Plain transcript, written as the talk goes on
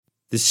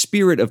The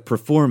spirit of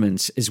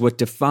performance is what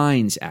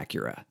defines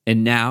Acura.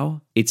 And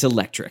now, it's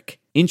electric.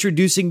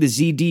 Introducing the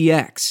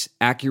ZDX,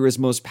 Acura's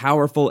most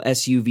powerful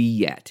SUV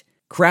yet.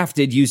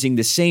 Crafted using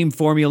the same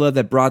formula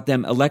that brought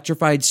them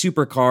electrified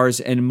supercars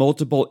and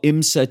multiple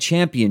IMSA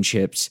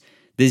championships,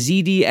 the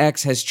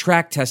ZDX has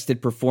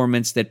track-tested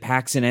performance that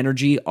packs an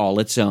energy all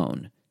its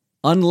own.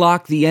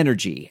 Unlock the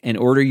energy and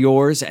order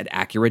yours at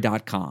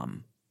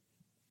Acura.com.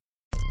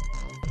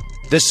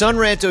 The Son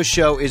Ranto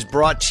Show is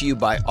brought to you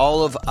by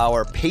all of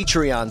our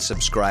Patreon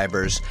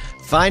subscribers.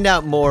 Find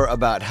out more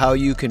about how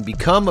you can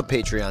become a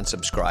Patreon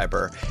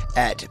subscriber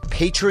at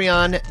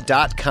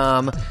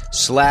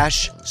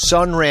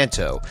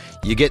patreon.com/sunranto.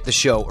 You get the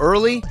show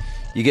early.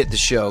 You get the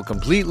show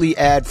completely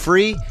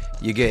ad-free.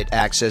 You get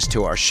access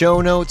to our show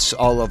notes,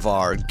 all of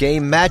our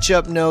game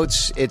matchup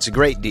notes. It's a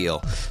great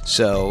deal.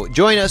 So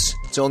join us.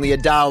 It's only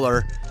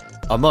 $1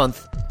 a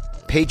month.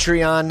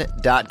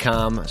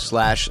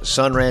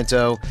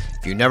 Patreon.com/sunranto.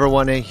 If you never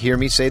want to hear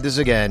me say this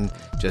again,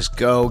 just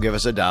go give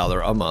us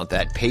 $1 a month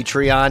at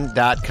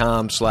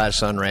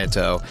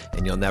patreon.com/sunranto,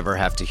 and you'll never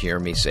have to hear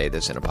me say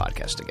this in a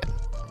podcast again.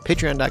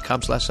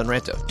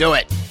 Patreon.com/sunranto. Do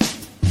it.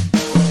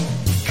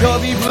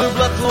 Cubby blue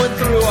blood flowing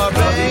through our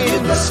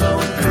veins,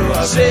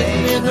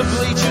 sitting in the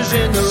bleachers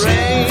in the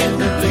rain.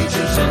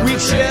 We've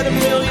shed a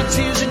million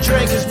tears and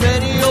drank as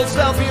many old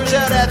style beers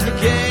out at the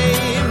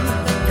game.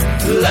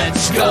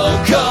 Let's go,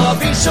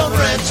 Cubby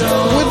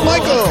Sunranto with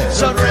Michael,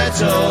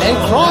 Sunranto and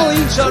Crawley,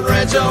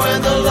 Sunranto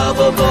and the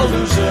lovable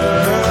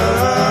loser.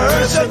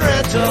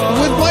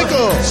 Sunranto with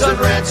Michael,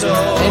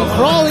 Sunranto and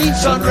Crawley,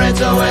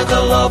 Sunranto and the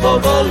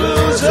lovable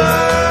losers.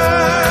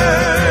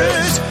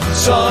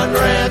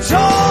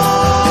 Sunranto.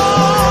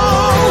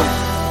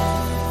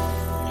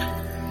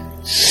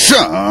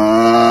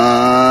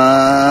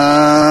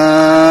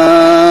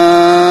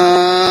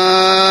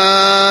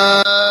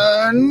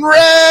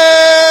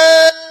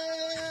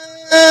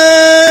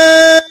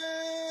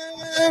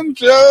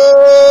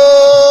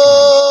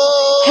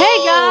 Hey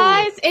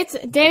guys, it's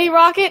Danny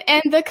Rocket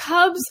and the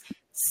Cubs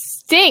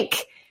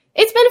stink.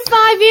 It's been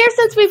 5 years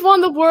since we've won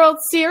the World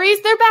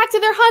Series. They're back to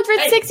their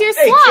 106-year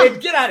slump. Hey,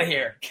 kid, get out of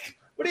here.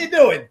 What are you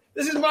doing?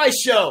 This is my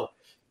show.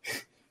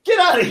 Get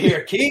out of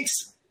here, Keeks.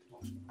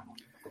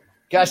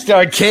 Gosh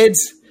darn kids.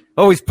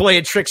 Always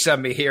playing tricks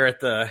on me here at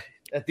the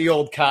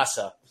old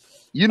casa.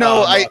 You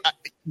know,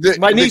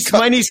 my niece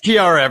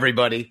Kiara,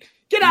 everybody.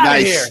 Get out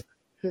of here.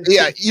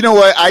 Yeah, you know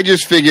what? I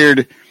just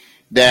figured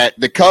that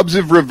the Cubs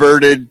have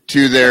reverted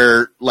to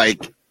their,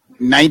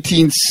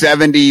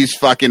 1970s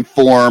fucking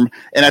form,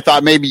 and I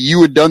thought maybe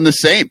you had done the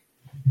same.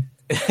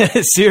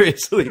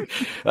 Seriously.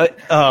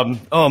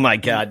 Oh, my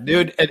God,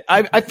 dude.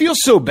 I feel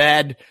so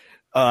bad.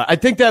 I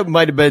think that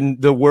might have been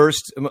the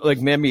worst,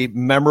 maybe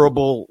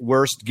memorable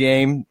worst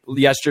game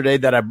yesterday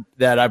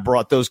that I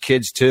brought those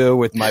kids to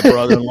with my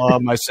brother-in-law,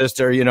 my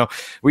sister. You know,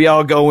 we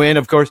all go in,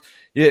 of course.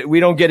 We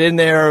don't get in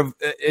there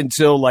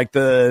until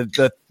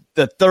the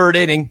third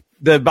inning.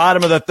 The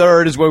bottom of the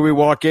third is where we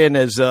walk in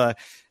as the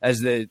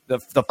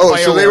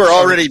so they were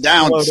already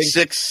down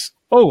 6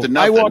 to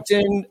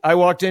nothing. I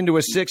walked into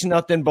a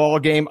 6-0 ball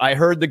game. I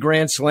heard the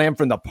grand slam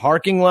from the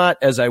parking lot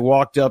as I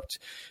walked up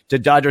to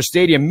Dodger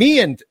Stadium. Me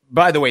and,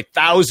 by the way,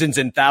 thousands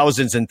and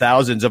thousands and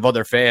thousands of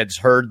other fans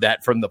heard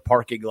that from the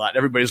parking lot.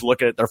 Everybody's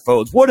looking at their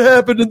phones. What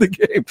happened in the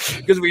game?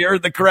 Because we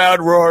heard the crowd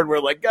roar and we're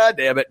like, God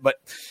damn it. But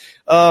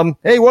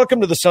hey,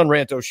 welcome to the Son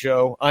Ranto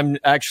Show. I'm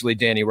actually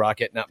Danny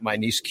Rocket, not my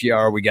niece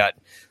Kiara. We got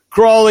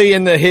Crawley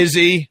in the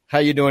hizzy. How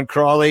you doing,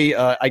 Crawley?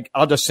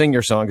 I'll just sing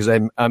your song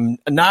because I'm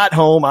not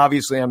home.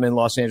 Obviously, I'm in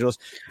Los Angeles.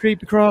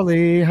 Creepy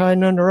Crawley,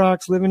 hiding under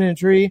rocks, living in a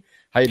tree.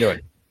 How you doing?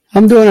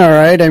 I'm doing all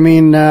right. I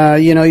mean,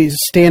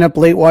 staying up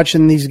late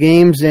watching these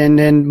games,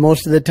 and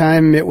most of the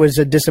time it was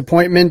a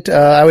disappointment.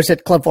 I was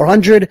at Club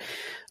 400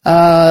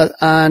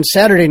 on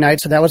Saturday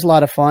night, so that was a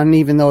lot of fun,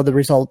 even though the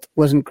result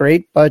wasn't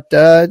great. But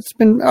it's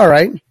been all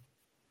right.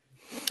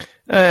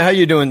 How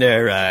you doing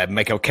there,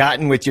 Michael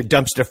Cotton, with your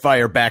dumpster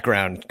fire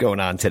background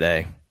going on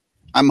today?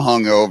 I'm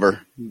hungover.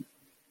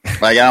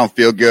 I don't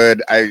feel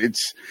good. And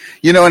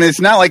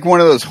it's not like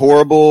one of those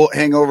horrible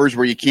hangovers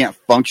where you can't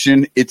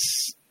function.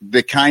 It's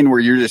the kind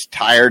where you're just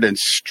tired and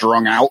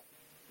strung out.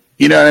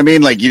 You know what I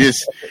mean? Like you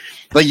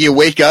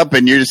wake up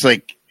and you're just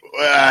like,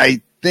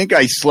 I think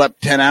I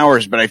slept 10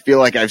 hours, but I feel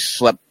like I've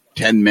slept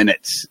 10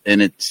 minutes,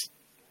 and it's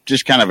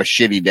just kind of a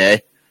shitty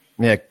day.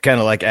 Yeah, kind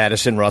of like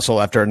Addison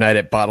Russell after a night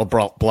at Bottle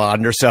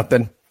Blonde or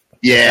something.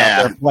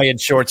 Yeah. They're playing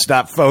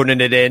shortstop,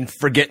 phoning it in,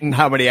 forgetting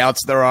how many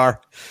outs there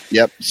are.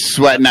 Yep,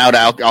 sweating out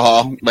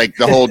alcohol like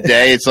the whole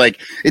day. It's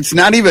like, it's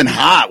not even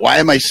hot. Why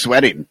am I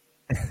sweating?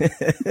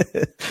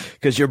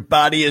 Because your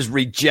body is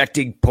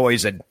rejecting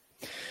poison.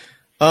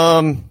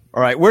 All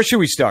right, where should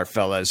we start,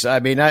 fellas? I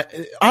mean, how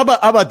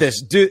about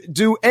this?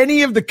 Do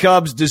any of the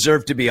Cubs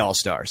deserve to be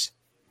all-stars?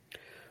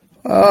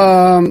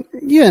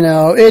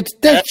 It's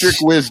Patrick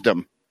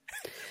Wisdom.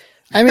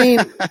 I mean,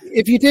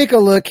 if you take a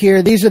look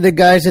here, these are the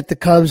guys that the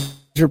Cubs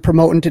are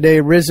promoting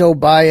today: Rizzo,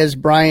 Baez,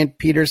 Bryant,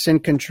 Peterson,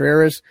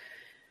 Contreras.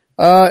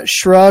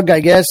 Shrug, I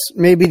guess,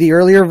 maybe the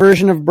earlier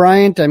version of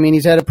Bryant. I mean,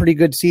 he's had a pretty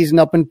good season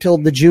up until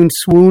the June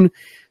swoon.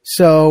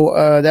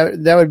 So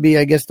that would be,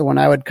 I guess, the one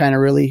I would kind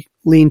of really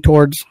lean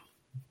towards.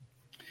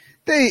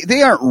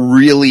 They aren't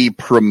really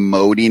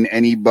promoting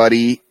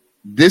anybody.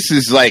 This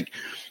is like,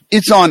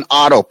 it's on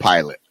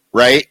autopilot,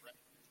 right?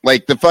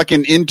 Like the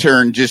fucking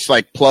intern just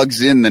like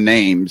plugs in the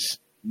names.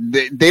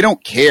 They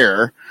don't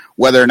care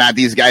whether or not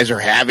these guys are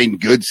having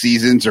good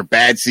seasons or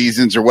bad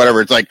seasons or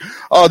whatever. It's like,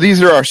 oh,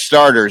 these are our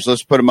starters.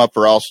 Let's put them up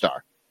for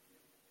All-Star.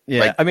 Yeah,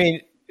 like, I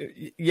mean,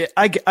 yeah,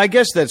 I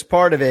guess that's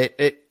part of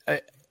it.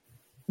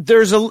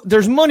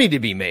 There's money to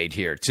be made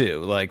here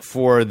too. Like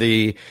for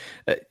the,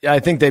 I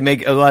think they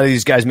make a lot of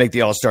these guys make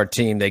the All-Star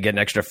team. They get an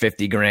extra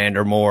 $50,000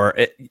 or more.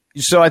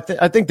 So I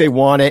think they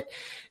want it.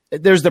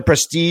 There's the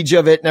prestige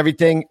of it and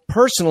everything.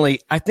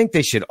 Personally, I think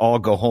they should all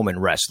go home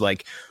and rest.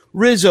 Like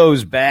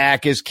Rizzo's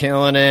back is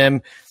killing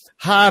him.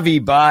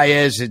 Javi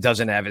Baez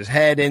doesn't have his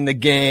head in the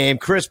game.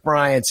 Chris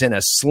Bryant's in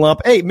a slump.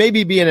 Hey,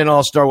 maybe being an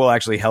all-star will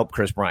actually help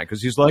Chris Bryant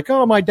because he's like,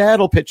 oh, my dad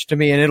will pitch to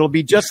me, and it'll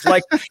be just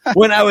like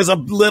when I was a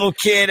little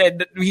kid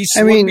and he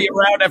swung me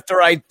around after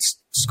I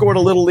scored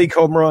a little league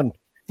home run.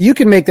 You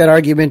can make that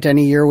argument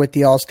any year with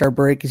the all-star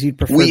break because you'd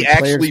prefer the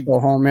players to go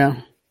home,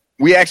 yeah.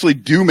 We actually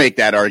do make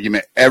that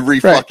argument every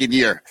fucking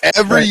year.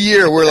 Every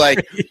year we're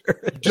like,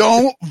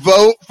 don't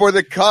vote for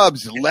the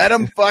Cubs. Let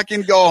them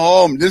fucking go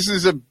home. This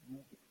is a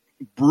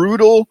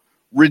brutal,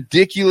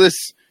 ridiculous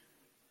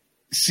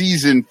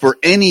season for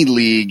any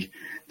league.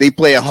 They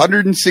play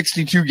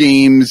 162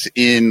 games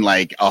in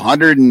like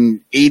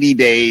 180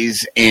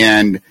 days,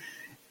 and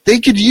they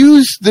could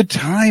use the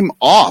time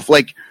off.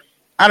 Like,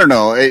 I don't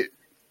know.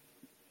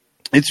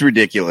 It's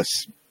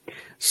ridiculous.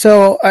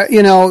 So,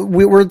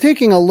 we were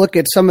taking a look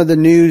at some of the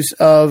news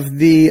of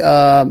the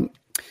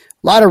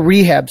lot of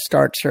rehab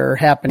starts are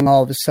happening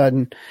all of a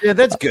sudden. Yeah,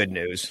 that's good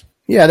news.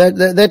 Yeah,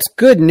 that's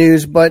good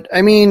news. But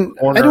I mean,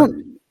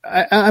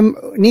 I'm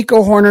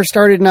Nico Horner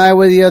started in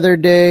Iowa the other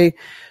day.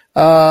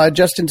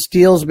 Justin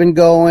Steele's been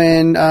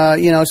going.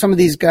 Some of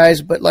these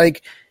guys, but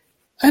like,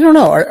 I don't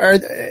know.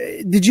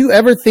 Did you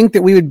ever think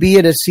that we would be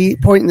at a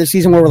point in the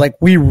season where we're like,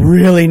 we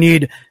really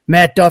need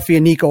Matt Duffy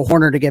and Nico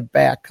Horner to get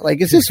back?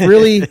 Like, is this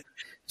really?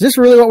 Is this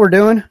really what we're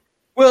doing?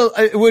 Well,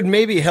 it would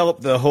maybe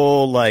help the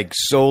whole like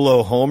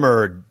solo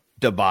homer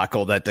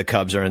debacle that the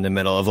Cubs are in the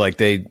middle of. Like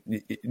they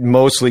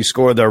mostly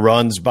score their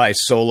runs by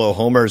solo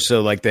homers.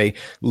 So like they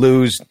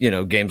lose,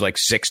 games like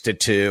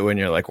 6-2 and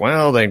you're like,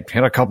 well, they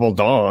hit a couple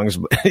dongs,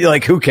 but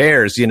like, who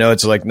cares?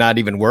 It's like not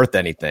even worth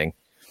anything.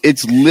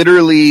 It's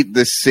literally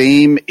the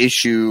same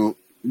issue.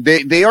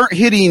 They aren't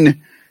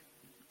hitting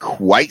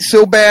quite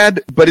so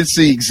bad, but it's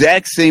the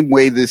exact same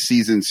way this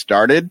season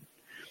started.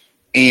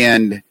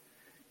 And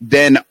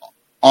then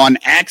on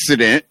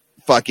accident,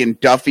 fucking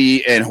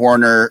Duffy and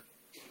Horner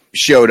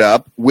showed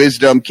up.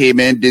 Wisdom came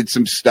in, did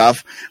some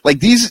stuff. Like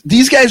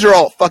these guys are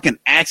all fucking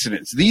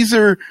accidents. These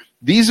are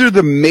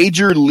the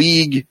major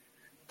league,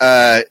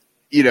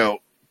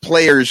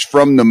 players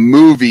from the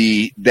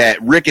movie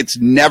that Ricketts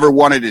never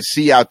wanted to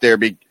see out there,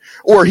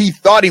 or he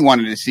thought he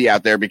wanted to see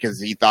out there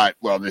because he thought,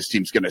 well, this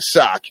team's going to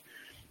suck.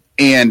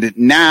 And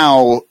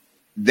now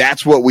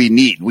that's what we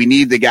need. We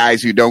need the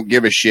guys who don't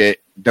give a shit,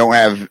 don't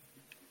have,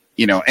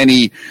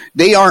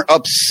 they aren't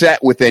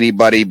upset with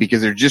anybody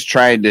because they're just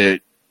trying to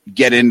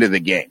get into the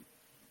game.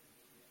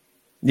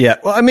 Yeah.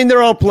 Well, I mean,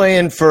 they're all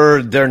playing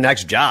for their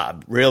next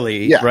job,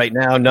 really. Yeah. Right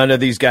now, none of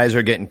these guys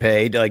are getting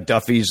paid. Like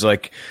Duffy's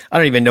like, I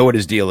don't even know what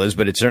his deal is,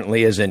 but it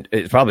certainly isn't.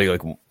 It's probably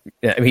like,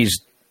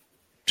 he's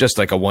just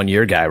like a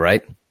 1-year guy,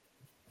 right?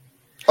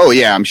 Oh,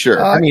 yeah, I'm sure.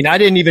 I mean, I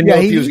didn't even know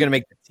if he was going to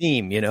make the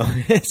team,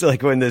 It's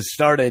like when this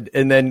started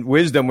and then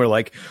Wisdom were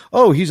like,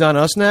 oh, he's on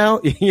us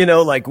now?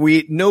 Like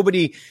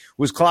nobody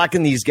was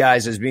clocking these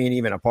guys as being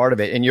even a part of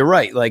it. And you're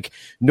right. Like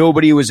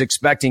nobody was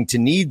expecting to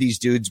need these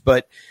dudes,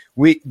 but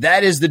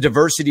that is the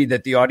diversity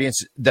that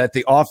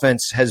the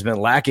offense has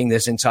been lacking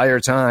this entire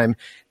time.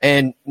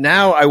 And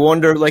now I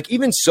wonder, like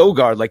even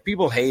Sogard, like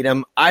people hate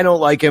him. I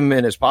don't like him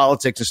in his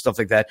politics and stuff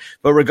like that.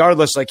 But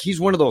regardless, like he's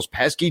one of those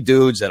pesky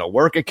dudes that'll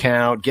work a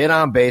count, get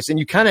on base, and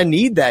you kind of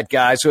need that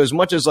guy. So as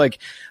much as like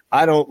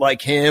I don't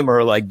like him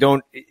or like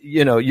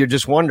you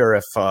just wonder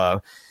if.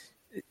 Okay.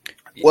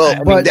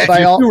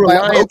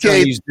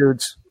 These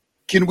dudes.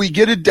 Can we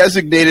get a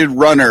designated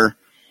runner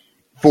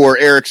for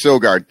Eric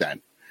Sogard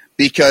then?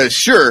 Because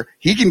sure,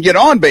 he can get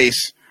on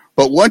base,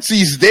 but once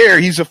he's there,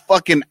 he's a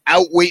fucking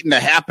out waiting to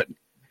happen.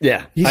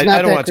 Yeah, he's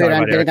not that great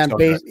on getting on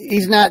base.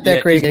 He's not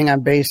that great getting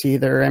on base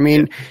either. I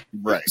mean,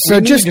 right. So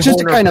just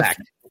to kind of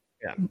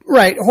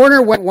right.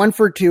 Horner went 1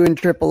 for 2 in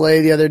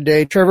AAA the other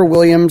day. Trevor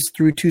Williams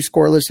threw 2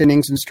 scoreless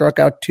innings and struck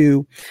out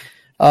 2.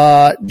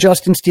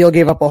 Justin Steele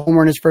gave up a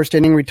homer in his first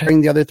inning,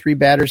 retiring the other 3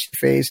 batters he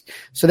faced.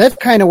 So that's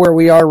kind of where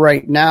we are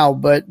right now.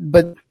 But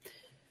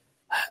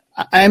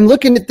I'm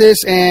looking at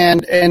this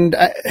and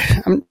I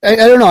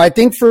don't know. I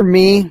think for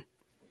me,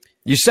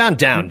 you sound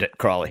down,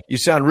 Crawley. You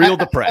sound real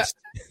depressed.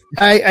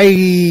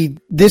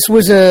 This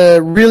was a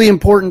really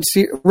important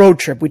road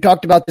trip. We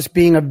talked about this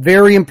being a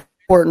very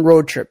important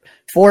road trip.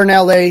 4 in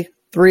LA,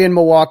 3 in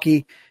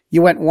Milwaukee.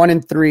 You went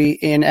 1-3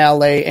 in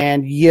LA,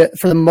 and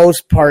for the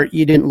most part,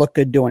 you didn't look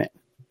good doing it.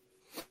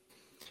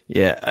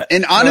 Yeah.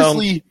 And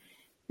honestly,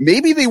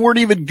 maybe they weren't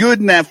even good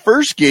in that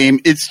first game.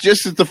 It's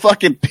just that the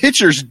fucking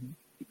pitchers,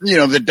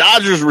 the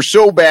Dodgers were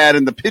so bad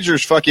and the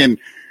pitchers fucking,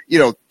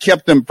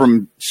 kept them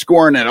from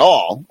scoring at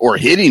all or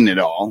hitting at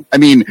all. I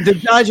mean, the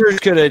Dodgers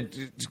could have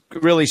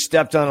really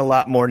stepped on a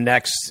lot more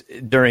necks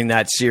during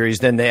that series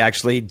than they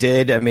actually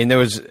did. I mean, there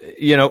was,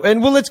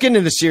 and let's get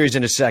into the series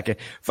in a second.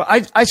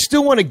 I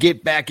still want to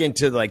get back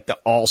into like the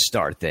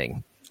All-Star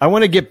thing. I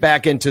want to get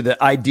back into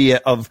the idea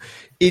of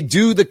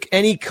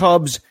any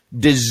Cubs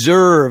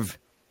deserve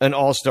an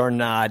All-Star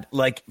nod?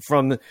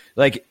 For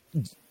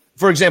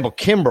example,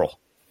 Kimbrel.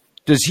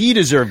 Does he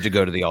deserve to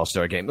go to the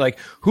All-Star game? Like,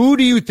 who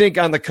do you think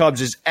on the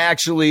Cubs is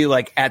actually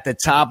like at the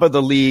top of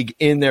the league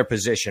in their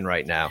position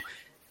right now?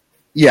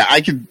 Yeah,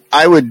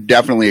 I would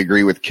definitely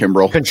agree with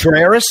Kimbrel.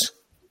 Contreras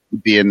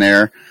being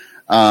there.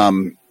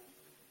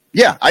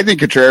 Yeah, I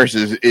think Contreras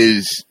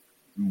is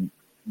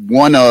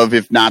one of,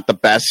 if not the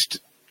best,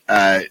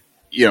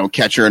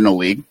 catcher in the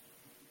league.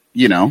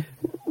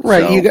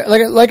 Right. So. You got,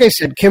 like I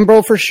said,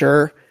 Kimbrel for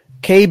sure,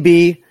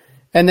 KB.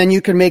 And then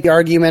you can make the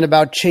argument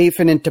about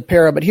Chafin and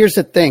Tepera. But here's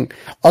the thing.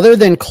 Other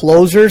than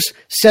closers,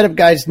 setup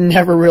guys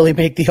never really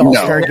make the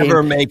All-Star game.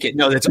 Never make it.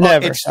 No, it's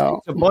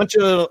a bunch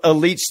of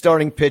elite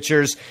starting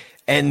pitchers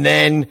and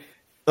then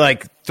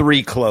like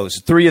three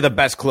of the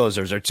best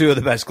closers or 2 of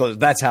the best closers.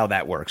 That's how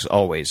that works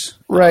always.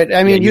 Right.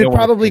 I mean, you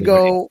probably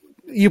go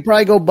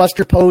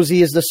Buster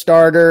Posey as the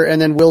starter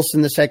and then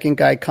Wilson the second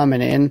guy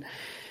coming in.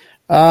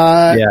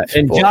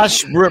 And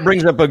Josh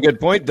brings up a good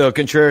point, though.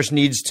 Contreras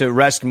needs to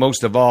rest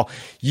most of all.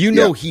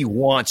 He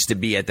wants to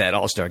be at that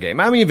All-Star game.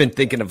 I'm even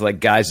thinking of like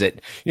guys that,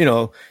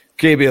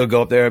 KB will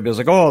go up there and be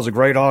like, oh, it's a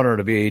great honor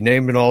to be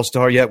named an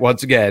All-Star yet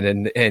once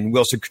again. And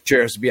Wilson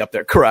Contreras will be up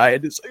there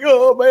crying. It's like,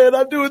 oh, man,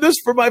 I'm doing this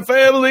for my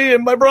family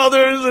and my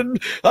brothers, and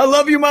I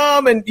love you,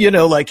 Mom. And,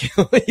 he'll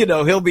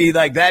be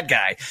like that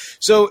guy.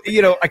 So,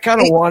 I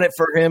kind of want it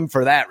for him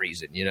for that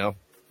reason,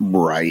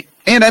 Right.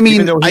 And I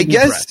mean, I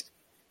guess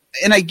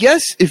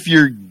if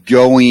you're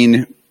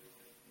going,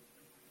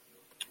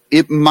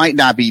 it might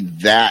not be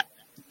that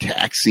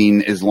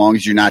taxing as long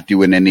as you're not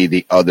doing any of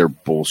the other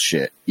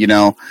bullshit,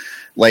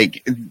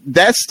 Like,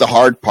 that's the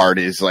hard part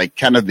is, like,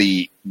 kind of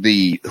the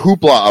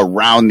hoopla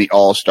around the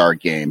All-Star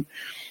game.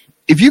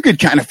 If you could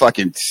kind of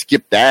fucking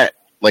skip that,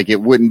 like,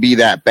 it wouldn't be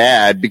that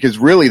bad because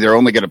really they're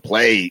only going to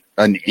play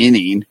an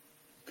inning.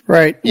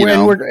 Right.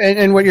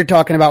 And what you're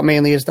talking about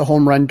mainly is the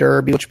home run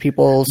derby, which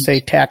people say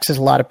taxes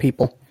a lot of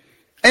people.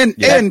 And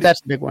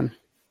that's the big one.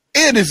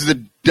 It is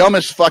the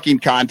dumbest fucking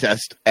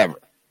contest ever.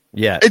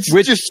 Yeah. It's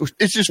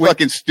just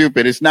fucking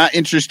stupid. It's not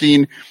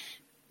interesting.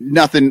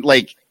 Nothing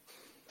like,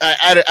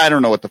 I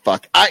don't know what the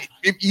fuck.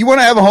 If you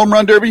want to have a home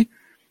run derby,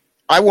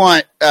 I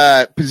want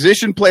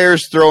position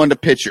players throwing to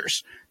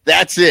pitchers.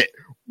 That's it.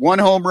 1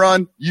 home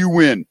run, you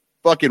win.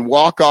 Fucking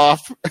walk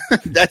off.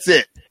 That's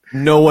it.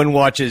 No one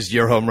watches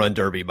your home run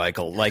derby,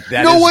 Michael. Like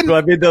that is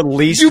probably the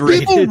least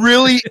rated. People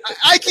really?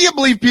 I can't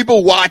believe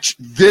people watch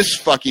this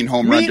fucking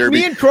home run derby.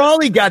 Me and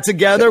Crawley got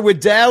together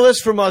with Dallas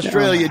from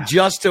Australia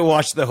just to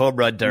watch the home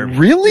run derby.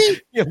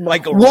 Really?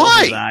 Michael rolled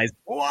his eyes.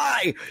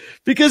 Why?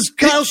 Because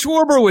Kyle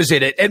Schwarber was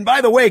in it. And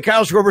by the way,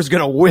 Kyle Schwarber's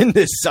going to win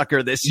this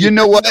sucker this year. You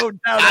know what? No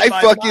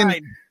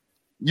doubt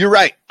You're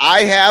right.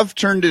 I have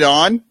turned it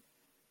on.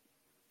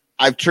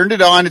 I've turned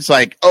it on. It's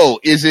like,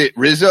 oh, is it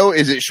Rizzo?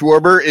 Is it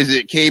Schwarber? Is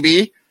it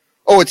KB?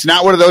 Oh, it's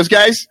not one of those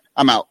guys?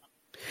 I'm out.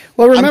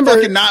 Well, remember,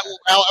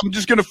 I'm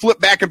just going to flip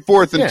back and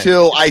forth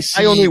until I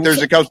see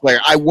there's a Cubs player.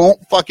 I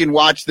won't fucking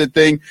watch the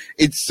thing.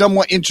 It's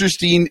somewhat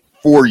interesting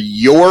for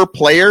your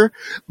player.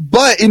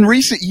 But in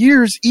recent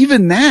years,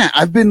 even that,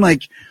 I've been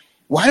like,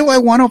 why do I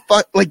want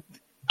to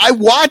I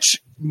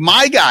watch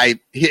my guy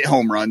hit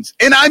home runs,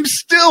 and I'm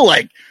still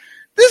like,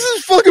 this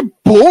is fucking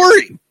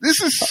boring.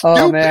 This is stupid.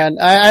 Oh, man.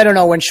 I don't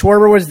know. When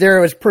Schwarber was there,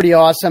 it was pretty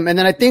awesome. And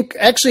then I think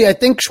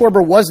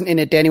Schwarber wasn't in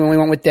it, Danny, when we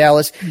went with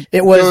Dallas.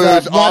 It was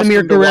Vladimir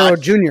awesome Guerrero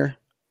Jr.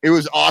 It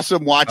was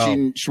awesome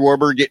watching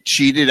Schwarber get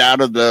cheated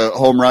out of the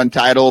home run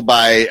title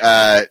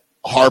by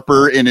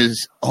Harper in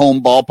his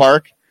home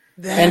ballpark.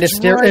 And his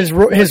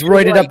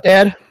roided up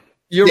dad.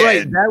 You're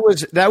right.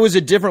 That was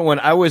a different one.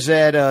 I was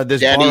at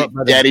this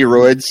Daddy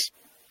Roids.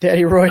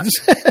 Daddy Roids.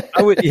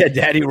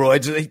 Daddy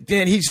Roids.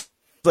 Dan, he's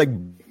like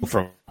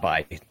from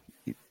by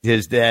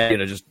his dad,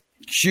 just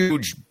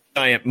huge,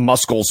 giant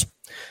muscles.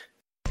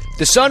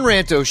 The Son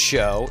Ranto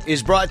Show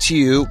is brought to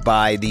you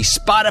by the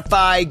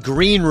Spotify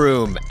Green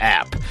Room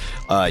app.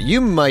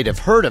 You might have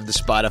heard of the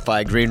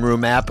Spotify Green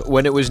Room app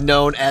when it was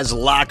known as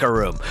Locker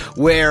Room,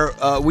 where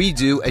we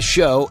do a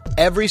show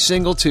every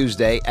single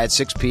Tuesday at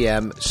 6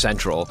 p.m.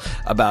 Central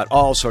about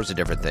all sorts of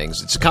different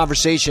things. It's a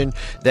conversation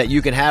that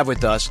you can have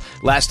with us.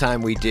 Last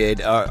time we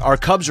did our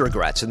Cubs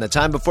regrets, and the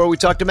time before we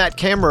talked to Matt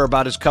Kammerer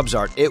about his Cubs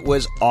art. It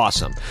was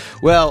awesome.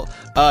 Well,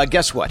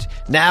 guess what?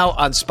 Now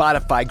on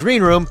Spotify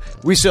Green Room,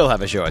 we still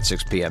have a show at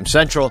 6 p.m.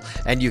 Central,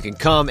 and you can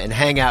come and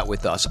hang out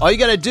with us. All you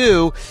got to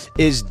do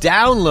is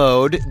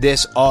download this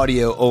this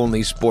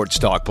audio-only sports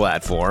talk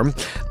platform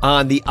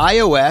on the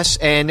iOS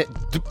and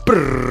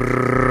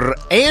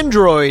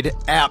Android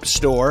App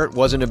Store. It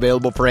wasn't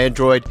available for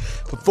Android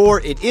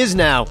before. It is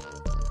now.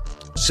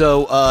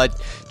 So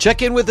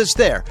check in with us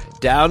there.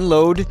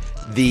 Download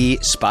the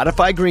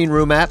Spotify Green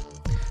Room app.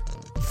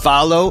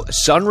 Follow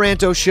Sun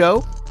Ranto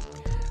Show.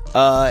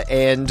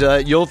 And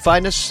you'll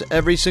find us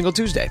every single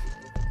Tuesday.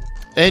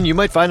 And you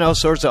might find all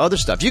sorts of other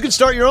stuff. You can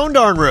start your own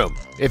darn room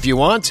if you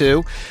want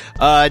to.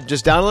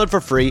 Just download it for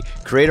free.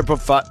 Create a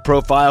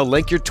profile.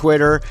 Link your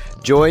Twitter.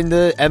 Join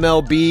the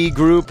MLB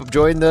group.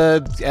 Join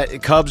the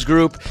Cubs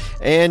group.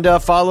 And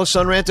follow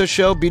Sun Ranto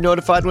Show. Be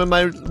notified when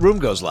my room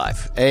goes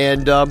live.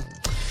 And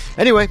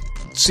anyway,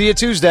 see you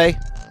Tuesday.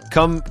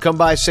 Come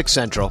by 6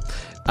 Central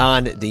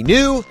on the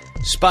new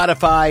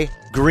Spotify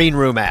Green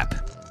Room app.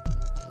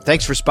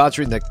 Thanks for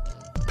sponsoring the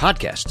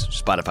podcast,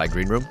 Spotify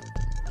Green Room.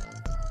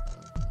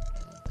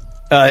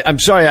 I'm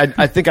sorry,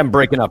 I think I'm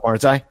breaking up,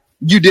 aren't I?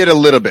 You did a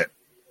little bit.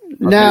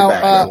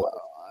 Now,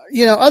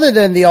 other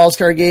than the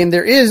All-Star game,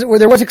 there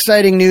was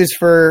exciting news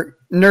for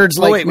nerds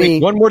like me.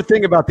 Wait, one more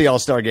thing about the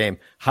All-Star game.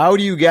 How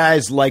do you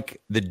guys like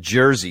the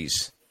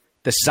jerseys?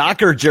 The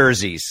soccer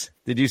jerseys.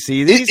 Did you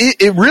see these?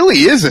 It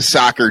really is a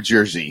soccer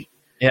jersey.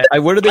 Yeah,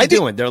 what are they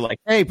doing? They're like,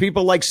 hey,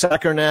 people like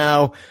soccer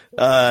now.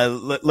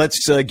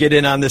 Let's get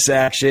in on this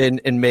action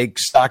and make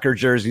soccer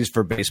jerseys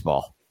for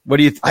baseball. What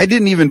do you think? I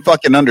didn't even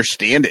fucking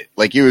understand it.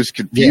 Like, it was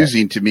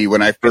confusing to me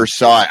when I first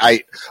saw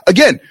it.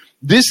 Again,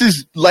 this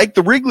is like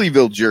the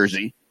Wrigleyville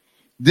jersey.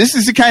 This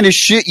is the kind of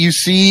shit you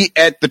see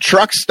at the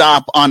truck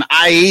stop on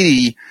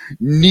I-80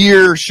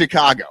 near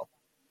Chicago.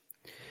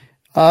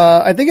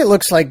 I think it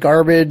looks like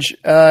garbage.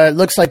 It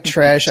looks like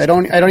trash. I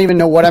don't even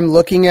know what I'm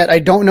looking at. I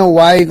don't know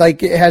why,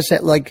 like, it has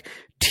that, like,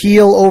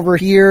 teal over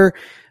here.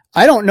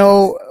 I don't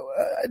know.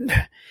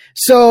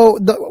 So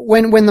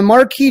when the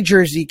marquee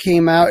jersey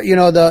came out,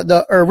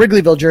 or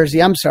Wrigleyville jersey,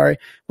 I'm sorry.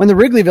 When the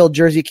Wrigleyville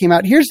jersey came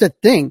out, here's the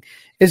thing,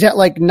 is that,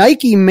 like,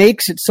 Nike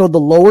makes it so the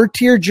lower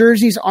tier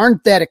jerseys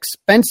aren't that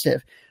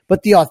expensive,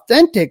 but the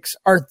authentics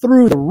are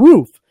through the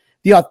roof.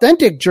 The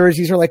authentic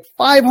jerseys are like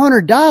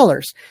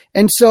 $500.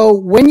 And so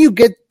when you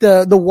get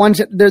the ones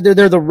that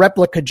they're the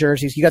replica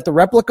jerseys, you got the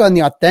replica and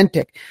the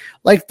authentic.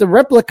 Like, the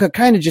replica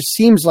kind of just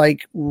seems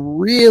like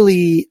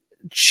really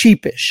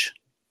cheapish,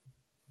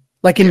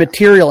 like in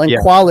material and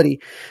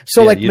quality.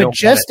 So like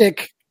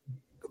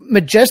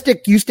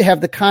Majestic used to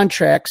have the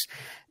contracts.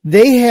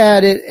 They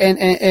had it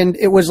and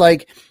it was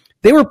like,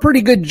 they were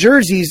pretty good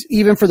jerseys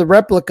even for the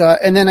replica.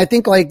 And then I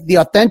think like the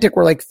authentic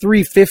were like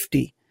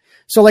 $350.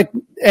 So like,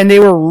 and they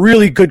were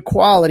really good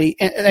quality.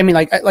 And I mean,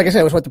 like I said,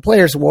 it was what the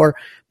players wore,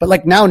 but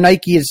like now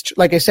Nike is,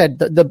 like I said,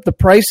 the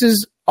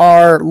prices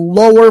are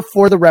lower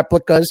for the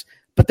replicas,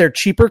 but they're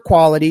cheaper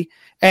quality,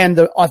 and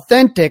the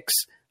authentics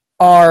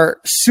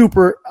are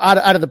super out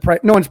of the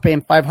price. No one's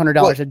paying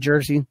 $500 a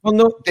jersey. Well,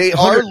 no, they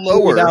are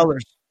lower.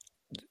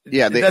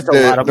 Yeah. That's a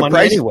lot of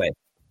money anyway.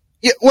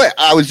 Yeah. Well,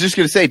 I was just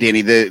going to say,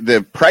 Danny,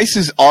 the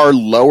prices are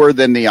lower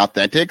than the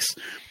authentics,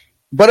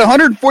 but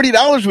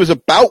 $140 was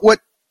about what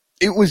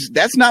it was.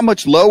 That's not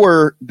much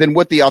lower than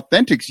what the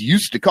authentics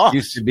used to cost.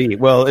 Used to be.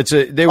 Well,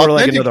 they were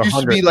like another $100. Used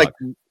to be like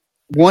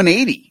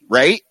 $180,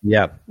 right?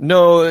 Yeah.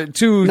 No, they're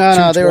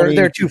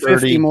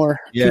 $250 more.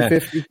 Yeah.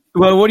 $250.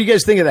 Well, what do you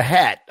guys think of the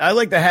hat? I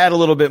like the hat a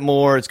little bit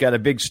more. It's got a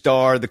big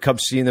star, the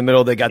Cubs C in the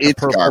middle. They got the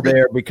purple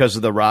there because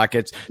of the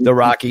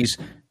Rockies.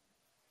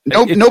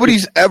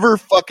 Nobody's ever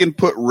fucking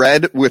put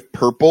red with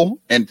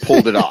purple and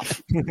pulled it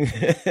off.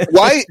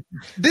 Why?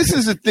 This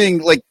is a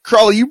thing. Like,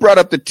 Crawley, you brought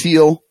up the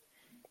teal.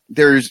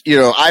 There's,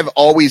 I've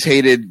always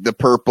hated the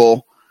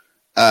purple.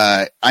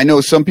 I know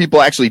some people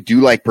actually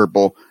do like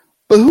purple,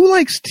 but who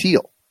likes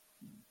teal?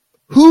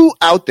 Who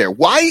out there?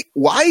 Why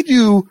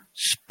do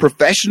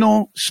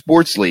professional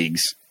sports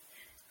leagues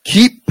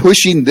keep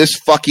pushing this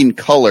fucking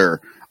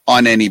color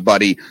on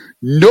anybody?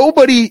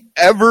 Nobody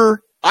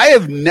ever, I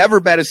have never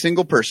met a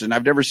single person,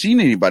 I've never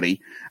seen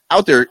anybody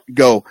out there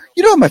go,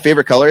 you know what my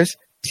favorite color is?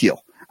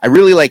 Teal. I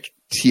really like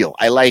teal.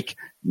 I like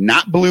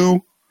not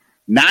blue,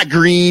 not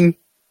green.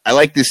 I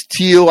like this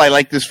teal. I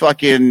like this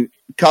fucking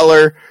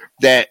color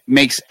that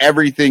makes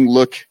everything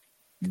look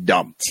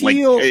dumb.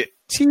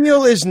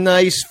 Teal is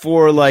nice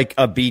for like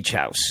a beach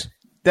house.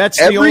 That's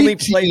the only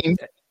place.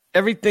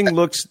 Everything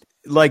looks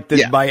like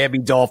the Miami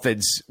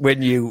Dolphins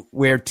when you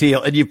wear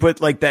teal, and you put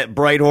like that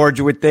bright orange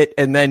with it,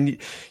 and then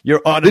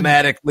you're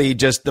automatically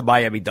just the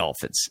Miami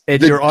Dolphins,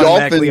 and you're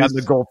automatically on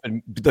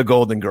the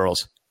Golden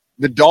Girls.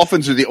 The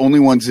Dolphins are the only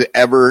ones that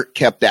ever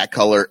kept that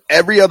color.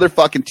 Every other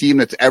fucking team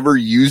that's ever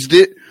used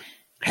it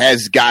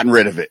has gotten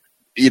rid of it,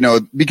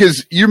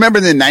 because you remember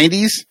in the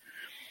 90s,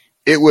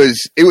 it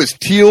was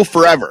teal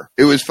forever.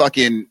 It was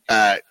fucking,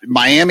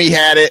 Miami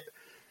had it.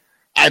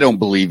 I don't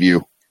believe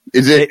you.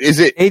 Is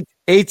it?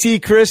 A.T.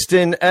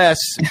 Kristen S.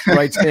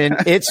 writes in,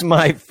 it's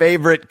my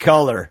favorite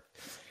color.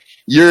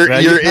 You're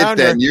it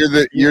then. You're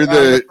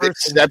the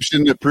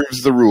exception that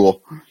proves the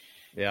rule.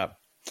 Yeah.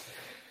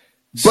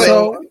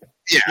 But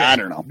I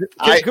don't know.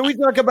 Can we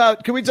talk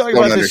about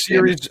this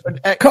series?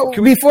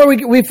 Before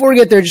we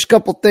get there, just a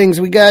couple things.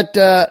 We got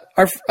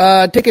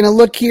taking a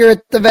look here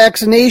at the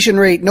vaccination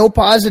rate. No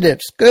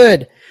positives.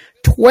 Good.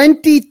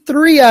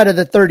 23 out of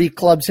the 30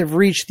 clubs have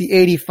reached the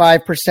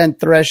 85%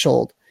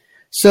 threshold.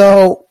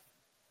 So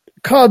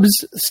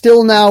Cubs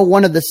still now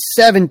one of the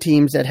 7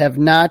 teams that have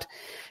not.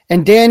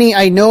 And Danny,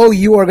 I know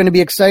you are going to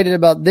be excited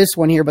about this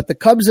one here, but the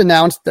Cubs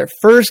announced their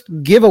first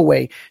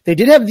giveaway. They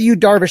did have the Yu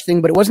Darvish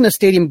thing, but it wasn't a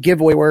stadium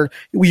giveaway where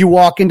you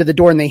walk into the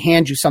door and they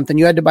hand you something.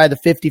 You had to buy the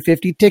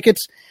 50-50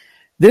 tickets.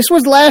 This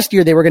was last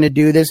year they were going to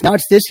do this. Now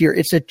it's this year.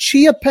 It's a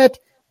Chia Pet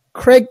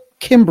Craig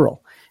Kimbrell.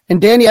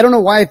 And Danny, I don't know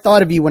why I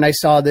thought of you when I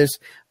saw this,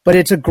 but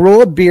it's a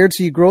grow a beard.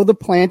 So you grow the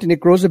plant and it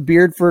grows a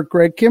beard for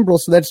Craig Kimbrell.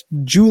 So that's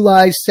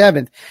July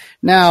 7th.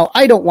 Now,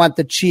 I don't want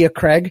the Chia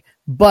Craig,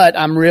 but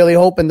I'm really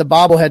hoping the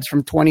bobbleheads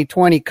from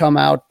 2020 come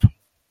out.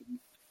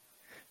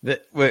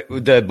 The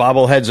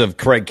bobbleheads of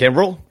Craig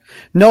Kimbrell?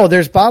 No,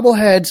 there's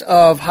bobbleheads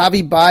of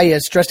Javi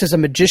Baez dressed as a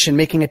magician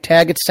making a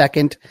tag at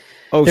second.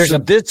 Oh, so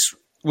this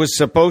was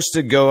supposed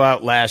to go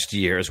out last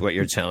year is what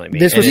you're telling me.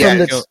 This was from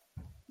the...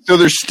 So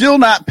they're still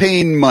not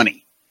paying money.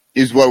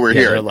 Is what we're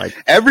hearing. Like,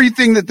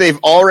 everything that they've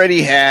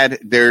already had,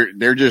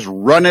 they're just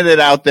running it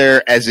out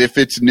there as if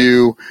it's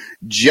new,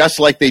 just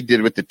like they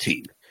did with the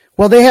team.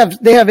 Well, they have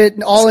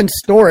it all in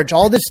storage.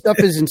 All this stuff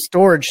is in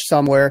storage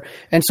somewhere,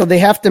 and so they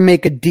have to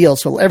make a deal.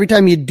 So every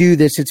time you do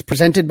this, it's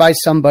presented by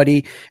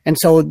somebody, and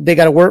so they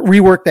got to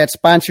rework that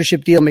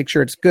sponsorship deal, make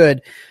sure it's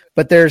good.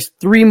 But there's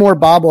 3 more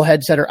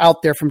bobbleheads that are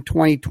out there from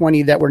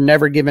 2020 that were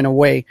never given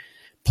away,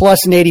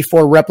 plus an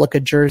 84 replica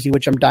jersey,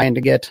 which I'm dying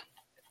to get.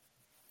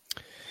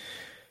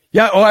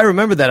 Yeah, I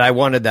remember that. I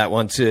wanted that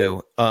one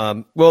too.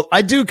 Well,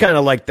 I do kind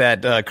of like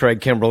that Craig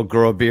Kimbrell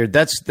grow a beard.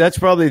 That's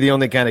probably the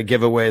only kind of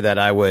giveaway that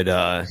I would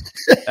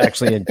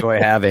actually enjoy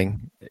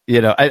having.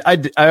 You know,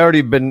 I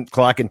already been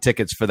clocking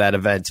tickets for that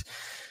event.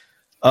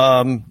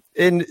 And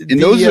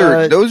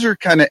those are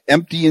kind of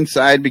empty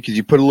inside because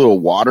you put a little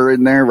water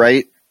in there,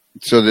 right?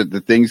 So that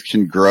the things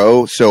can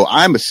grow. So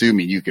I'm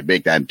assuming you could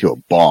make that into a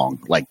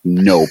bong, like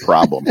no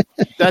problem.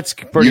 That's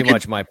pretty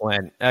much my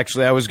plan.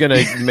 Actually, I was gonna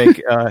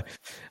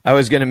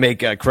make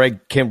Craig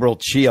Kimbrell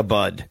Chia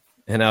Bud,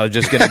 and I was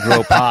just gonna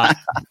grow pot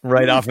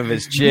right off of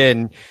his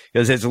chin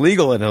because it's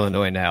legal in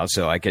Illinois now.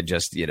 So I could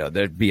just,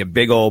 there'd be a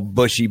big old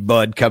bushy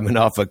bud coming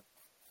off of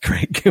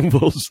Craig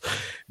Kimbrell's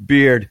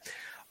beard.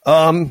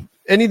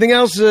 Anything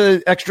else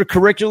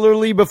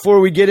extracurricularly before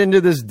we get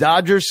into this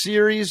Dodgers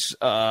series?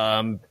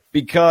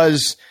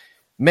 Because,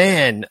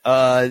 man,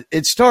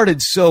 it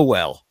started so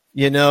well.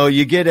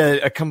 You get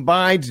a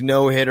combined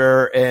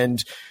no-hitter, and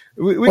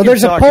well,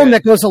 there's a poem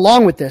that goes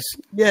along with this.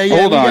 Yeah.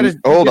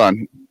 Hold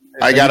on.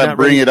 I got to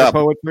bring it up.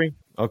 Poetry?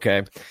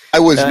 Okay. I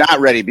was not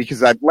ready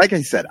because, like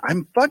I said,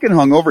 I'm fucking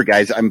hungover,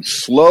 guys. I'm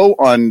slow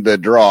on the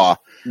draw.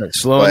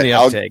 Slow on the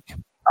uptake.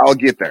 I'll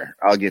get there.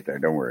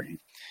 Don't worry.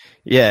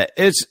 Yeah,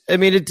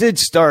 it did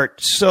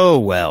start so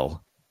well.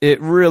 It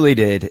really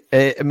did.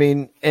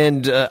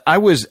 I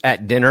was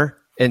at dinner,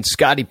 and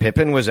Scottie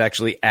Pippen was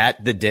actually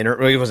at the dinner.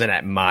 Well, he wasn't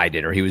at my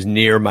dinner. He was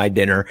near my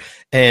dinner.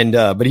 And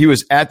but he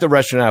was at the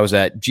restaurant I was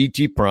at,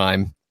 GT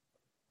Prime.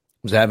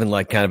 Was having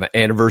like kind of an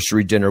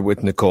anniversary dinner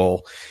with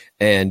Nicole,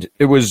 and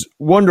it was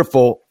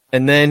wonderful.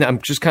 And then I'm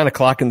just kind of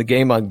clocking the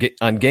game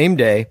on game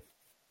day,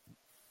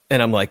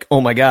 and I'm like,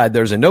 oh my God,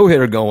 there's a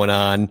no-hitter going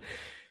on.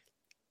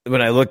 When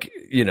I look,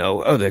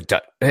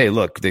 hey,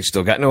 look, they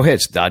still got no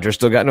hits. Dodgers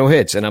still got no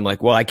hits. And I'm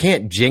like, well, I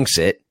can't jinx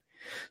it.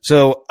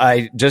 So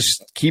I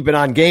just keep it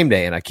on game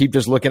day, and I keep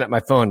just looking at my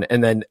phone.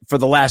 And then for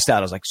the last out,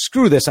 I was like,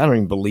 screw this. I don't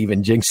even believe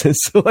in jinxes.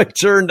 So I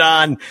turned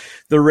on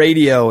the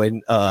radio,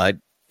 and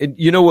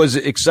it was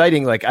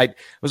exciting. Like I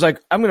was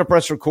like, I'm going to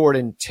press record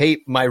and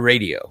tape my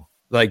radio.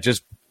 Like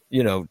just,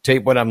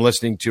 tape what I'm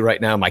listening to right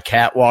now. My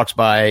cat walks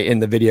by in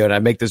the video, and I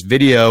make this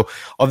video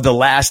of the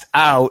last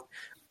out.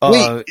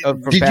 Wait,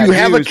 did you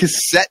have a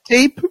cassette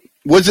tape?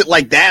 Was it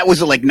like that?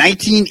 Was it like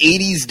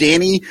 1980s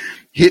Danny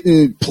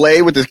hitting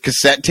play with a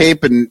cassette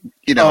tape and,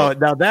 now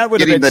that would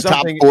have been the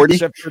something, top 40?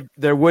 Except for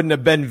there wouldn't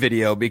have been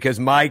video because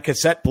my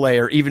cassette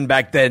player, even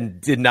back then,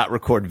 did not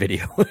record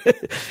video.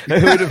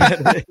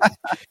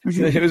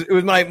 It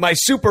was my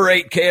Super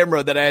 8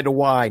 camera that I had to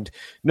wind.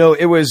 No,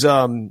 it was,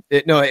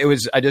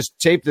 I just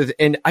taped it,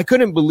 and I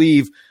couldn't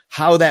believe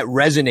how that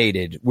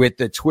resonated with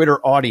the Twitter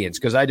audience,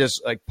 because I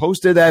just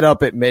posted that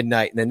up at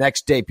midnight, and the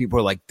next day people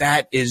were like,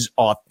 that is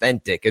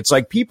authentic. It's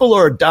like people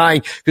are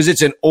dying because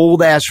it's an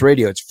old ass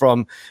radio. It's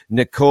from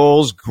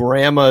Nicole's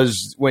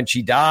grandma's when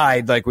she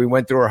died. Like we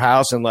went through her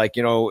house and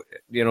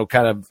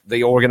kind of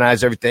they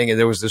organized everything, and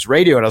there was this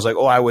radio, and I was like,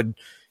 oh, I would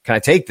kind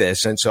of take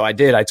this. And so I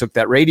did. I took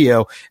that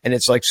radio, and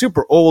it's like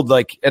super old,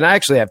 and I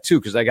actually have 2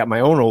 because I got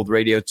my own old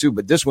radio too,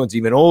 but this one's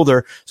even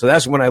older. So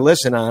that's when I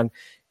listen on.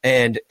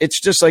 And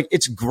it's just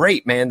it's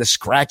great, man. The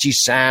scratchy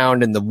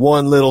sound and the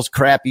one little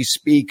crappy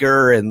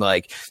speaker. And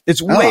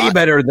it's way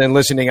better than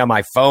listening on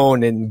my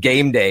phone and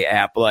game day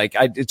app.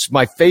 It's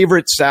my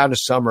favorite sound of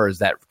summer is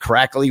that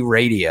crackly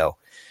radio.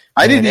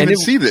 I didn't even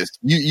see this.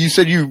 You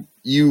said you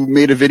you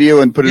made a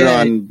video and put it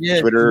on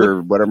Twitter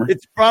or whatever?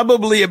 It's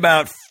probably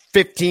about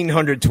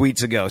 1,500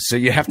 tweets ago, so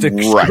you have to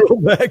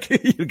scroll back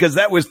because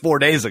that was 4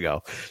 days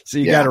ago. So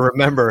you got to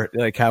remember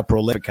like how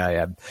prolific I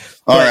am.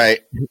 All right,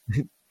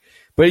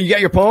 but you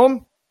got your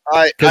poem?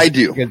 I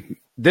do.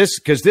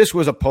 Because this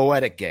was a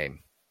poetic game.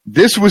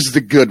 This was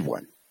the good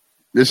one.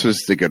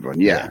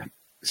 Yeah.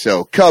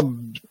 So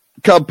Cub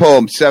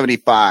poem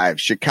 75,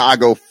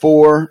 Chicago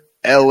 4,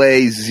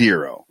 LA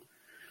 0.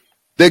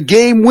 The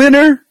game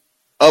winner,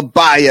 a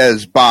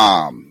Baez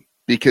bomb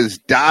because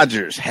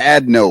Dodgers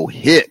had no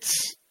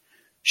hits.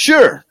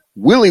 Sure,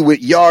 Willie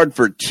went yard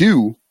for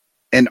 2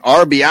 and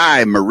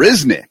RBI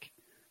Marisnik,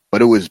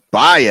 but it was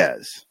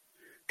Baez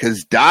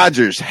because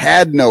Dodgers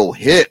had no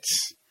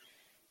hits.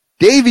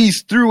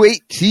 Davies threw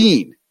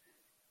 18.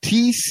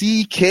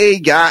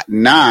 TCK got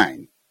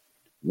 9.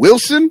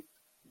 Wilson,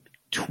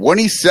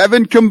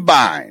 27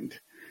 combined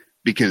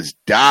because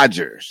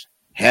Dodgers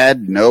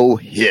had no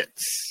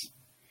hits.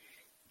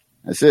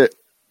 That's it.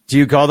 Do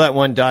you call that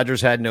one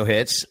Dodgers had no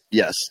hits?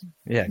 Yes.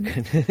 Yeah,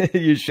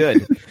 you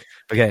should.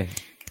 Okay.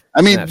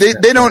 I mean,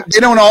 they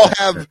don't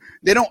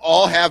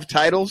all have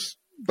titles,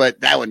 but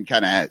that one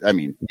kind of has. I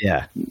mean,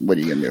 yeah. What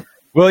are you gonna do?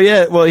 Well,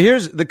 yeah. Well,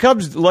 here's the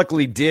Cubs.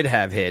 Luckily, did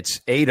have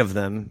hits, 8 of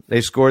them.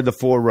 They scored the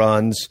 4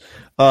 runs.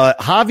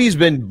 Javi's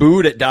been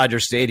booed at Dodger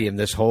Stadium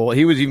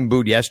he was even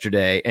booed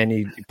yesterday, and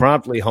he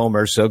promptly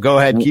homers. So go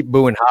ahead, keep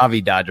booing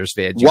Javi, Dodgers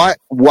fans.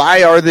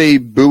 Why are they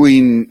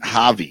booing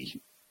Javi?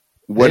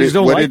 What did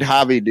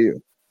Javi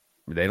do?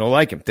 They don't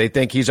like him. They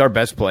think he's our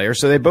best player,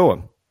 so they boo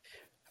him.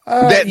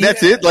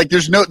 That's it. Like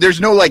there's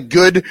no like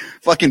good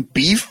fucking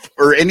beef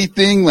or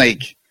anything.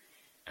 Like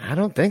I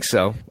don't think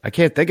so. I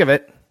can't think of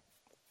it.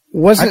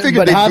 I think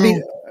they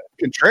boo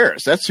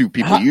Contreras. That's who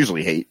people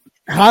usually hate.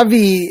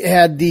 Javi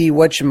had the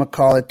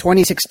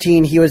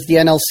 2016. He was the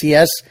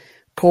NLCS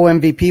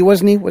co-MVP,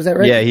 wasn't he? Was that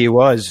right? Yeah, he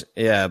was.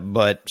 Yeah,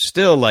 but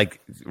still, like,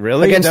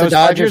 really? Against the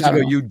Dodgers? 5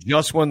 years ago, you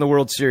just won the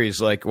World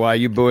Series. Like, why are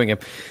you booing him?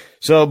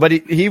 So, but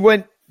he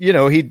went, he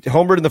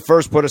homered in the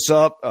first, put us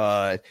up.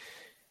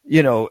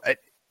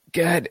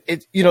 God,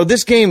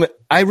 this game,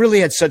 I really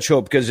had such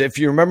hope because if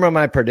you remember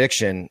my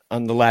prediction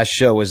on the last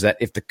show was that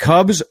if the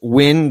Cubs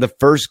win the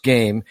first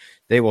game,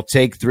 they will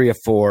take 3 of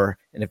 4.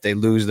 And if they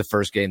lose the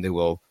first game, they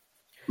will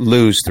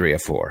lose 3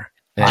 of 4.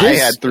 And I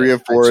had 3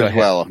 of 4 as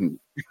well.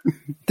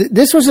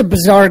 This was a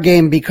bizarre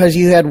game because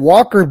you had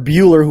Walker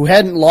Buehler, who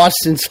hadn't lost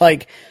since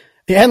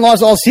he hadn't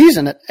lost all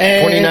season.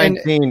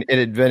 2019, it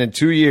had been in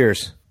 2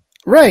 years.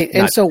 Right.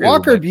 And so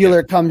Walker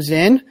Buehler comes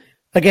in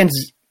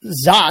against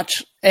Zach,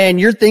 and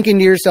you're thinking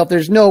to yourself,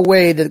 there's no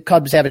way the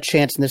Cubs have a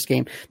chance in this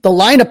game. The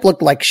lineup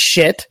looked like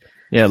shit.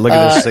 Yeah, look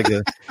at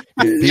this.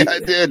 Yeah, I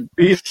did.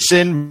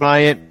 Peterson,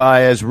 Bryant,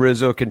 Baez,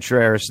 Rizzo,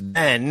 Contreras,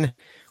 then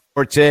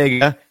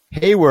Ortega,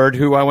 Hayward,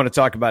 who I want to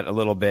talk about a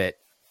little bit,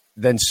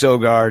 then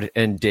Sogard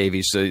and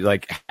Davies. So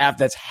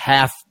that's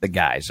half the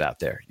guys out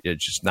there.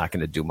 It's just not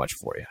going to do much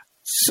for you.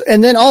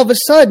 And then all of a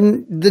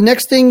sudden, the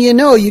next thing you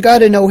know, you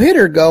got a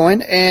no-hitter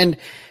going. And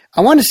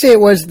I want to say it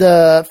was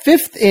the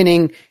 5th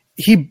inning.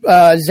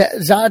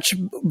 Zach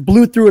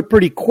blew through it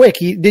pretty quick.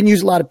 He didn't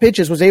use a lot of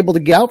pitches, was able to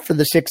get out for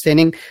the 6th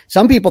inning.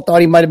 Some people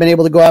thought he might have been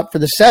able to go out for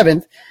the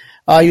 7th.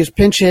 He was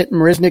pinch hit.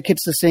 Marisnik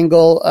hits the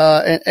single,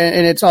 and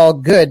it's all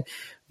good.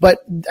 But,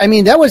 I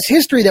mean, that was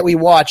history that we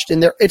watched,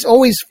 and it's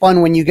always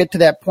fun when you get to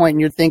that point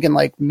and you're thinking,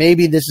 like,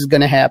 maybe this is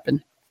going to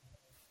happen.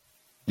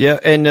 Yeah,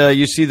 and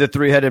you see the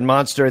 3-headed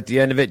monster at the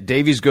end of it.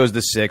 Davies goes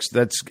to 6th.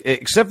 That's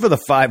except for the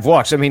 5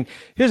 walks. I mean,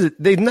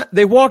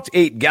 they walked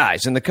 8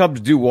 guys, and the Cubs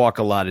do walk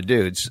a lot of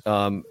dudes,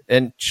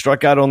 and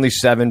struck out only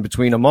 7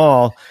 between them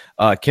all.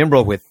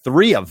 Kimbrel with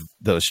 3 of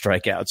those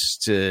strikeouts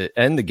to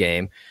end the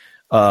game.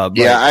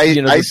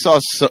 I saw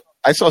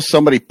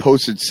somebody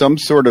posted some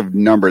sort of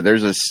number.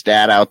 There's a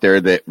stat out there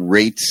that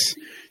rates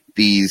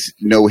these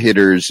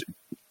no-hitters,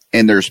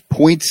 and there's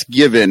points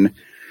given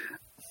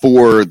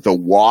for the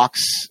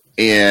walks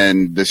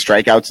and the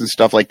strikeouts and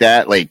stuff like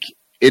that. Like,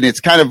 and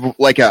it's kind of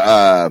like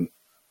I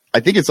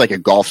think it's like a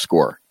golf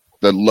score.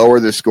 The lower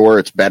the score,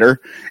 it's better.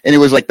 And it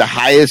was like the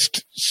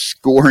highest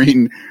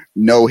scoring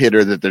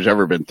no-hitter that there's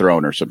ever been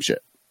thrown or some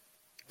shit.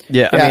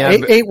 Yeah, I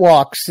mean, 8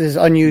 walks is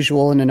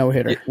unusual in a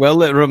no-hitter.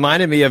 Well, it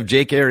reminded me of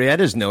Jake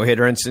Arrieta's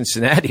no-hitter in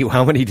Cincinnati.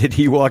 How many did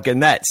he walk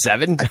in that?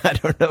 7? I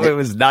don't know. It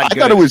was not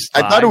good. I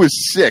thought it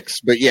was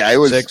 6, but yeah, it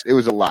was 6. It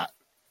was a lot.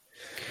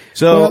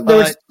 So,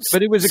 but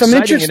it was some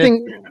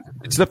interesting.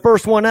 It's the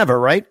first one ever,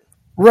 right?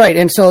 Right,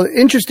 and so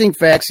interesting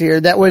facts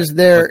here. That was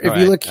if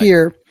you look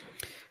here,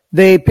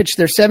 they pitched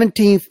their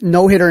 17th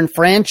no-hitter in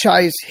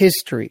franchise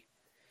history,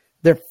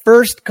 their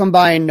first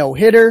combined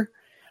no-hitter.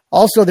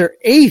 Also, their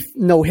 8th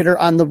no-hitter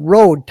on the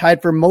road, tied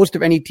for most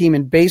of any team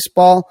in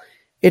baseball.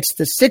 It's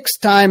the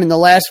 6th time in the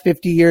last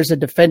 50 years a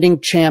defending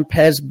champ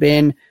has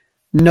been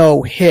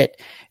no-hit.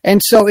 And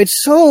so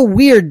it's so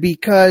weird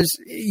because,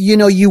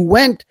 you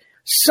went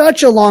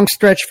such a long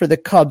stretch for the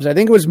Cubs. I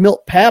think it was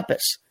Milt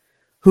Pappas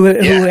who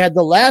had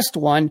the last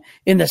one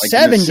in the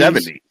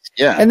 70s.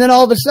 Yeah. And then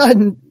all of a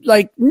sudden,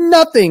 like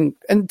nothing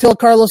until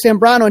Carlos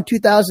Zambrano in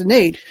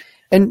 2008.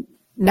 And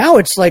now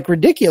it's like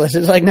ridiculous.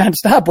 It's like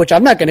nonstop, which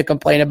I'm not going to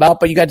complain about.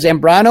 But you got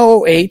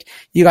Zambrano 8,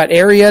 you got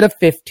Arrieta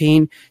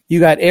 15, you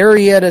got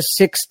Arrieta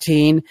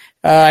 16.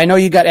 I know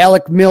you got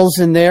Alec Mills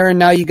in there, and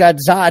now you got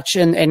Zach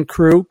and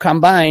crew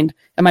combined.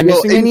 Am I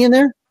missing any in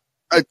there?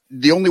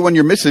 The only one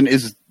you're missing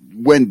is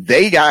when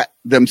they got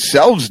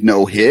themselves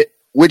no hit,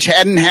 which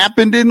hadn't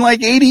happened in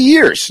like 80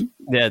 years.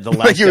 Yeah, the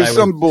last it was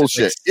some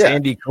bullshit. Like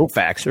Sandy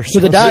Koufax or something. To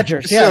the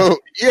Dodgers,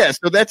 yeah.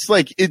 So that's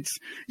like, it's,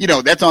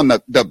 that's on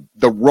the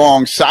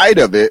wrong side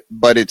of it,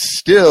 but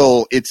it's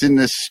in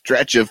this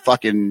stretch of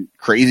fucking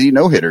crazy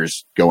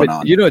no-hitters going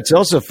on. What's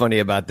also funny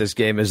about this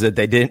game is that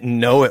they didn't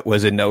know it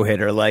was a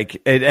no-hitter.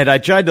 Like, and I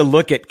tried to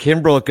look at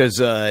Kimbrel because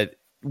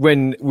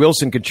when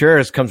Wilson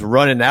Contreras comes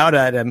running out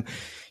at him,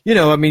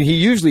 he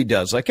usually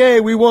does like, hey,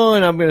 we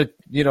won. I'm going to,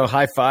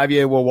 high five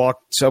you. We'll walk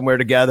somewhere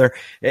together.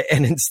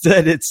 And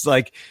instead it's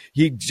like,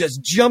 he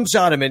just jumps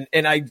on him.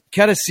 And I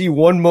kind of see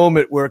one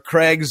moment where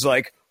Craig's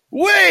like,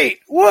 wait,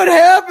 what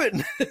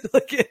happened?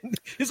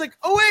 He's like,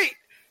 oh, wait,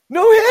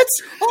 no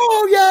hits.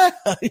 Oh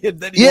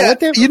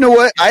yeah. You know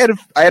what? I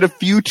had a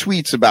few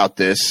tweets about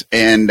this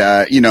and,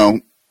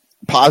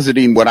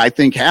 positing what I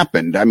think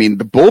happened. I mean,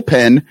 the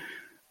bullpen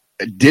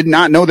did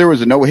not know there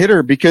was a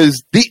no-hitter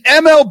because the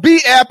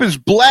MLB app is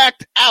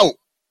blacked out.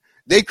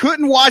 They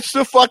couldn't watch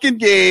the fucking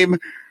game.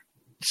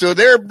 So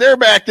they're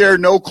back there,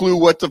 no clue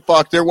what the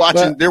fuck. They're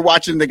watching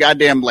the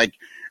goddamn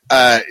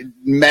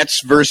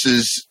Mets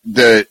versus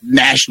the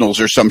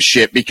Nationals or some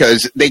shit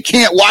because they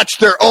can't watch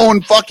their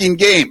own fucking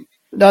game.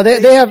 No,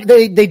 they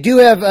do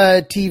have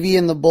a TV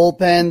in the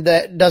bullpen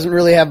that doesn't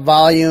really have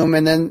volume.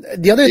 And then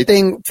the other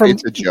thing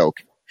it's a joke.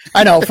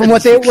 I know from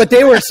what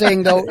they were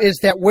saying though is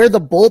that where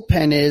the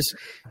bullpen is,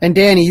 and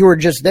Danny, you were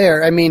just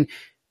there. I mean,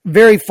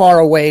 very far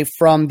away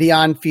from the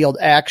on-field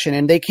action,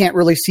 and they can't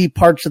really see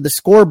parts of the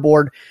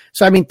scoreboard.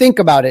 So I mean, think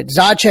about it.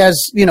 Zach has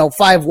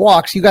 5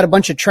 walks. You got a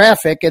bunch of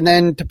traffic, and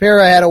then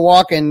Tepera had a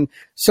walk, and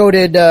so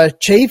did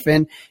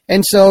Chafin.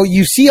 And so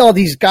you see all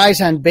these guys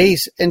on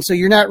base, and so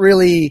you're not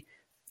really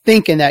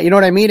thinking that. You know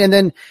what I mean? And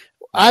then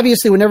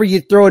obviously, whenever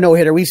you throw a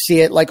no-hitter, we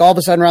see it like all of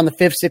a sudden around the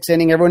 5th, 6th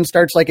inning, everyone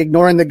starts like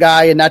ignoring the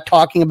guy and not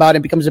talking about it.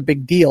 It becomes a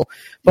big deal.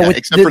 But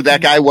except for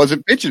that guy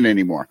wasn't pitching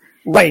anymore.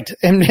 Right.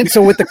 And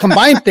so with the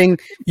combined thing,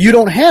 you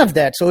don't have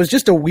that. So it's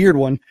just a weird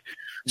one.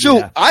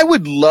 So I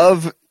would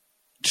love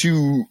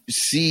to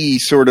see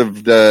sort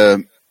of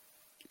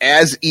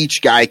as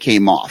each guy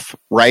came off,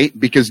 right?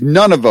 Because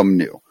none of them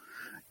knew.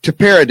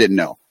 Tepera didn't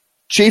know.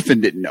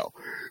 Chafin didn't know.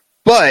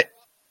 But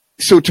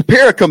so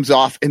Tepera comes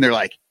off and they're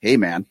like, hey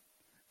man,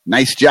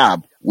 nice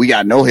job. We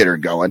got no hitter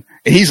going.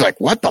 And he's like,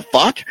 what the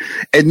fuck?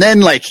 And then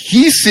like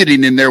he's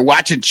sitting in there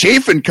watching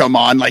Chafin come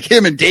on. Like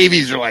him and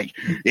Davies are like,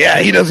 yeah,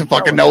 he doesn't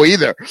fucking know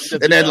either.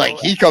 And then like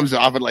he comes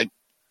off and like,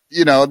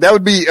 that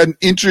would be an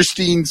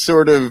interesting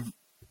sort of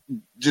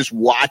just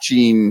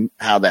watching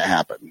how that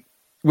happened.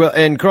 Well,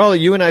 and Crawley,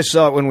 you and I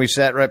saw it when we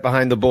sat right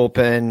behind the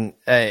bullpen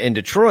in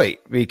Detroit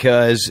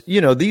because,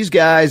 these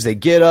guys, they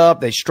get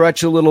up, they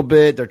stretch a little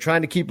bit. They're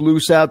trying to keep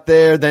loose out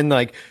there. Then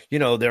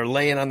they're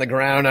laying on the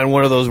ground on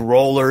one of those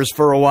rollers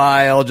for a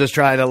while, just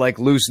trying to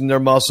loosen their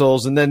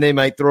muscles. And then they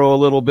might throw a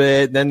little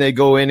bit. Then they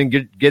go in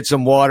and get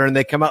some water and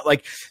they come out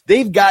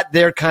they've got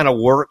their kind of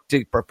work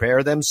to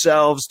prepare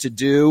themselves to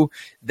do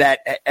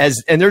that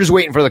and they're just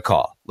waiting for the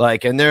call.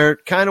 And they're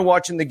kind of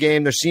watching the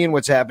game. They're seeing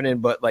what's happening,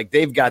 but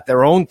they've got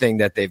their own thing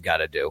that they've got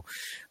to do.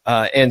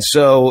 And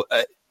so,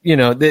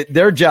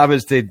 their job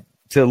is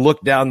to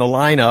look down the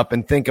lineup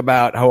and think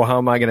about how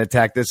am I going to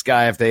attack this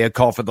guy if they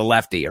call for the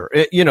lefty or,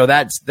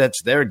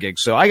 that's their gig.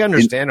 So I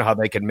understand how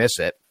they can miss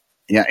it.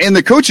 Yeah. And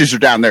the coaches are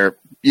down there,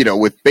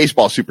 with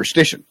baseball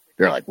superstition.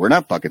 They're like, we're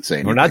not fucking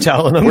saying We're not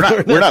telling them.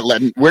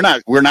 We're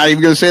not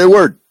even going to say the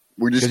word.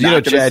 We're just not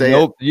going to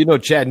say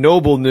it. Chad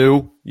Noble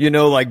knew,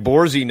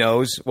 Borzy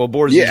knows. Well,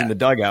 Borzy's in the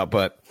dugout,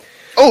 but.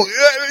 Oh,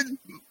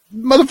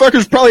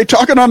 motherfucker's probably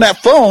talking on that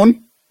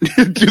phone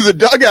to the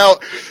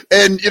dugout.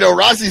 And,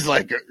 Rossi's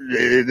like,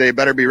 they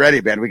better be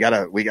ready, man. We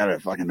gotta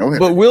fucking no-hitter.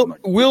 But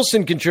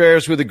Wilson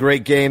Contreras with a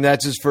great game.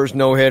 That's his first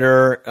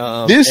no-hitter.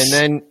 And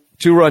then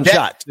 2-run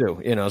shot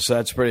too, so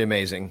that's pretty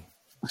amazing.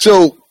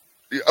 So,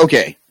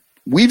 okay.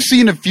 We've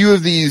seen a few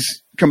of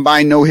these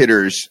combined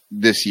no-hitters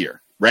this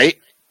year, right?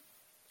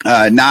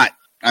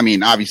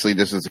 Obviously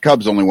this is the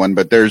Cubs only one,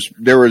 but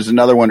there was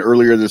another one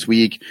earlier this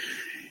week.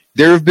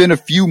 There have been a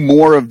few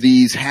more of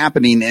these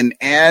happening. And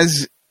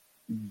as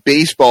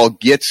baseball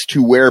gets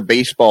to where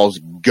baseball's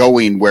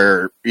going,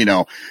 where,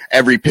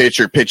 every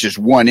pitcher pitches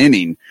 1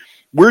 inning,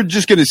 we're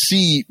just going to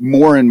see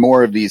more and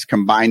more of these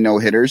combined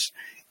no-hitters.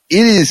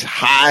 It is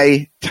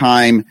high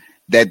time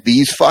that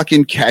these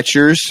fucking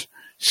catchers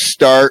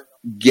start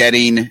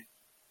getting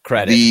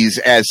credit these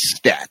as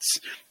stats.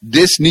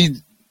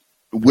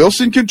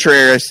 Wilson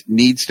Contreras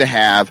needs to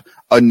have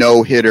a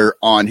no-hitter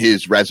on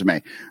his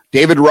resume.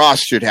 David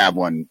Ross should have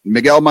one.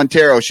 Miguel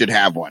Montero should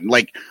have one.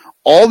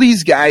 All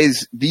these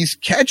guys, these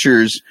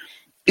catchers,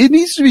 it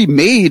needs to be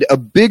made a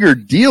bigger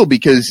deal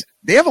because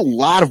they have a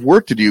lot of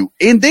work to do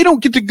and they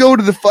don't get to go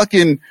to the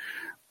fucking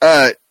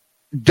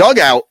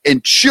dugout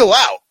and chill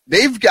out.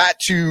 they've got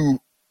to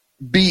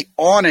be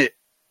on it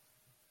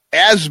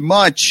as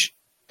much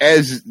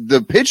as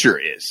the pitcher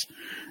is,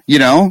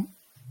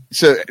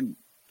 So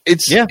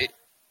it's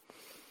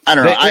I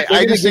don't know.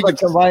 I just think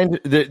it's combined.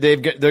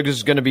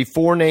 There's going to be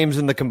 4 names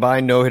in the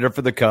combined no hitter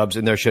for the Cubs,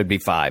 and there should be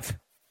 5,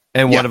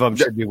 and one of them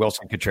should be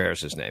Wilson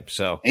Contreras' name.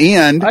 So,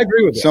 and I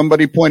agree with you.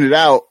 Somebody pointed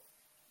out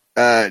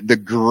the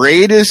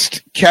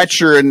greatest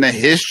catcher in the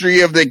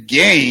history of the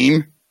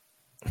game,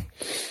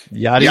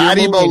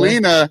 Yadi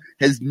Molina,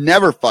 has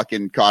never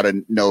fucking caught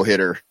a no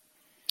hitter.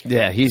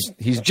 Yeah, he's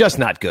just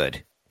not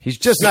good. He's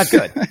just not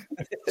good.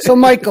 So,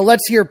 Michael,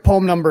 let's hear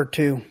poem number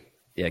 2.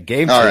 Yeah,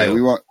 game 2. All right,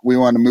 we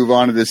want to move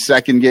on to the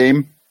second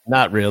game.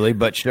 Not really,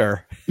 but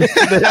sure.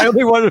 I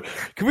only want to.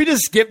 Can we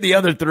just skip the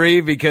other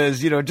 3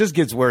 because it just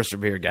gets worse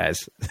from here,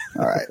 guys?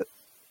 All right.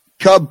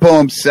 Cub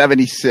poem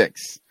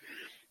 76.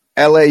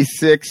 LA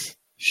 6,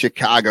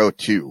 Chicago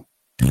 2.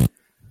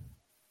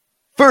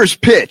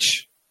 First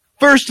pitch,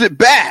 first at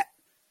bat.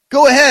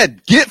 Go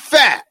ahead, get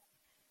fat.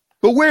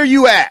 But where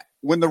you at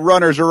when the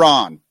runners are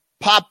on?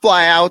 Pop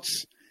fly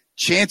outs,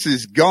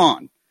 chances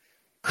gone.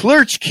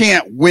 Clerch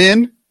can't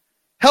win.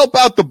 Help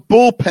out the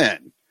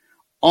bullpen.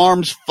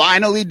 Arms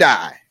finally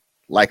die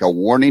like a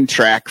warning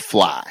track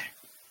fly.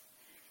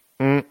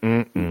 Yeah,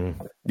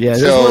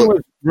 this one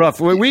was rough.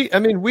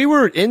 We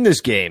were in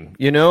this game,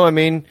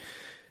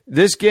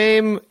 this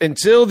game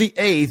until the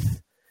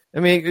 8th.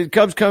 The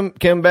Cubs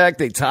come back,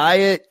 they tie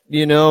it,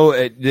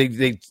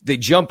 they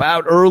jump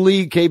out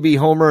early, KB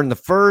homer in the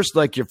first,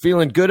 like you're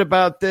feeling good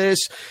about this.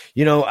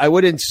 I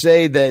wouldn't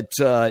say that,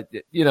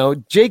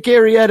 Jake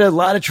Arrieta, a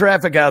lot of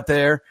traffic out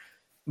there,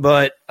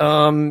 but,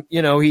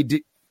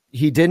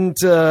 he didn't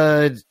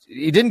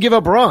give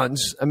up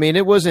runs.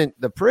 It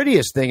wasn't the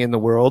prettiest thing in the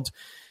world.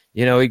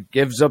 He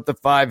gives up the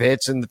 5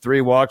 hits and the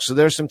 3 walks. So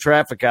there's some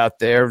traffic out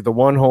there, the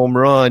 1 home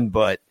run,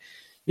 but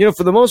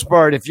for the most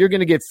part, if you're going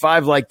to get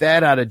 5 like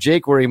that out of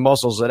Jake where he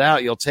muscles it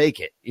out, you'll take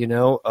it,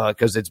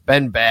 because it's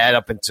been bad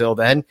up until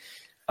then.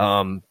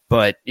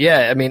 But,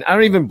 yeah, I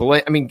don't even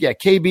blame –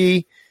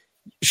 KB,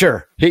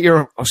 sure, hit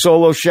your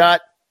solo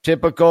shot,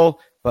 typical,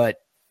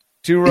 but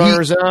 2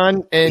 runners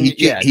on, and,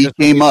 he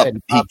came up.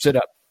 Pops it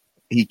up.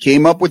 He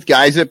came up with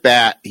guys at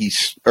bat,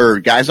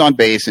 guys on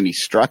base, and he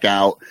struck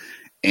out,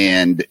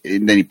 and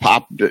then he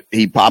popped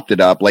it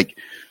up. Like,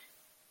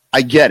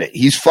 I get it.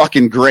 He's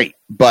fucking great,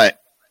 but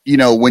 –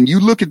 when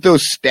you look at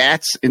those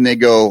stats and they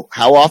go,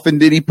 how often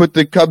did he put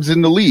the Cubs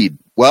in the lead?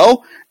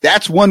 Well,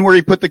 that's one where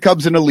he put the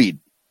Cubs in the lead.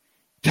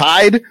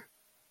 Tied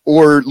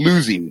or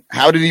losing.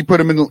 How did he put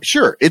them in the –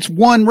 sure, it's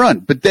 1 run.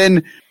 But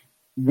then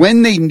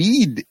when they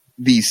need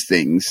these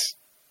things,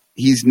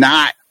 he's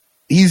not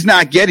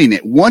getting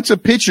it. Once a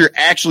pitcher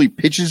actually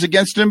pitches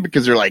against him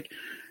because they're like,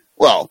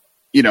 well,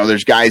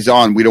 there's guys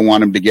on. We don't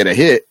want him to get a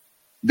hit.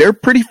 They're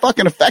pretty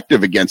fucking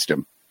effective against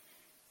him.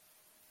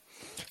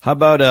 How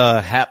about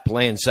Hap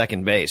playing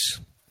second base?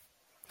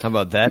 How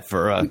about that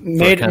for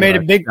made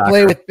a big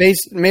play with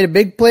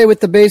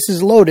the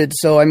bases loaded.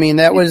 So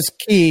that was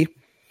key.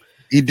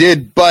 He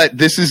did, but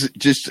this is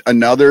just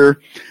another.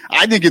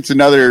 I think it's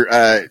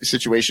another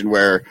situation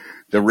where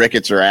the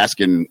Ricketts are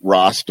asking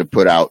Ross to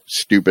put out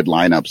stupid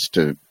lineups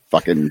to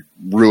fucking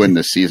ruin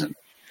the season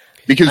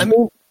because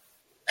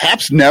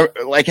Hap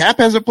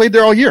hasn't played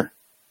there all year.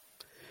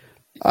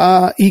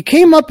 He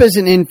came up as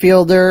an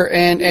infielder,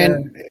 and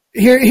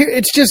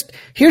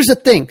here's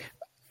the thing.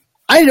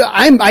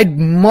 I'd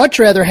much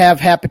rather have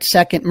Hap at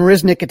second,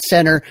 Marisnik at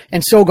center,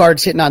 and Sogard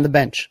sitting on the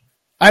bench.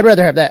 I'd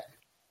rather have that.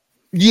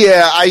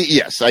 Yeah,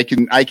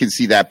 I can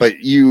see that, but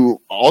you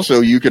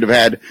could have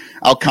had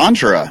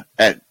Alcantara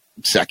at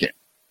second.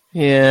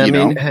 Yeah,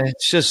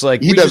 it's just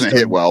like he doesn't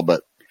hit well,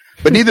 but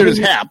neither does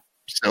Hap.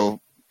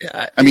 So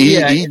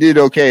he did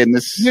okay in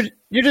this.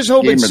 You're just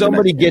hoping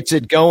somebody gets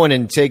it going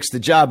and takes the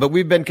job, but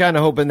we've been kind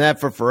of hoping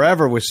that for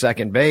forever with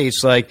second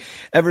base. Like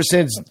ever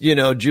since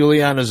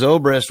Juliana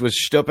Zobrist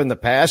was stupping the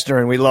pastor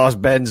and we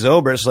lost Ben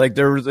Zobrist, like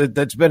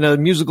that's been a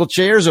musical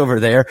chairs over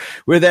there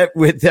with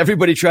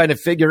everybody trying to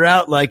figure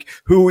out like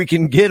who we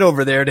can get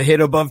over there to hit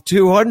above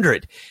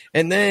 200,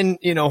 and then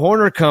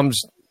Horner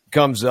comes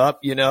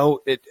up,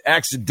 it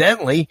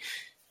accidentally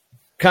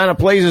kind of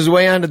plays his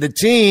way onto the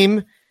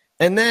team.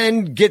 And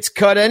then gets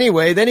cut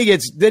anyway. Then he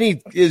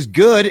is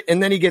good,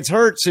 and then he gets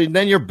hurt. So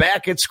then you're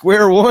back at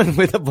square one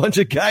with a bunch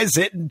of guys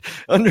hitting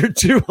under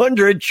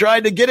 200,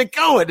 trying to get it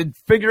going and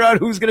figure out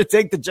who's going to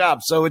take the job.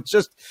 So it's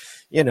just,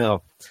 why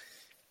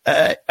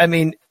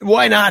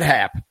not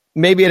Hap?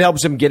 Maybe it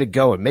helps him get it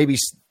going. Maybe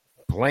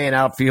playing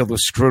outfield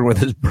was screwing with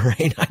his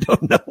brain. I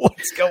don't know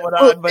what's going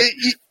on, but.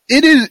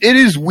 It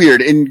is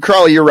weird. And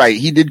Crawley, you're right.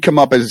 He did come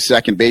up as a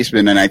second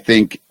baseman. And I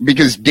think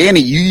because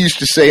Danny, you used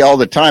to say all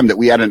the time that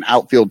we had an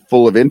outfield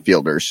full of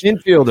infielders.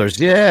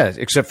 Yeah.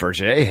 Except for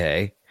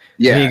Jay.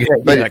 Yeah.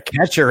 But a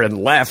catcher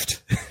and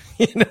left,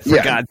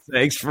 for God's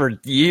sakes, for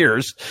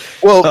years.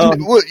 Well,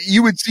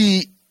 you would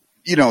see,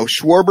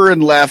 Schwarber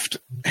in left,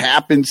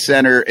 Hap in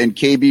center, and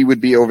KB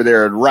would be over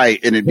there at right.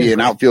 And it'd be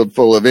an outfield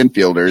full of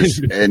infielders.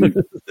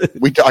 And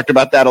we talked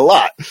about that a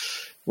lot.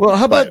 Well,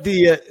 how about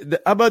how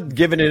about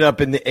giving it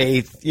up in the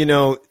 8th? You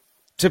know,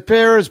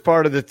 Tepera is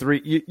part of the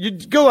 3. You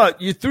go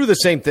out, you threw the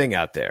same thing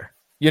out there.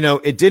 You know,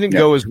 it didn't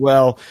go as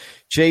well.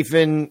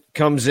 Chafin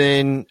comes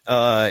in,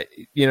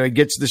 you know, he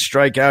gets the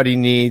strikeout he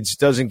needs,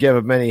 doesn't give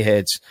up many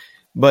hits.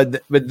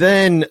 But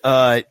then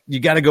you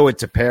got to go with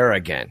Tepera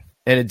again,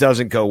 and it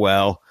doesn't go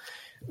well.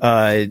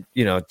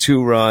 You know,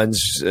 2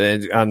 runs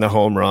on the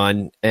home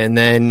run. And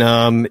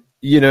then,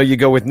 you know, you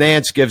go with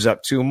Nance, gives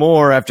up 2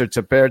 more after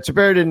Tepera.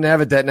 Tepera didn't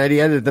have it that night. He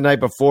had it the night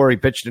before. He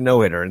pitched a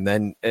no-hitter, and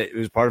then it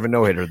was part of a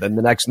no-hitter. Then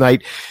the next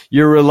night,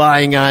 you're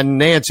relying on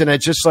Nance. And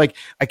it's just like,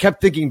 I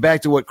kept thinking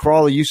back to what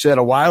Crawley, you said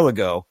a while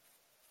ago.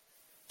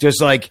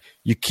 Just like,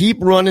 you keep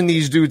running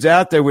these dudes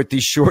out there with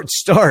these short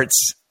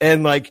starts.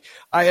 And like,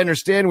 I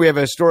understand we have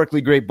a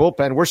historically great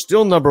bullpen. We're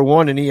still number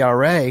 1 in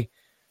ERA,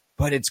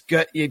 but it's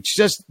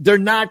just, they're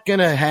not going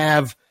to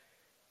have,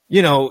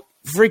 you know,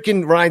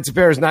 freaking Ryan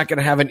Tepera is not going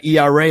to have an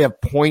ERA of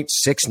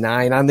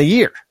 .69 on the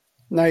year.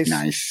 Nice.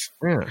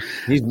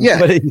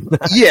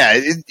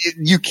 Yeah.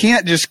 You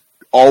can't just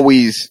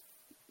always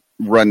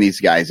run these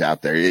guys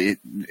out there.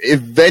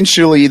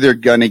 Eventually, they're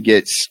going to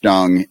get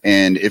stung.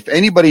 And if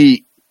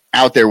anybody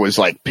out there was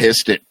like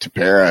pissed at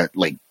Tepera,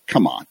 like,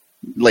 come on.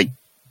 Like,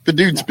 the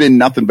dude's been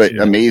nothing but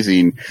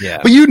amazing. Yeah.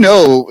 But you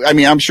know, I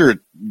mean, I'm sure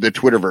the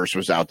Twitterverse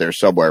was out there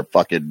somewhere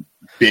fucking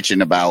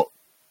bitching about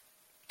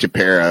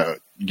Tepera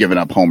giving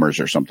up homers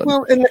or something.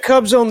 Well, and the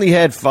Cubs only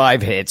had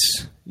 5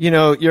 hits. You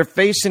know, you're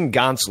facing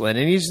Gonsolin,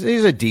 and he's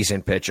a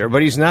decent pitcher,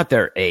 but he's not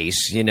their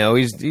ace. You know,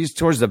 he's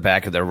towards the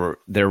back of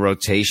their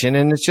rotation,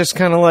 and it's just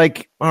kind of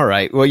like, all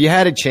right, well, you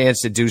had a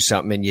chance to do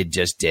something, and you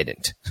just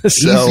didn't. So,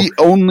 he's the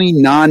only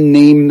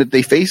non-name that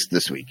they faced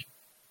this week.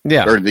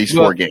 Yeah. Or these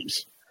 4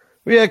 games.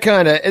 Yeah,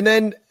 kind of. And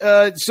then,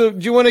 so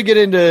do you want to get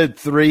into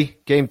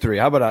game 3?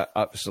 How about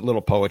a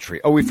little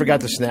poetry? Oh, we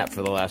forgot to snap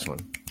for the last one.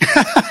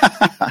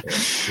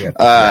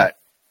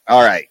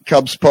 All right.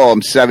 Cubs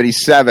poem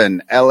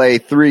 77, LA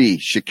 3,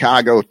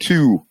 Chicago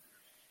 2.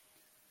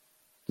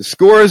 The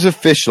score is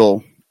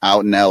official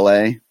out in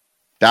LA.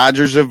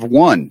 Dodgers have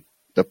won,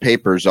 the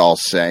papers all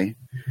say.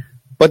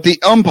 But the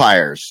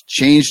umpires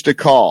changed a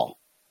call.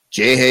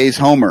 Jay Hayes'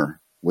 homer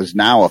was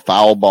now a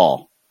foul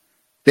ball.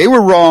 They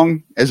were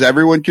wrong, as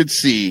everyone could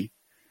see.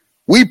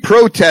 We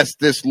protest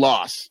this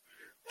loss.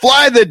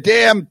 Fly the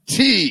damn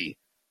T.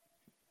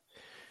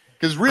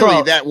 Because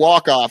really, that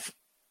walk-off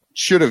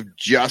should have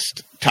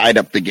just tied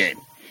up the game.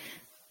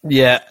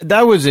 Yeah,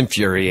 that was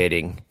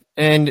infuriating.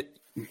 And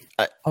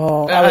I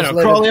don't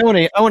know,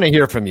 Crawley, I want to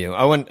hear from you.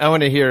 I want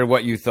to hear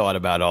what you thought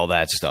about all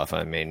that stuff.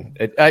 I mean,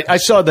 I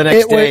saw the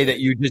next day that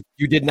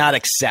you did not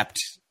accept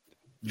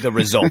the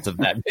result of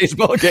that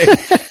baseball game.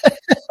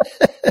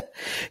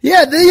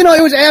 Yeah, you know,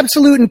 it was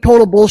absolute and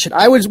total bullshit.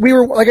 I was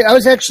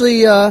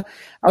actually at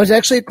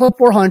Club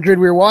 400.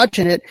 We were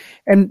watching it,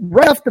 and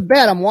right off the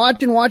bat, I'm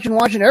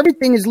watching.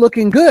 Everything is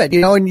looking good,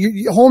 you know, and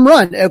you home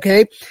run,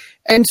 okay.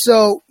 And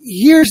so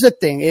here's the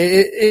thing: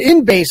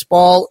 in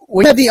baseball,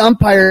 we have the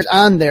umpires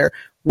on there.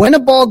 When a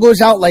ball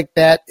goes out like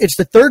that, it's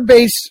the third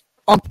base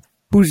ump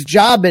whose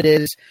job it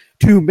is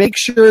to make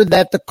sure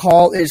that the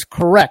call is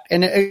correct.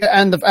 And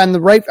on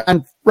the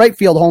right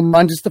field home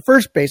runs, it's the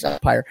first base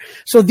umpire.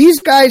 So these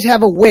guys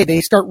have a way.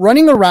 They start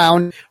running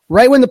around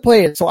right when the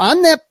play is. So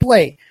on that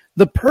play,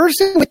 the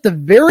person with the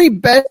very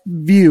best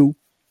view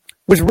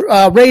was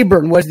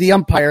Rayburn was the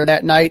umpire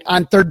that night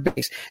on third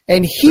base.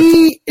 And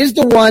he is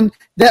the one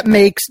that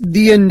makes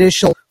the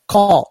initial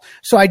call.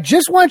 So I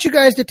just want you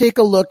guys to take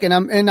a look,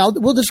 and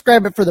we'll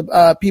describe it for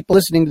the people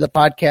listening to the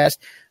podcast.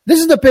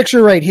 This is the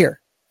picture right here.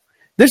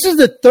 This is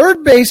the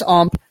third base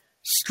ump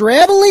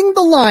straddling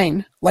the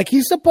line like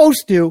he's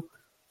supposed to,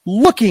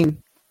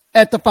 looking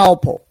at the foul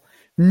pole.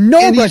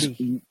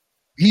 Nobody.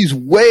 He's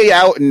way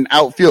out in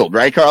outfield,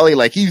 right, Carly?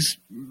 Like he's,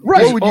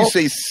 right. What would you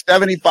say,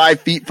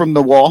 75 feet from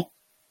the wall?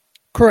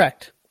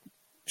 Correct.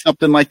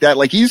 Something like that.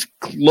 Like he's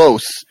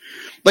close.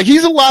 Like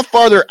he's a lot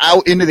farther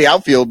out into the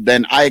outfield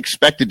than I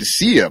expected to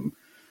see him.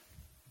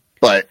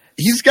 But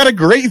he's got a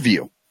great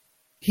view.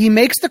 He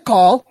makes the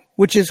call,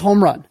 which is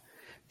home run.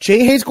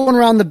 Jay Hayes going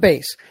around the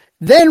base.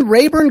 Then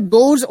Rayburn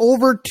goes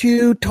over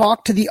to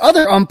talk to the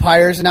other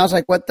umpires, and I was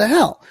like, what the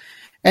hell?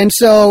 And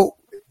so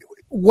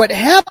what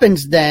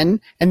happens then,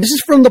 and this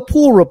is from the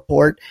pool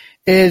report,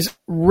 is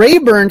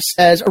Rayburn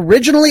says,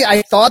 originally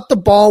I thought the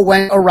ball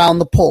went around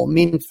the pole,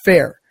 meaning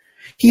fair.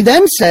 He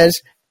then says,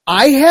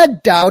 I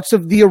had doubts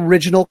of the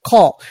original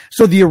call.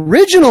 So the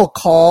original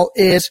call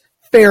is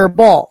fair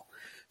ball.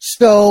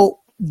 So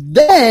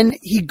then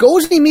he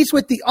goes and he meets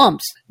with the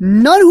umps,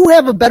 none who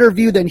have a better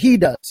view than he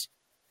does.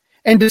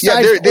 And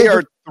decides they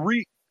are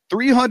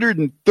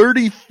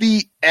 330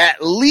 feet at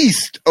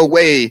least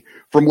away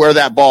from where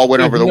that ball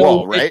went over the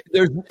wall, right?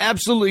 There's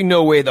absolutely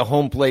no way the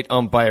home plate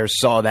umpire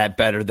saw that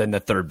better than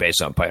the third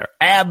base umpire.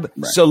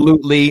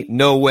 Absolutely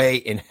no way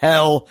in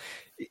hell.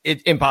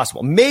 It's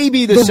impossible.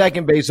 Maybe the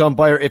second base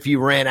umpire, if he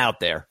ran out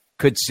there,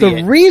 could see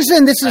it. The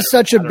reason this is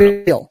such a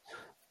big deal.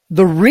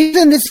 The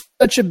reason this is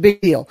such a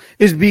big deal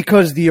is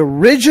because the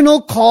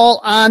original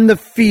call on the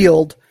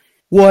field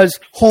was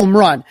home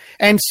run.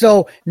 And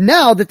so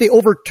now that they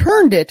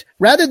overturned it,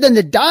 rather than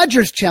the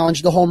Dodgers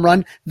challenge the home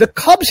run, the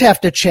Cubs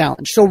have to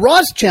challenge. So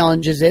Ross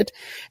challenges it,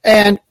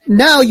 and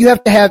now you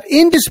have to have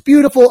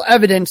indisputable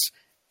evidence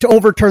to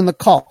overturn the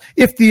call.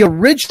 If the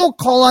original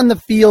call on the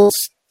field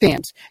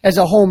stands as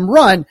a home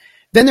run,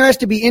 then there has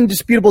to be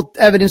indisputable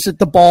evidence that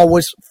the ball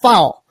was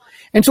foul.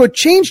 And so it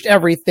changed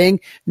everything.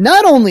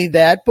 Not only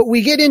that, but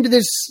we get into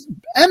this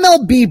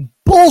MLB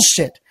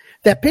bullshit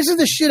that pisses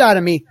the shit out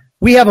of me.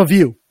 We have a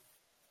view.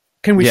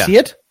 Can we see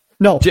it?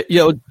 No.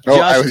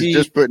 I was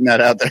just putting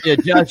that out there. Yeah,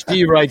 Josh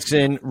D writes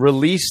in,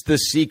 release the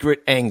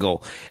secret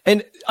angle.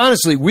 And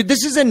honestly,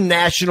 this is a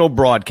national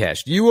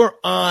broadcast. You are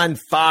on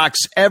Fox.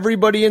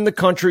 Everybody in the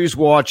country is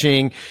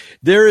watching.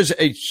 There is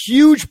a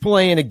huge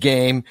play in a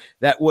game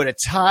that would have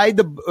tied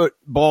the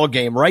ball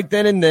game right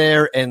then and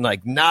there and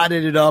like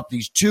knotted it up.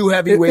 These two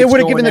heavyweights. It would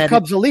have given the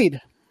Cubs a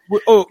lead.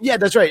 Oh, yeah,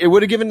 that's right. It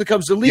would have given the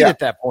Cubs the lead at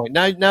that point.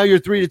 Now you're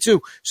 3-2.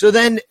 So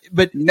then,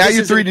 but now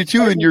you're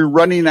 3-2, and you're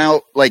running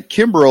out like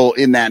Kimbrel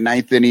in that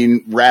ninth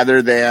inning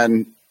rather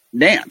than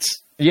Nance.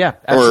 Yeah,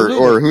 absolutely.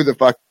 Or who the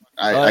fuck?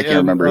 I can't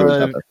remember who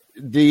was up there.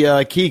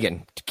 The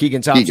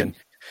Keegan Thompson.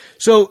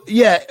 So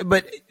yeah,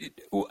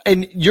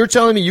 and you're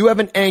telling me you have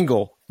an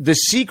angle, the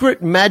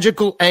secret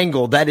magical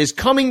angle that is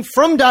coming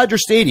from Dodger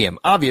Stadium,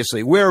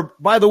 obviously. Where,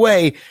 by the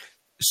way,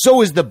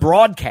 so is the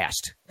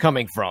broadcast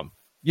coming from.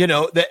 You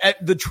know,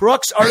 the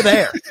trucks are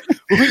there,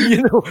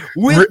 you know,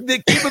 with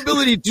the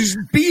capability to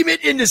beam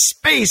it into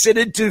space and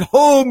into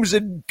homes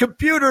and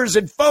computers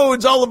and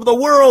phones all over the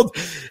world.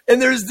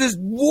 And there's this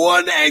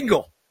one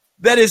angle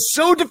that is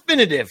so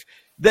definitive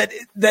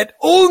that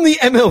only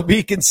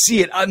MLB can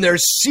see it on their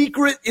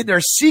secret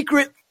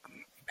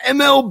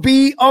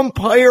MLB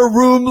umpire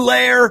room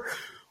lair,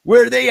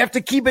 where they have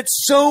to keep it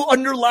so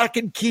under lock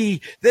and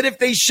key that if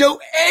they show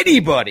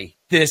anybody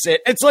this,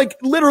 it's like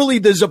literally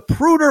the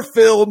Zapruder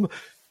film.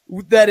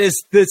 That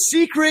is the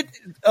secret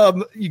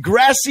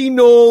grassy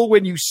knoll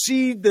when you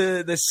see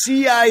the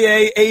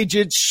CIA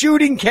agent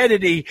shooting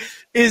Kennedy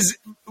is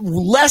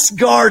less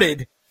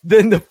guarded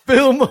than the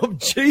film of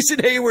Jason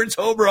Hayward's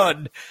home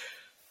run.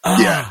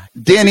 Yeah,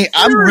 Danny,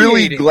 I'm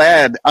really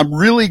glad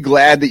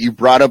that you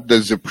brought up the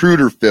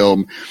Zapruder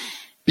film,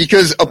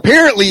 because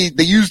apparently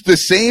they used the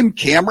same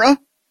camera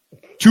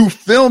to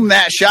film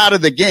that shot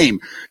of the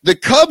game. The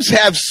Cubs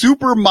have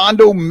Super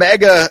Mondo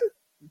Mega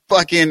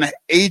fucking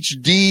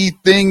HD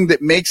thing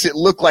that makes it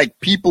look like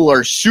people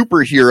are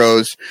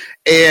superheroes,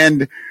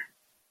 and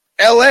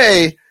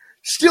LA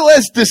still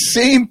has the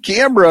same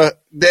camera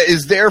that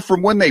is there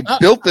from when they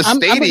built the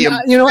stadium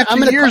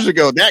 50 years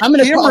ago. That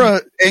camera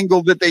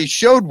angle that they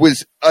showed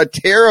was a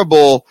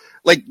terrible,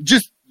 like,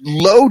 just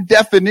low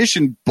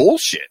definition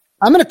bullshit.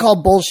 I'm going to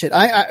call bullshit.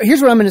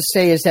 Here's what I'm going to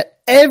say is that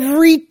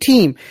every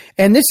team,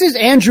 and this is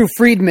Andrew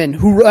Friedman,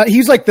 who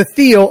he's like the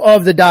Theo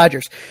of the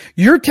Dodgers.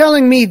 You're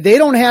telling me they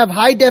don't have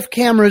high-def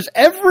cameras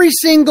every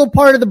single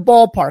part of the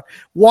ballpark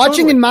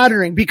watching and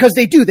monitoring, because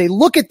they do. They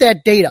look at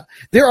that data.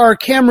 There are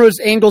cameras,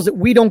 angles that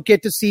we don't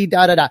get to see,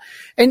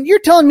 And you're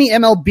telling me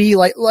MLB,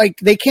 like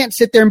they can't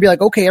sit there and be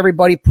like, okay,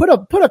 everybody, put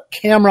a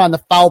camera on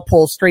the foul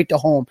pole straight to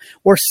home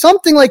or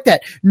something like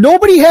that.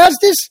 Nobody has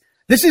this.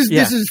 This is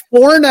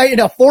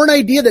a foreign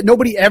idea that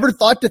nobody ever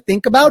thought to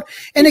think about.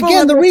 And people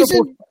again, the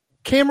reason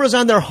cameras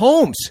on their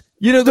homes,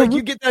 you know, like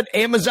you get that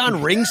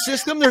Amazon Ring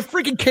system. There's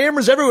freaking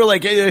cameras everywhere.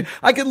 Like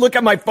I can look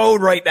at my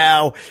phone right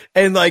now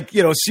and like,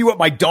 you know, see what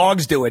my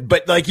dog's doing.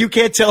 But like, you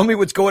can't tell me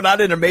what's going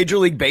on in a Major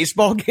League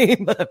Baseball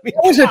game. I mean,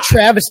 it was a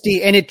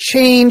travesty, and it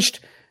changed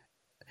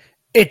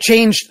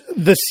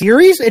the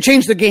series. It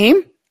changed the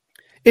game.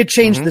 It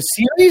changed the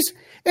series.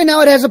 And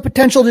now it has a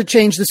potential to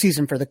change the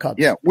season for the Cubs.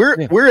 Yeah, we're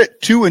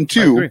at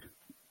 2-2.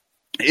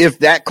 If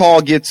that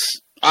call gets,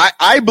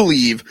 I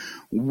believe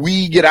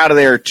we get out of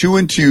there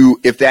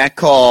 2-2 if that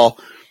call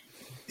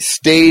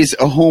stays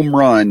a home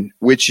run,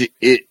 which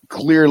it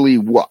clearly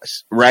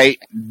was, right?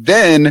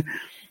 Then,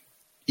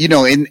 you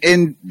know,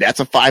 and that's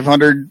a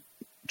 500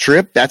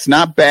 trip. That's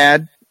not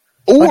bad.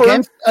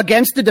 Or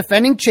against the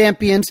defending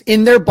champions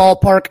in their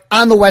ballpark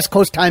on the West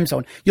Coast time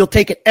zone, you'll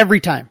take it every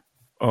time.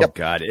 Oh,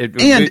 God.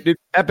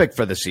 It's epic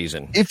for the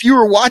season. If you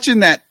were watching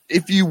that,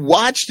 if you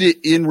watched it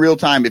in real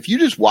time, if you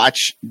just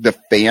watch the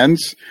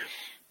fans,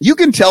 you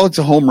can tell it's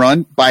a home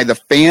run by the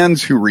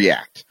fans who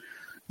react.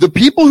 The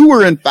people who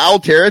were in foul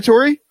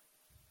territory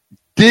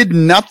did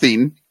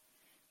nothing.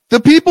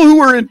 The people who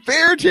were in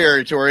fair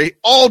territory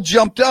all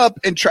jumped up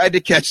and tried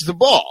to catch the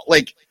ball.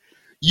 Like,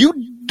 you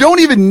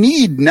don't even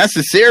need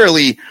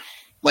necessarily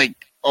like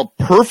a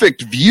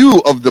perfect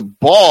view of the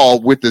ball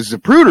with the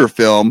Zapruder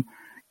film.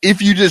 If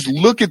you just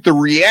look at the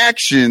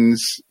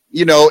reactions,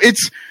 you know,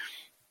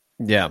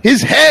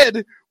 his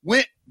head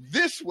went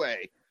this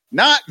way,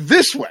 not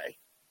this way.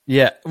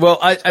 Yeah. Well,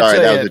 sorry,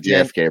 that was a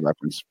JFK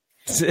reference.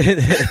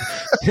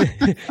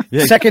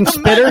 Second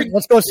spitter.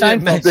 Let's go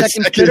Seinfeld.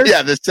 Second spitter.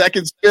 Yeah, the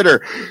second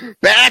spitter.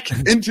 Back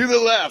into the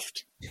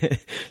left.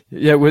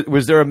 Yeah.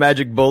 Was there a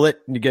magic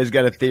bullet? You guys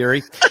got a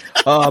theory?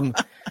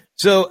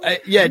 So,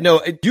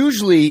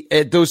 usually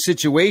at those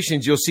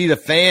situations, you'll see the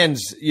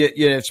fans,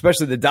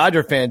 especially the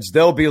Dodger fans,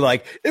 they'll be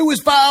like, it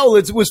was foul,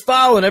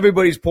 and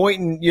everybody's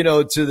pointing,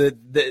 to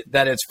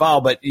that it's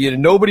foul, but,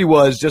 nobody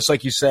was, just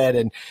like you said.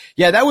 And,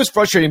 that was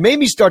frustrating. It made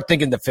me start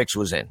thinking the fix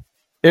was in.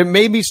 It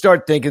made me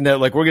start thinking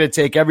that, like, we're going to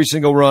take every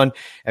single run.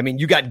 I mean,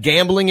 you got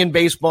gambling in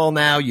baseball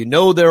now.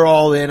 They're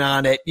all in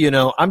on it.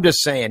 I'm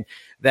just saying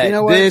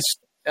that this –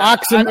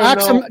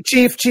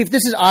 Chief,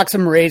 this is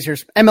Oxum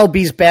Razors.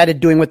 MLB's bad at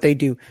doing what they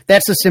do.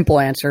 That's the simple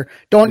answer.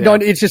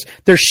 Don't, it's just,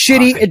 they're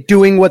shitty at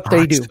doing what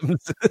they do.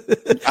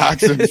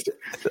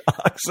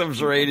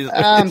 Oxum's Razors.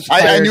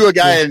 I knew a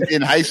guy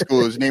in high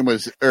school,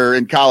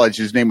 in college,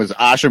 his name was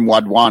Ashim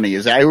Wadwani.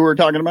 Is that who we're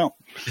talking about?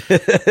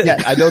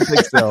 Yeah, I don't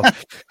think so.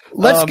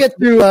 Let's get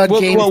through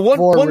game 4.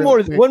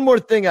 One more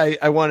thing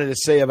I wanted to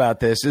say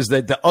about this is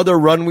that the other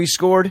run we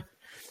scored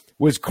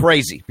was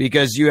crazy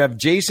because you have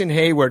Jason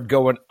Hayward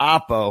going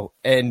oppo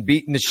and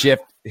beating the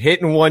shift,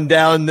 hitting one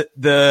down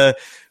the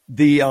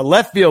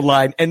left field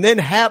line, and then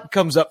Hap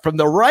comes up from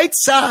the right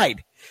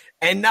side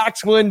and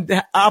knocks one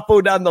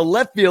oppo down the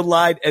left field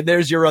line, and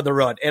there's your other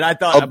run. And I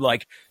thought, I'm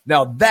like,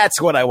 now that's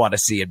what I want to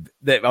see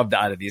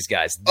out of these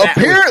guys.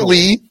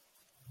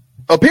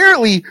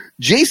 Apparently,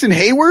 Jason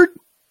Hayward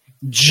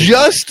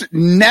just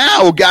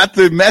now got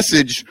the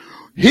message,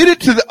 hit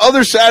it to the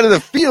other side of the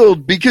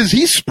field because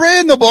he's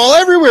spraying the ball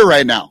everywhere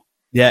right now.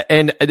 Yeah,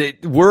 and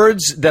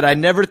words that I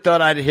never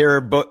thought I'd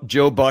hear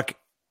Joe Buck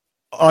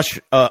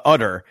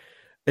utter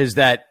is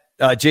that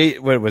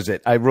what was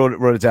it? I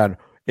wrote it down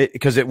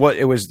because it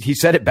was he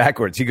said it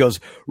backwards. He goes,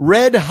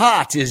 "Red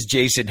hot is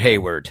Jason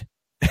Hayward,"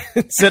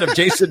 instead of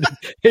Jason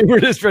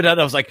Hayward is Fred. I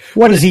was like,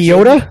 "What is he,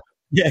 Yoda?"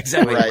 Yeah,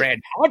 exactly. Right. Red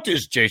hot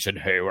is Jason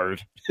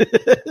Hayward.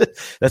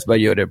 That's my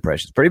Yoda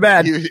impression. It's pretty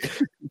bad.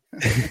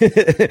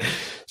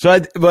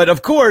 But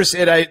of course,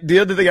 the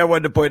other thing I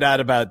wanted to point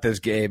out about this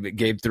game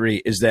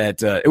 3, is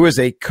that it was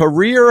a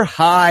career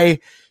high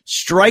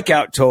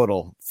strikeout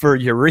total for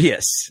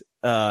Urias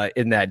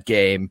in that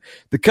game.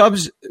 The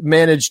Cubs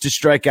managed to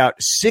strike out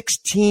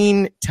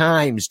 16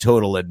 times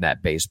total in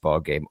that baseball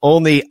game.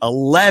 Only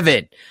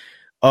 11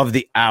 of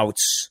the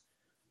outs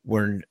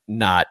were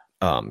not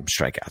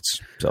strikeouts.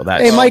 So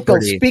that's Hey,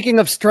 Michael, speaking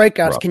of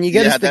strikeouts, rough. Can you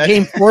get us the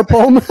game 4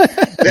 poem?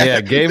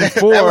 Yeah, game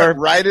 4. That went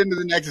right into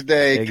the next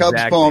day. Exactly.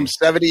 Cubs poem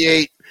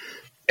 78,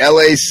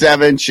 LA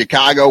 7,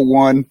 Chicago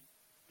 1.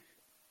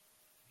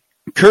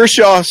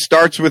 Kershaw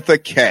starts with a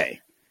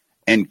K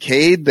and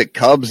K'd the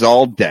Cubs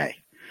all day.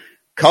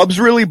 Cubs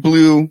really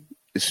blew,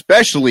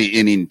 especially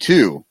inning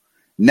 2.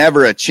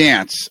 Never a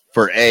chance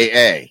for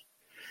AA.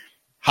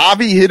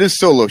 Javi hit a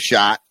solo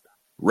shot.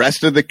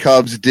 Rest of the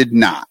Cubs did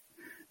not.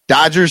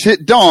 Dodgers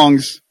hit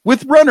dongs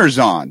with runners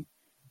on.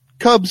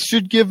 Cubs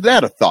should give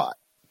that a thought.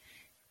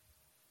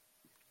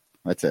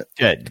 That's it.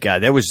 Good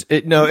God, that was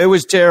it. No, it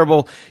was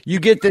terrible. You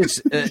get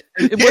this.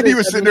 He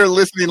was sitting there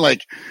listening,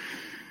 like,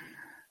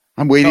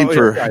 I'm waiting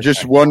for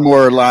just one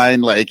more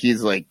line. Like,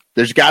 he's like,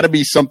 there's got to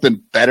be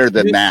something better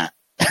than that.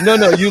 No,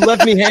 you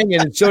left me hanging,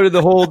 and so did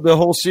the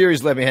whole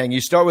series left me hanging. You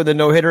start with a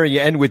no-hitter, and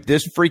you end with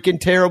this freaking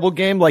terrible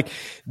game. Like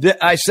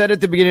I said at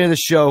the beginning of the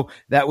show,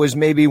 that was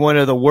maybe one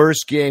of the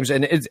worst games.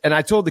 And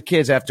I told the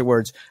kids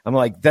afterwards, I'm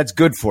like, that's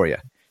good for you.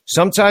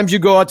 Sometimes you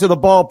go out to the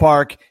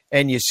ballpark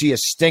and you see a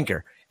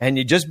stinker, and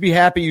you just be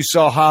happy you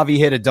saw Javi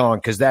hit a dong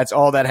because that's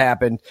all that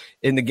happened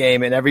in the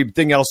game, and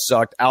everything else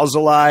sucked.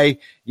 Alzolay,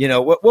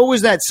 what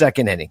was that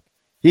second inning?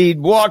 He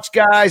walks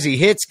guys, he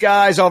hits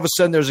guys. All of a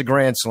sudden, there's a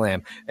grand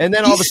slam. And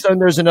then all of a sudden,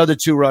 there's another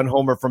 2-run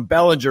homer from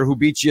Bellinger, who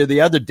beat you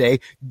the other day.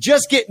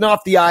 Just getting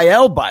off the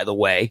IL, by the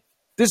way.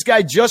 This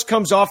guy just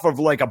comes off of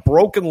like a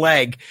broken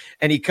leg,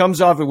 and he comes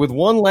off it with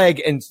one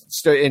leg and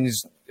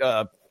his,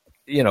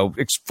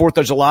 4th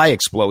of July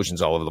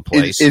explosions all over the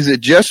place. Is it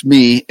just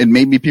me, and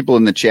maybe people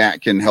in the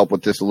chat can help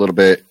with this a little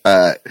bit?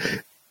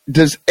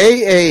 Does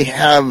AA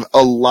have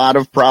a lot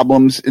of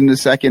problems in the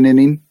second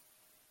inning?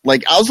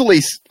 Like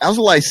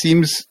Alzolay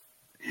seems,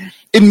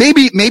 and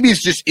maybe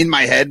it's just in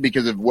my head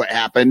because of what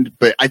happened,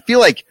 but I feel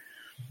like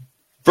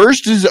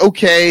first is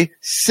okay,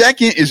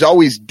 second is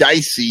always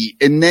dicey,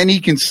 and then he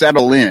can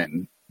settle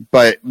in.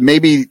 But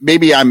maybe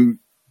I'm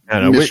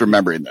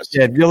misremembering this.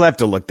 Yeah, you'll have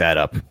to look that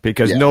up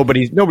because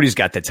nobody's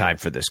got the time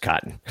for this,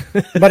 Cotton.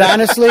 But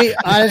honestly,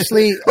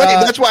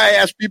 that's why I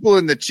asked people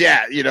in the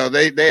chat.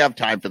 They have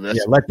time for this.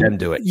 Yeah, let them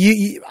do it.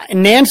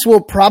 Nance will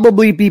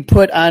probably be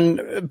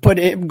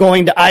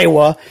going to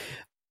Iowa,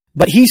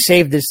 but he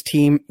saved this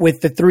team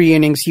with the 3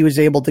 innings he was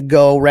able to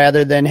go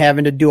rather than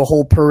having to do a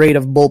whole parade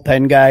of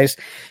bullpen guys.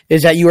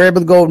 Is that you were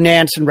able to go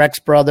Nance and Rex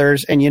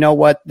brothers, and you know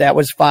what? That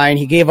was fine.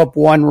 He gave up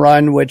 1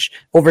 run, which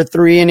over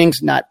 3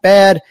 innings, not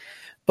bad.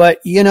 But,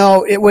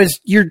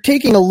 you're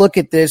taking a look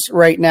at this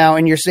right now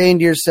and you're saying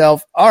to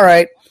yourself, all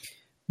right,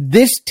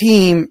 this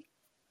team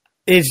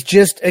is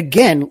just,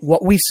 again,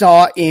 what we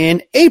saw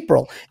in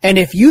April. And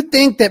if you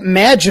think that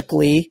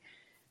magically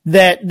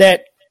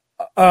that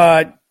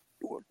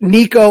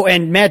Nico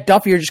and Matt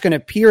Duffy are just going to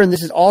appear and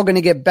this is all going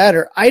to get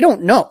better, I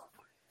don't know.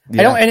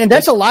 Yeah. And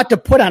that's a lot to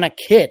put on a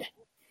kid.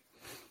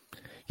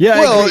 Yeah,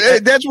 well,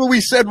 that's what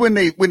we said when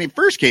he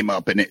first came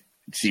up, and it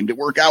seemed to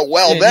work out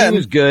well. Then he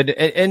was good,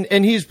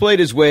 and he's played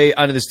his way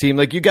onto this team.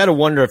 Like, you got to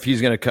wonder if he's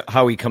going to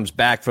how he comes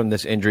back from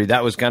this injury.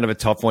 That was kind of a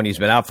tough one. He's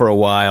been out for a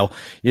while.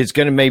 It's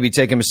going to maybe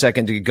take him a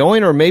second to get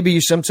going, or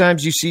maybe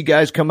sometimes you see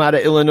guys come out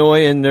of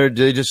Illinois and they're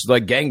just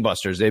like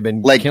gangbusters. They've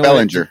been like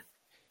Bellinger.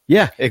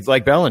 Yeah, it's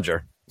like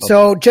Bellinger.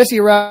 So Jesse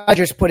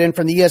Rogers put in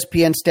from the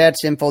ESPN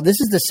stats info.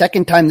 This is the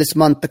second time this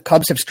month the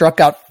Cubs have struck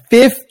out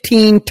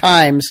 15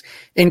 times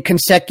in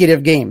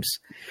consecutive games.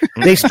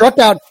 They struck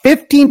out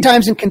 15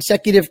 times in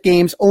consecutive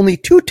games, only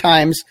 2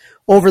 times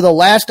over the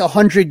last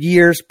 100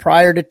 years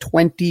prior to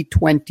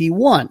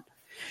 2021.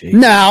 Jeez.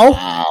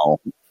 Now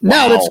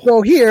let's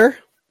go here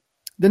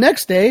the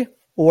next day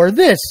or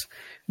this.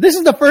 This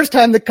is the first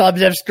time the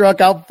Cubs have struck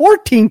out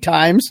 14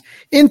 times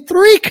in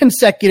 3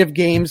 consecutive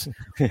games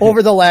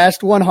over the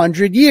last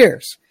 100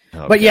 years.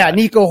 But yeah,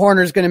 Nico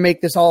Horner is going to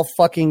make this all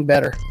fucking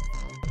better.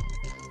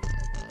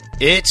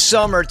 It's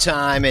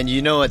summertime, and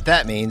you know what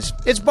that means.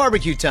 It's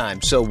barbecue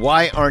time. So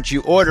why aren't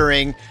you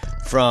ordering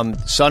from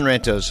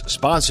Ranto's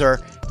sponsor,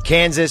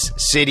 Kansas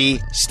City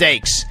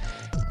Steaks?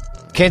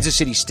 Kansas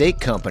City Steak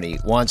Company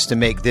wants to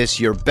make this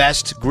your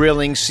best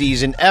grilling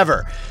season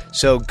ever.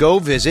 So go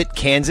visit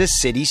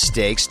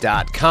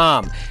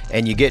kansascitysteaks.com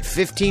and you get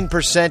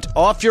 15%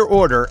 off your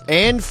order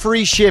and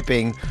free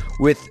shipping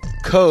with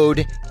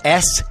code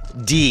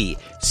SD.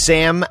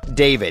 Sam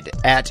David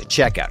at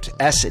checkout.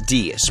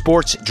 SD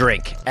Sports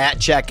Drink at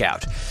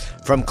checkout.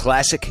 From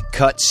classic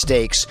cut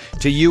steaks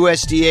to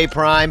USDA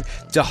Prime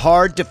to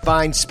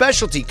hard-to-find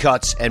specialty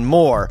cuts and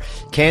more,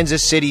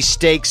 Kansas City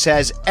Steaks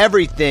has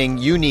everything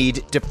you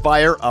need to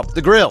fire up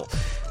the grill.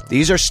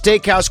 These are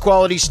steakhouse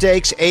quality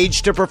steaks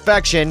aged to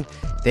perfection.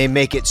 They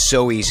make it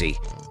so easy.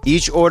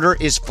 Each order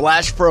is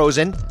flash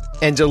frozen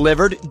and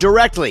delivered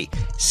directly.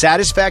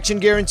 Satisfaction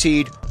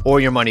guaranteed or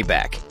your money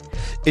back.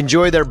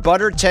 Enjoy their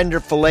butter tender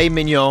filet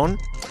mignon,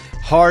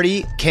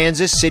 hearty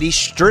Kansas City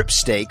strip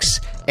steaks,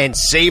 and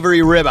savory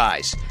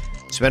ribeyes.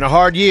 It's been a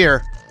hard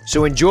year,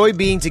 so enjoy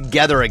being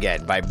together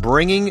again by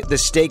bringing the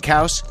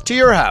steakhouse to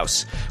your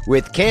house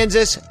with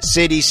Kansas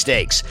City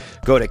Steaks.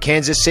 Go to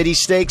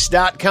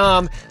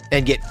kansascitysteaks.com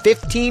and get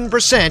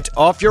 15%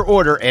 off your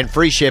order and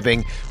free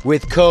shipping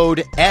with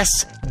code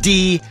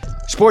SD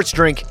Sports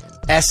Drink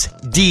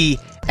SD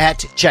at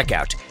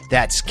checkout.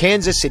 That's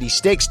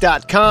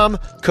kansascitysteaks.com,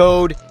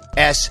 code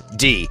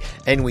SD.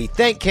 And we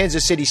thank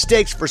Kansas City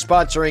Steaks for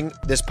sponsoring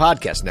this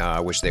podcast. Now, I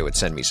wish they would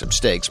send me some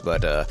steaks,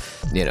 but,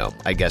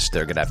 I guess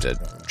they're going to have to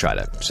try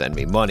to send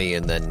me money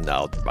and then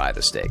I'll buy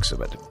the steaks.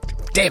 But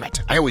damn it,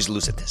 I always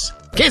lose at this.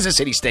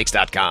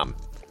 KansasCitySteaks.com.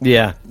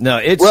 Yeah, no,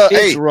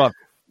 it's rough.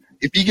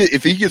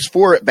 If he gets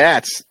 4 at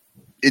bats,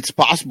 it's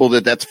possible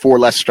that's 4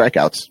 less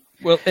strikeouts.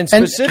 Well, and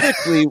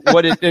specifically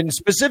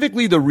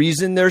the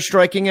reason they're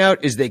striking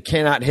out is they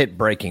cannot hit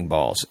breaking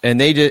balls,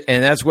 and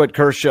that's what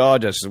Kershaw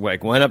just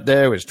like went up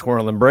there, was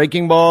twirling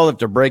breaking ball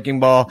after breaking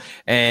ball,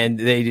 and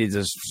they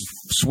just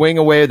swing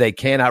away. They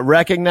cannot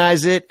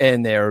recognize it,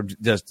 and they're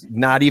just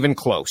not even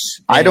close.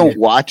 I don't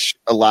watch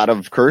a lot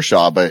of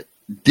Kershaw, but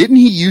didn't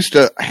he used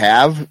to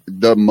have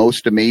the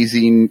most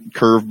amazing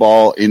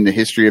curveball in the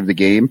history of the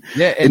game?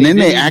 Yeah, and then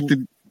they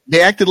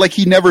acted like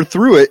he never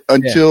threw it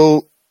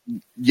until.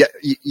 Yeah.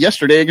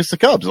 Yesterday against the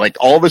Cubs, like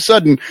all of a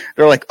sudden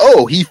they're like,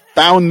 oh, he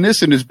found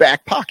this in his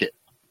back pocket.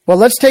 Well,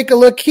 let's take a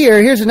look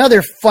here. Here's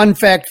another fun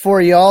fact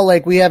for y'all,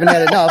 like we haven't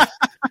had enough.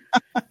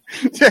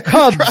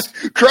 Cubs.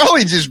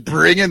 Crowley just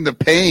bringing the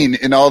pain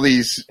in all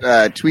these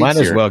tweets. Might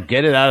as well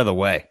get it out of the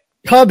way.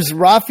 Cubs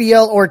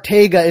Rafael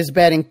Ortega is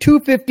batting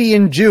 .250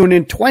 in June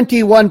in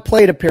 21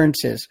 plate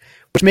appearances,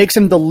 which makes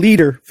him the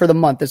leader for the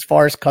month as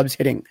far as Cubs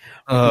hitting.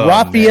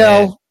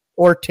 Rafael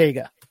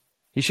Ortega.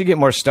 He should get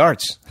more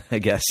starts, I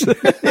guess.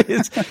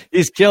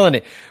 He's killing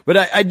it.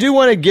 But I do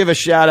want to give a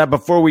shout out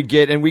before we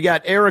and we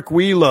got Eric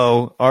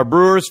Wheelo, our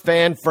Brewers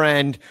fan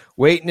friend,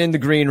 waiting in the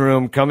green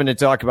room, coming to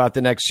talk about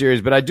the next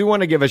series. But I do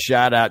want to give a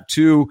shout out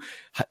to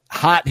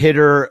hot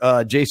hitter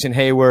Jason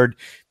Hayward,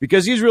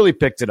 because he's really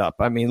picked it up.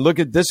 I mean,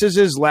 this is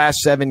his last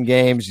 7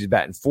 games. He's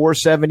batting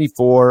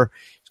 .474.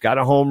 He's got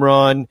a home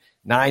run,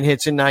 9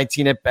 hits and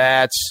 19 at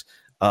bats.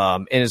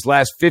 In his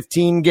last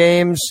 15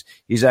 games,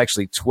 he's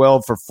actually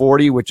 12 for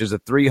 40, which is a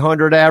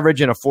 300 average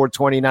and a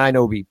 429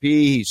 OBP.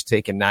 He's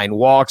taken 9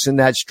 walks in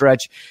that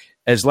stretch.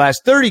 His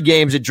last 30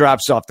 games, it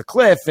drops off the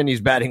cliff and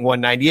he's batting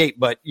 198.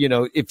 But,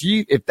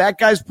 if that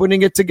guy's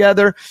putting it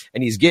together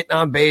and he's getting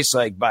on base,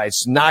 like by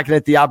knocking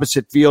at the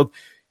opposite field,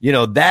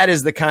 that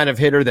is the kind of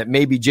hitter that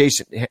maybe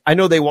Jason, I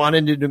know they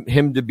wanted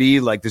him to be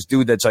like this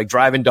dude that's like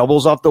driving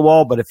doubles off the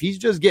wall, but if he's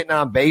just getting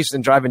on base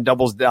and driving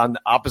doubles down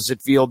the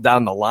opposite field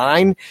down the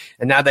line,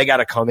 and now they got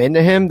to come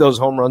into him, those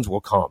home runs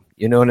will come.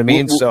 You know what I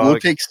mean? We'll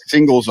take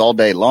singles all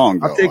day long,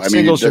 though. I'll take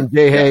singles from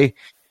Jay Hay,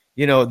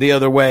 the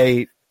other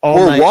way.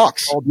 Or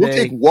walks. We'll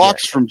take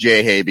walks from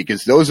Jay Hay,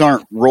 because those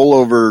aren't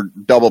rollover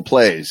double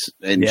plays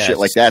and shit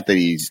like that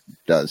he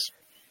does.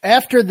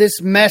 After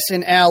this mess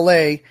in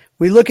LA,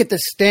 we look at the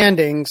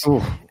standings,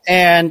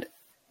 and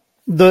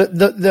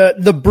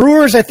The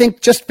Brewers, I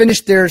think, just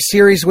finished their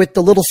series with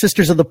the Little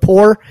Sisters of the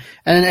Poor,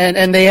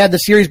 and they had the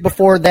series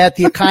before that,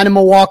 the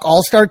Economawalk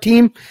All-Star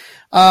team.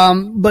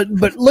 But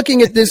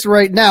looking at this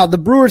right now, the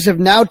Brewers have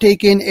now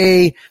taken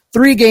a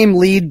 3-game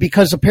lead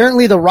because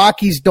apparently the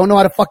Rockies don't know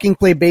how to fucking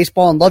play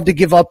baseball and love to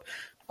give up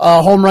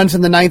home runs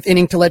in the 9th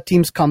inning to let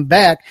teams come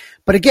back.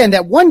 But again,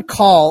 that one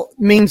call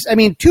means,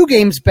 2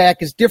 games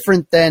back is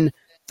different than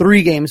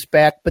 3 games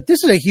back. But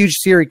this is a huge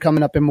series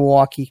coming up in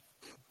Milwaukee.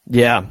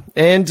 Yeah,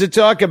 and to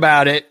talk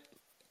about it,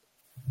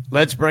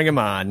 let's bring him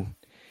on.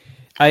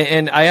 I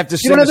have to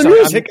sing. You don't have the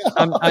music.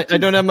 I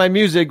don't have my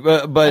music,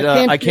 but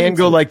I can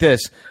go like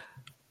this.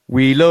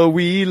 Weelo,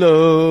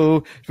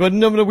 weelo,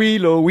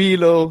 weelo,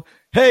 weelo.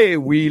 Hey,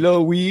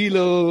 weelo,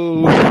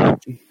 weelo.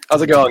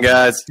 How's it going,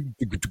 guys?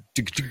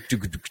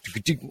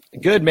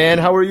 Good, man.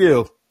 How are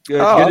you?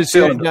 Good to see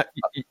you.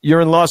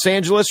 You're in Los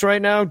Angeles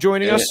right now,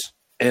 joining us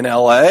in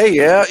LA.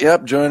 Yeah,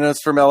 yep. Joining us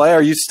from LA.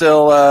 Are you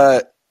still?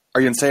 Are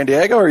you in San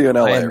Diego or are you in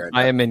LA?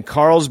 I am in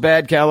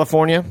Carlsbad,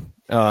 California.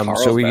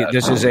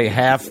 This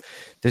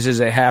is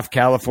a half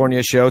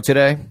California show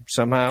today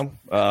somehow.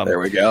 There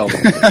we go.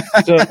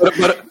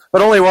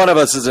 But only one of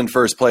us is in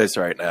first place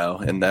right now,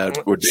 and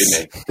that would be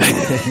me.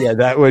 Yeah,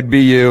 that would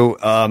be you.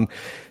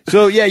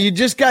 You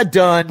just got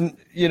done.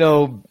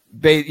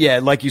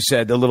 Like you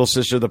said, the Little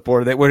Sister of the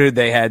Poor.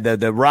 They had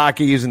the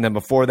Rockies, and then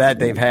before that,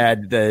 they've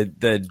had the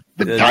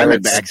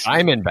Diamondbacks.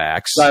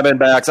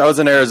 Diamondbacks. I was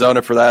in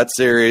Arizona for that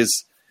series.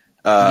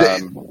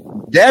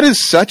 That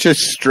is such a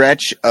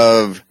stretch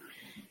of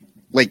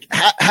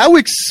how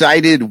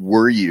excited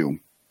were you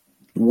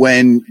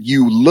when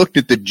you looked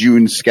at the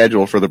June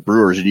schedule for the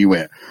Brewers and you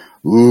went,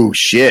 ooh,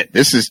 shit,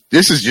 this is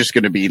just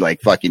going to be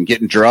like fucking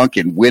getting drunk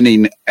and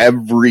winning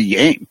every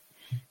game.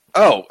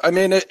 Oh, I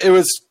mean, it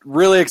was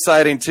really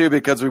exciting too,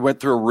 because we went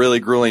through a really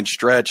grueling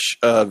stretch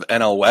of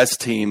NL West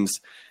teams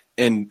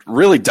and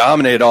really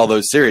dominated all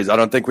those series. I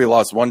don't think we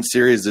lost one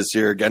series this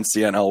year against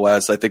the NL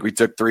West. I think we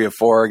took 3 of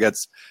 4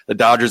 against the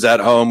Dodgers at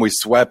home. We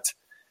swept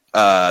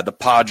the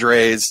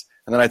Padres,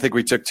 and then I think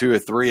we took 2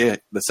 of 3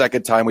 the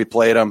second time we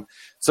played them.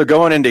 So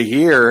going into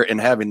here and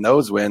having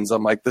those wins,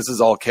 I'm like, this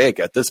is all cake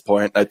at this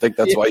point. I think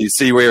that's why you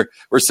see we're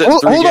sitting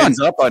 3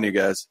 games up on you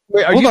guys.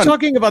 Wait, are you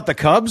talking about the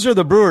Cubs or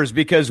the Brewers?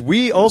 Because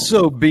we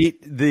also beat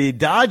the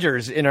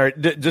Dodgers in our,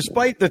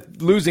 despite the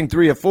losing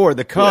 3 of 4,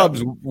 the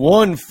Cubs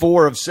won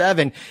 4 of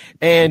 7,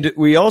 and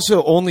we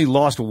also only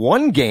lost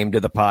 1 game to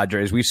the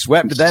Padres. We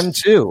swept them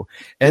too,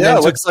 and then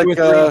it looks like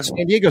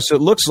San Diego. So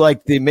it looks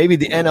like maybe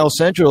the NL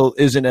Central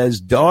isn't as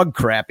dog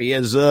crappy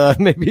as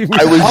maybe.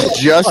 I was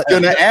just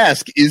going to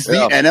ask: is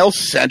the NL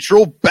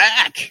Central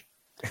back?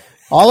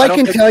 All I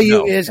can tell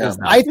you is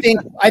I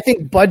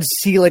think Bud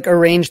Selig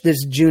arranged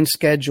this June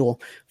schedule.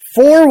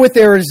 4 with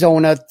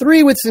Arizona,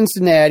 3 with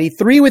Cincinnati,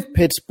 3 with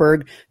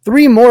Pittsburgh,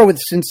 3 more with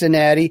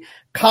Cincinnati,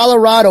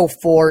 Colorado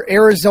 4,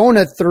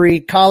 Arizona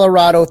 3,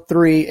 Colorado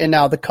 3, and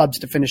now the Cubs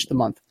to finish the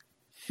month.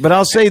 But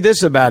I'll say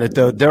this about it,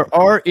 though. There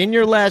are, in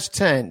your last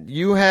 10,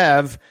 you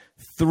have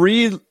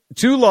 2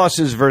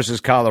 losses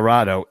versus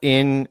Colorado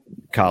in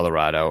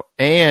Colorado,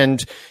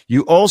 and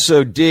you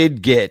also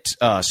did get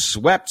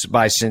swept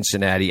by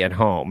Cincinnati at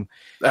home.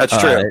 That's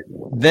true.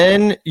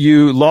 Then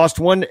you lost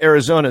 1 to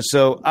Arizona.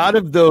 So out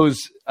of those,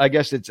 I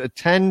guess it's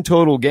 10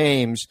 total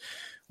games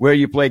where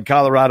you played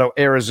Colorado,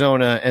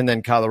 Arizona, and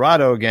then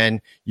Colorado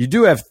again. You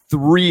do have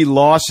 3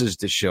 losses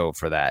to show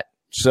for that.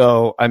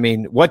 So, I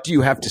mean, what do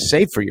you have to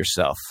say for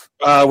yourself?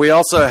 We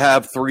also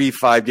have 3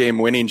 5-game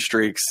winning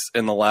streaks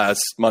in the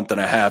last month and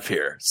a half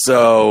here.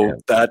 So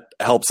that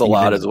helps a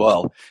lot as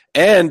well.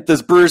 And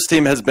this Brewers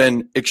team has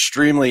been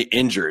extremely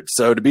injured.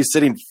 So to be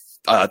sitting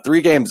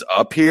 3 games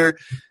up here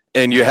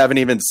and you haven't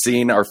even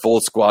seen our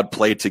full squad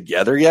play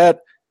together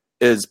yet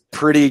is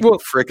pretty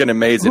freaking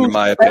amazing in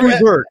my opinion.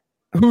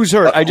 Who's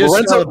hurt?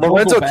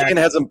 Lorenzo Cain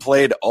hasn't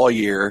played all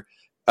year.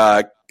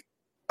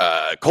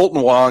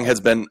 Colton Wong has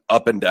been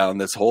up and down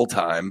this whole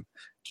time.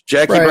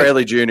 Jackie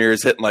Bradley Jr.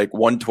 is hitting like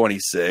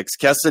 126.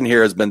 Keston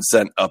here has been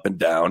sent up and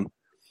down.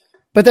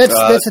 But that's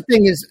the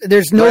thing is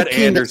there's no Brett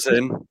team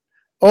Anderson.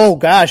 Oh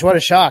gosh, what a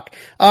shock!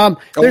 There's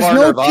Omar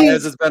no Narvaez team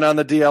has been on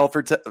the DL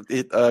for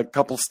a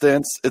couple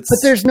stints. But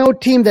there's no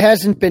team that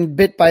hasn't been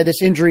bit by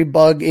this injury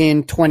bug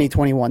in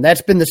 2021.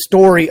 That's been the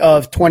story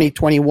of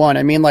 2021.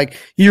 I mean, like,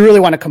 you really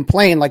want to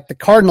complain. Like, the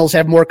Cardinals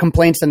have more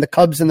complaints than the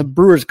Cubs and the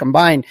Brewers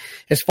combined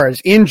as far as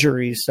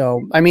injuries.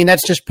 So, I mean,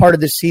 that's just part of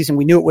this season.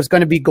 We knew it was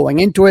going to be going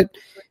into it.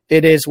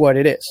 It is what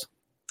it is.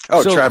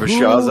 Oh, so Travis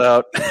Shaw's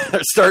out.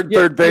 Starting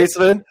third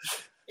baseman.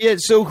 Yeah,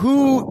 so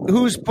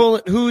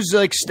who's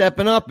like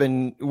stepping up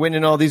and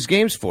winning all these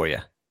games for you?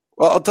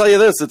 Well, I'll tell you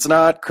this: it's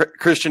not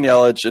Christian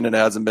Yelich, and it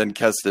hasn't been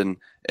Keston,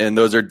 and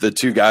those are the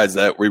 2 guys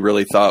that we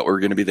really thought were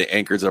going to be the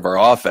anchors of our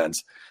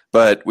offense.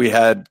 But we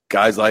had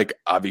guys like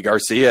Avi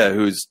Garcia,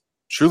 who's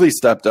truly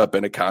stepped up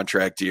in a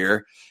contract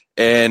year,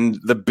 and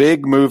the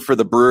big move for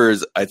the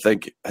Brewers, I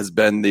think, has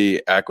been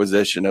the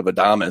acquisition of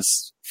Adames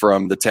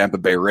from the Tampa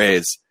Bay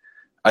Rays.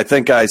 I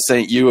think I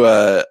sent you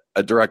a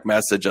direct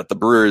message at the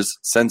Brewers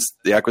since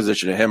the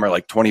acquisition of him are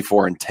like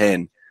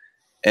 24-10.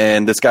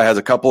 And this guy has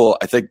a couple,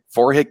 I think,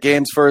 4-hit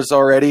games for us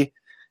already.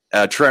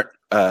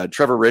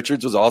 Trevor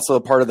Richards was also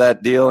a part of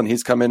that deal, and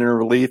he's come in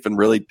relief and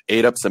really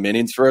ate up some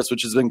innings for us,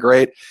 which has been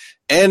great.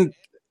 And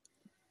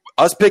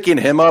us picking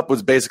him up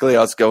was basically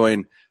us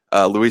going,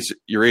 Luis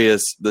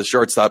Urias, the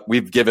shortstop,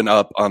 we've given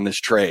up on this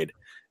trade.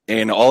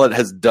 And all it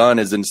has done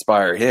is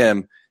inspire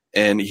him.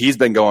 And he's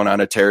been going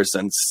on a tear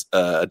since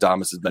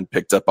Adames has been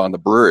picked up on the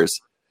Brewers.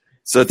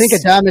 So I think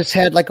Adames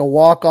had like a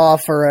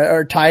walk-off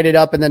or tied it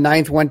up in the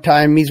 9th one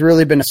time. He's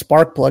really been a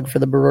spark plug for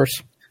the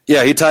Brewers.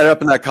 Yeah, he tied it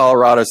up in that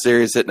Colorado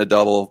series, hitting a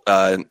double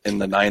in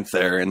the 9th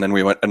there, and then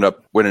we ended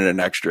up winning in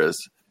extras.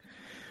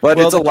 But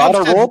it's a lot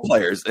of role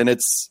players, and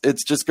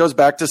it's just goes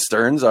back to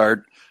Stearns,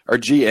 our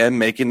GM,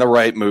 making the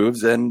right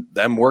moves and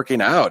them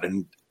working out,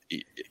 and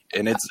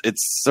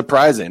it's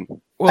surprising.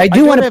 Well, I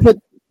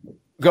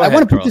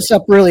want to put this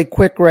up really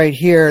quick right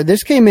here.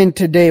 This came in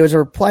today. It was a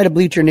reply to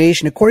Bleacher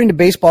Nation. According to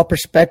Baseball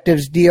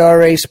Perspectives,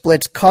 DRA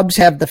splits, Cubs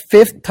have the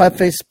 5th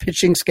toughest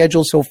pitching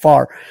schedule so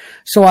far.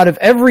 So out of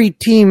every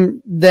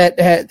team that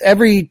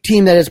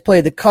has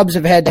played, the Cubs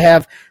have had to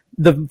have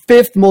the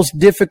 5th most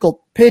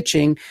difficult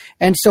pitching.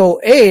 And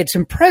so, it's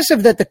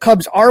impressive that the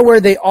Cubs are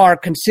where they are,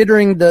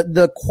 considering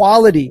the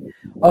quality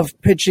of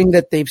pitching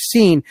that they've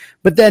seen.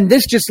 But then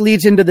this just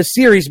leads into the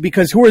series,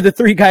 because who are the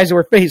 3 guys that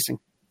we're facing?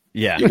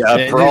 Yeah, you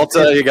got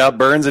Peralta, you got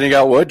Burns, and you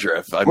got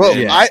Woodruff.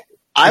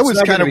 I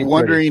was kind of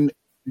wondering,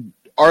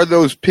 are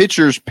those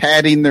pitchers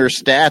padding their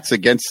stats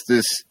against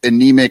this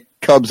anemic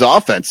Cubs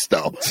offense,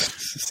 though?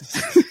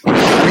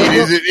 I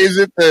mean, is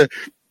it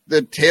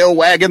the tail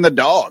wagging the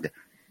dog?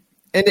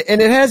 And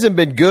it hasn't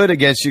been good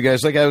against you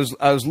guys. Like I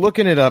was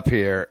looking it up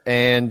here,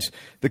 and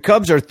the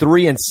Cubs are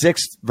 3-6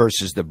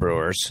 versus the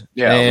Brewers.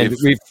 Yeah, and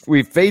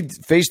we've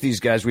faced these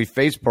guys. We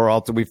faced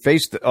Peralta. We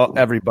faced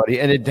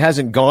everybody, and it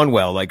hasn't gone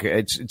well. Like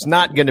it's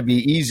not going to be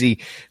easy,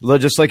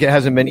 just like it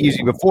hasn't been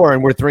easy before.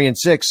 And we're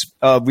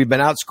 3-6. We've been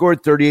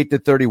outscored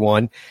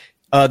 38-31.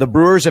 The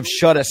Brewers have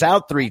shut us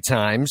out 3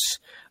 times.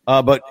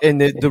 But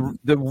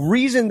the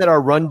reason that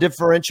our run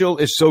differential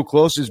is so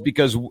close is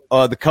because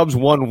the Cubs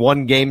won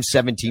 1 game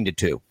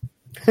 17-2.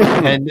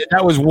 And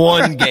that was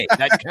 1 game.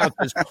 That counts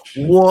as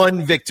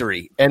 1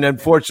 victory. And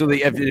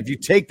unfortunately, if you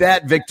take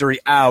that victory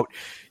out,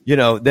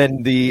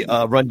 then the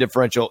run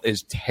differential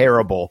is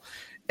terrible.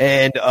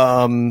 And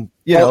the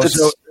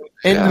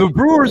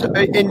Brewers,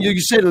 and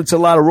you said it's a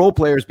lot of role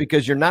players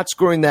because you're not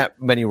scoring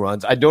that many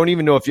runs. I don't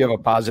even know if you have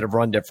a positive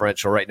run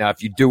differential right now.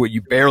 If you do it,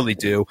 you barely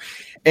do.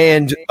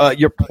 And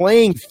you're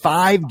playing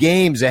 5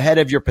 games ahead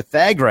of your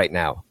Pythag right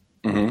now.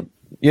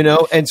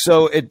 Mm-hmm. And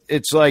so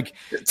it's like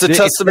it's a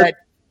testament.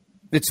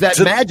 It's that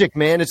magic,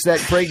 man. It's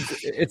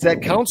that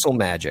council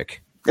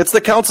magic. It's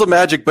the council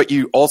magic, but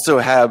you also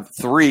have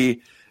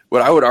 3,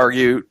 what I would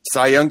argue,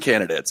 Cy Young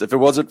candidates. If it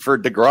wasn't for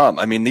DeGrom,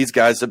 I mean, these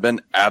guys have been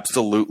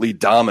absolutely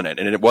dominant,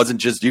 and it wasn't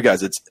just you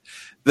guys.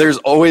 There's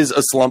always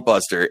a slump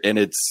buster, and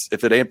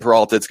if it ain't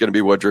Peralta, it's going to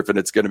be Woodruff, and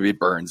it's going to be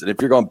Burns. And if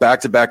you're going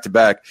back to back to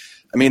back,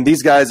 I mean,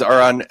 these guys are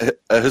on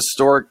a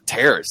historic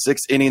tear.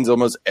 6 innings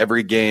almost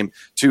every game,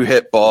 2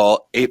 hit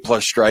ball, 8+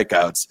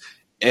 strikeouts,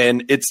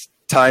 and it's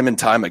time and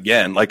time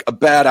again. Like a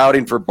bad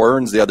outing for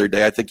Burns the other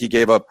day. I think he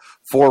gave up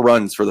 4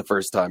 runs for the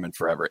first time in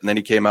forever, and then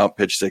he came out,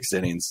 pitched 6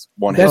 innings,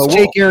 1 hit. That's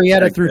Jake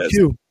Arrieta through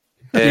 2.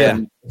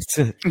 And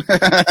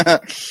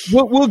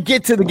we'll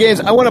get to the games.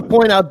 I want to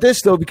point out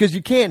this though, because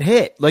you can't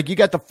hit. Like you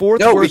got the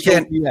 4th worst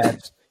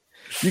OPS.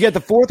 You got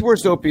the 4th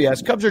worst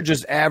OPS. Cubs are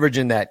just average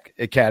in that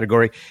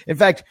category. In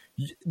fact,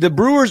 the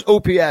Brewers'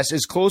 OPS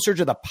is closer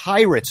to the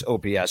Pirates'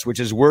 OPS,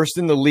 which is worse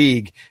in the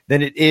league,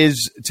 than it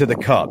is to the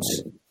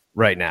Cubs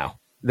right now.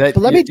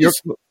 You're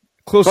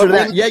closer to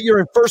that. Yet you're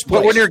in first place.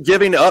 But when you're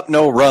giving up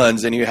no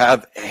runs and you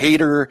have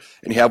Hader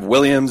and you have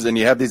Williams and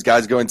you have these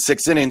guys going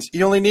 6 innings,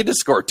 you only need to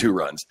score 2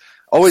 runs.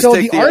 Always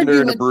take the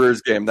under in a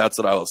Brewers game. That's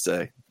what I will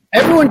say.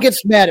 Everyone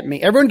gets mad at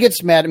me. Everyone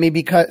gets mad at me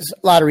because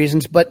a lot of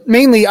reasons, but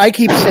mainly I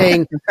keep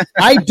saying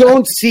I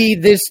don't see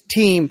this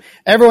team.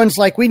 Everyone's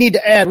like, we need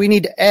to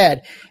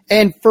add.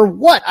 And for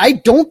what? I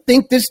don't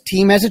think this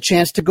team has a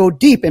chance to go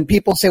deep. And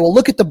people say, well,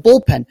 look at the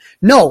bullpen.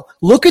 No,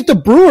 look at the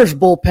Brewers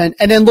bullpen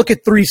and then look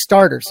at 3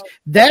 starters.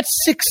 That's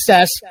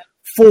success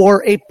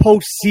for a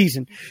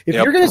postseason. If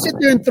you're going to sit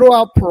there and throw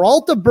out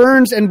Peralta,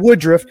 Burns, and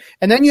Woodruff,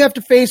 and then you have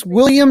to face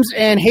Williams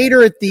and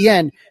Hader at the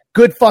end,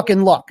 good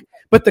fucking luck.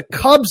 But the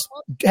Cubs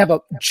have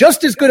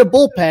just as good a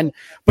bullpen,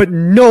 but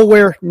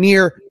nowhere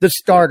near the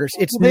starters.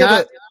 It's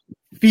not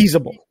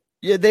feasible.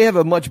 Yeah, they have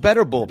a much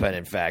better bullpen,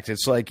 in fact.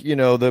 It's like,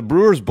 the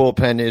Brewers'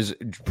 bullpen is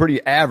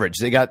pretty average.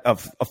 They got a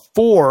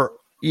 4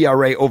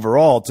 ERA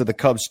overall to the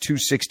Cubs'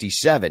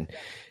 2.67.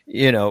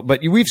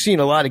 But we've seen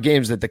a lot of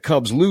games that the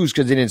Cubs lose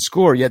because they didn't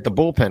score, yet the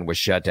bullpen was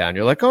shut down.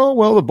 You're like, oh,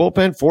 well, the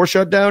bullpen, 4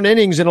 shutdown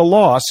innings and a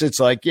loss. It's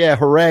like, yeah,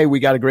 hooray,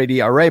 we got a great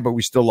ERA, but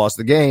we still lost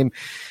the game.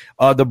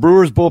 The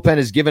Brewers bullpen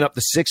has given up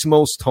the 6th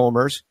most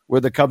homers,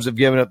 where the Cubs have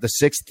given up the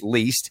 6th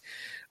least.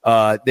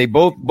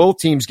 Both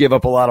teams give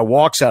up a lot of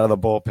walks out of the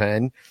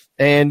bullpen.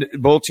 and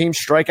both teams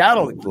strike out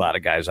a lot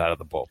of guys out of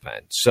the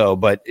bullpen. So,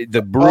 but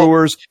the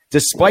Brewers,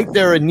 despite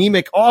their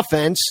anemic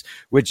offense,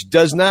 which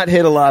does not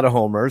hit a lot of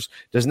homers,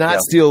 does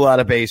not steal a lot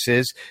of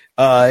bases,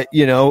 and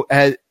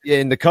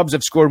the Cubs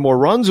have scored more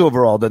runs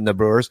overall than the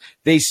Brewers,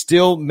 they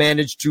still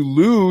managed to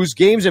lose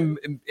games and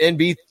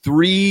be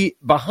 3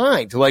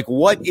 behind. Like,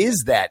 what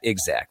is that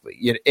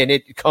exactly? And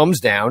it comes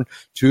down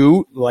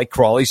to, like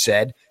Crawley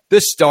said, the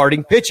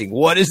starting pitching.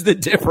 What is the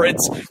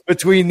difference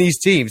between these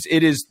teams?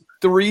 It is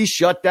 3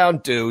 shutdown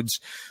dudes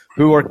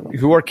who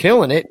are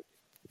killing it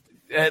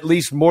at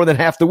least more than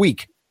half the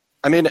week.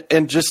 I mean,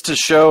 and just to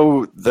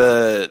show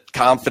the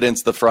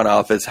confidence the front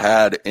office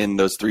had in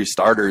those 3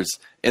 starters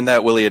in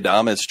that Willy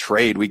Adames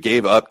trade, we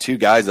gave up 2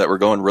 guys that were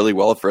going really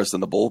well for us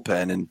in the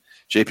bullpen, and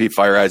JP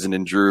Fireeisen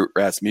and Drew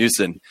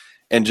Rasmussen.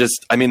 And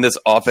just, I mean, this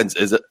offense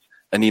is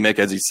anemic,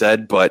 as he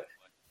said, but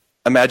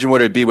imagine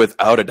what it'd be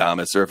without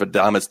Adames, or if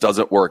Adames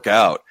doesn't work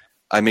out.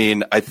 I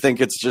mean, I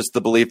think it's just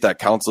the belief that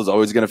Counsell's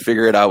always going to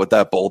figure it out with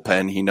that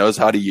bullpen. He knows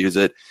how to use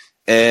it.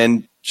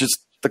 And just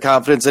the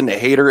confidence in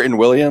Hader and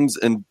Williams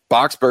and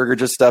Boxberger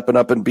just stepping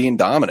up and being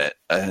dominant.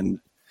 And,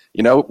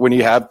 when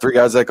you have 3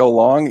 guys that go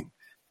long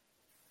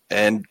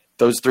and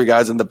those 3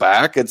 guys in the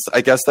back, I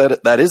guess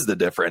that is the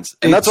difference.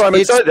 And that's why I'm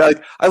excited.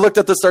 I looked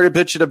at the starting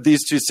pitching of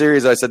these 2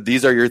 series. I said,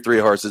 these are your 3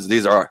 horses.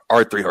 These are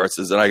our 3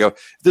 horses. And I go,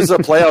 if this is a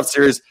playoff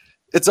series,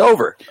 it's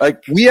over.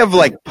 Like, we have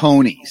like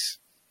ponies.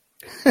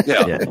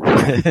 Yeah.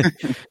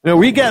 No,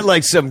 we got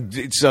like some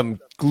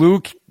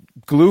glue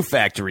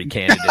factory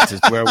candidates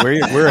is where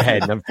we're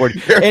heading.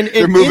 Unfortunately, and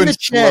they're moving in the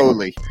chat,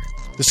 slowly.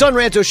 The Son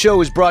Ranto Show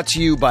is brought to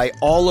you by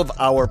all of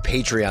our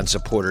Patreon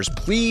supporters.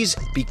 Please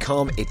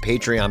become a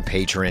Patreon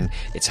patron.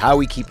 It's how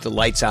we keep the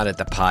lights on at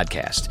the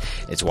podcast.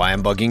 It's why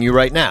I'm bugging you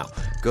right now.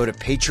 Go to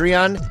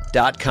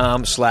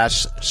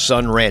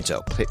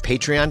patreon.com/sunranto.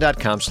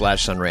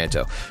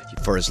 Patreon.com/sunranto.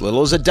 For as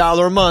little as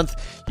 $1 a month,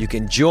 you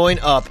can join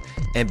up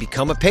and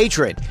become a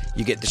patron.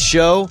 You get the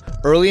show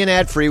early and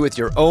ad-free with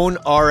your own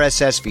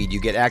RSS feed.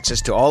 You get access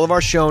to all of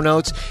our show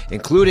notes,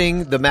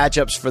 including the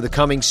matchups for the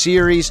coming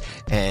series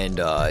and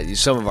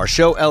some of our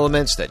show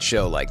elements that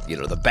show, like,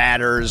 the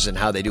batters and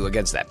how they do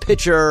against that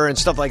pitcher and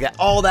stuff like that.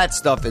 All that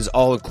stuff is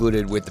all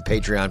included with the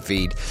Patreon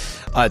feed.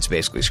 It's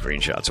basically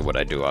screenshots of what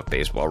I do off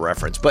Baseball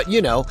Reference. But,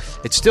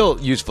 it's still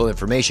useful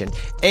information.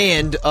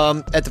 And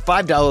at the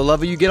 $5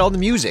 level, you get all the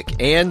music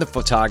and the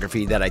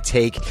photography that I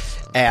take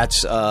at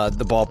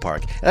the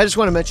ballpark. And I just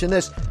want to mention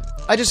this.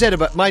 I just had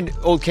my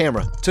old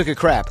camera took a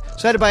crap,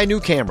 so I had to buy a new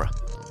camera.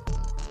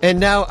 And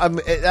now I'm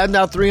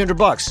now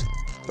 $300.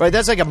 Right,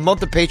 that's like a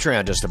month of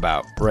Patreon just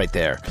about right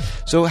there.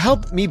 So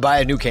help me buy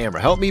a new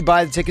camera. Help me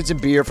buy the tickets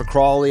and beer for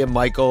Crawley and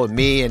Michael and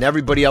me and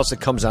everybody else that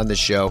comes on this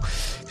show.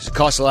 Because it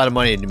costs a lot of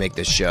money to make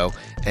this show.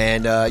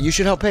 And you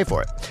should help pay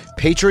for it.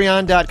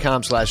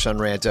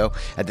 Patreon.com/sunranto.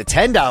 At the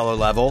 $10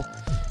 level,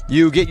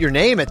 you get your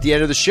name at the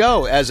end of the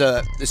show as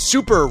a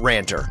super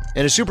ranter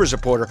and a super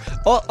supporter.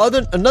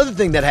 Another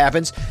thing that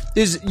happens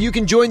is you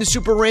can join the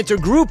Super Ranter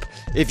group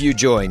if you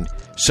join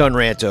Sun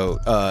Ranto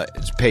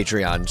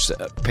Patreon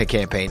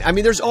campaign. I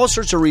mean, there's all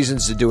sorts of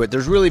reasons to do it.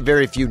 There's really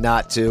very few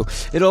not to.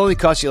 It only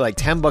costs you like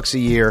 $10 a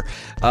year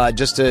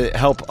just to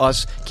help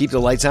us keep the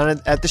lights on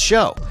at the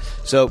show.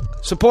 So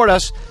support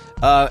us,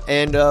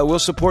 and we'll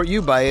support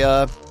you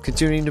by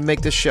continuing to make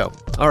this show.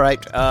 All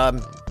right.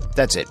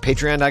 That's it.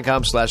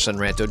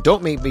 Patreon.com/sunranto.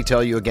 Don't make me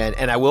tell you again.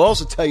 And I will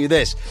also tell you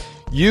this.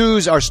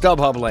 Use our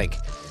StubHub link.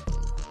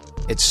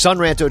 It's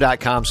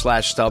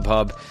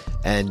sunranto.com/StubHub.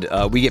 And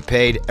we get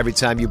paid every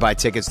time you buy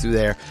tickets through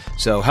there.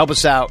 So help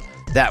us out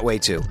that way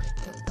too.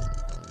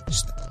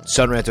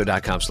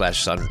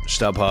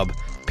 Sunranto.com/StubHub.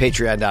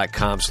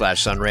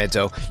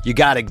 Patreon.com/sunranto. You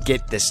got to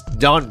get this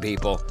done,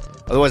 people.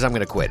 Otherwise, I'm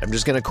going to quit. I'm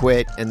just going to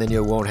quit, and then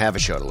you won't have a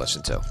show to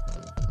listen to.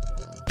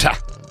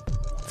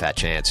 Fat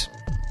chance.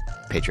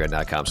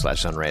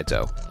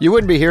 Patreon.com/sunranto. You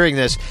wouldn't be hearing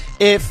this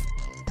if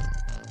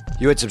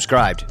you had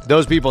subscribed.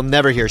 Those people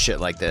never hear shit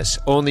like this.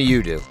 Only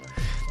you do.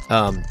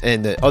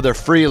 And the other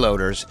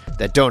freeloaders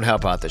that don't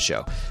help out the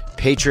show.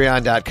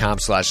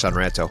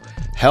 Patreon.com/sunranto.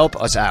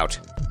 Help us out.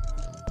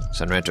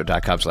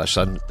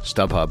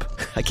 Sunranto.com/StubHub.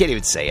 I can't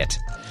even say it.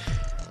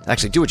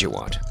 Actually, do what you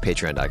want.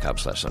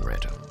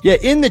 Patreon.com/sunranto. Yeah,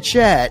 in the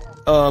chat,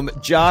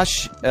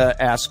 Josh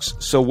asks,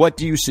 so what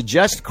do you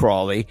suggest,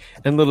 Crawley?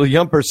 And Little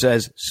Yumper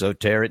says, so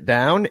tear it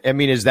down? I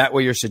mean, is that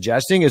what you're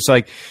suggesting? It's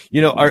like,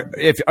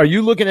 are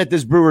you looking at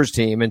this Brewers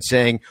team and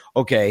saying,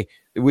 okay,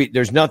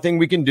 there's nothing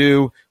we can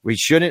do. We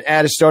shouldn't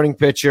add a starting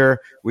pitcher.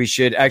 We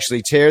should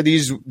actually tear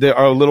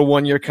our little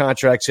 1-year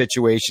contract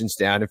situations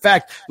down. In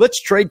fact,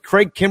 let's trade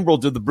Craig Kimbrell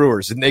to the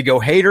Brewers, and they go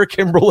Hader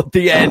Kimbrell at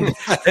the end.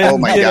 And, oh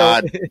my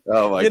God!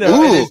 Oh my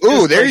God!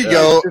 Ooh, there you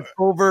go.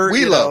 Over,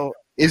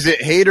 is it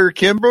Hader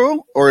Kimbrell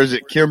or is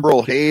it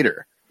Kimbrell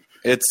Hader?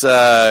 It's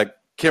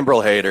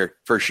Kimbrell Hader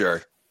for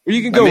sure.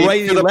 You can go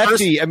righty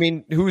lefty.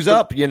 Who's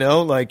up?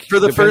 For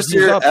the first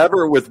year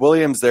ever with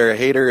Williams there,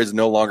 Hader is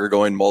no longer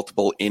going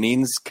multiple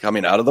innings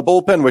coming out of the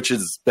bullpen, which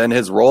has been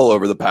his role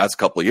over the past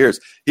couple of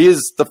years. He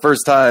is the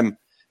first time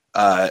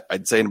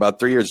I'd say in about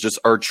 3 years, just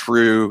our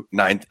true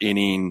ninth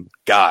inning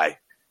guy.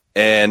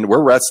 And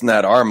we're resting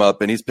that arm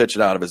up, and he's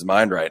pitching out of his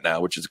mind right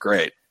now, which is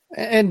great.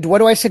 And what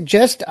do I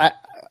suggest?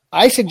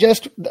 I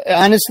suggest,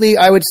 honestly,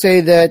 I would say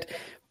that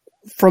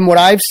from what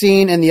I've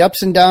seen and the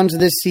ups and downs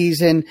of this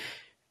season,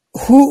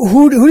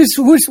 what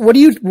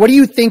do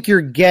you think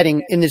you're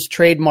getting in this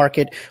trade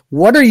market?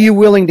 What are you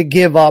willing to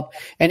give up?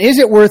 And is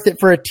it worth it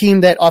for a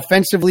team that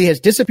offensively has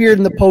disappeared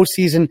in the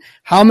postseason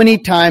how many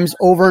times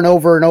over and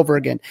over and over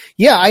again?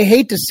 Yeah, I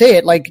hate to say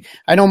it. Like,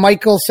 I know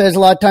Michael says a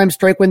lot of times,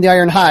 strike when the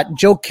iron hot.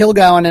 Joe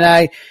Kilgowan and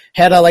I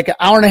had an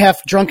hour and a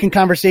half drunken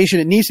conversation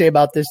at Nisei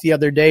about this the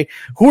other day.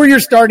 Who are your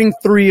starting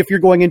three if you're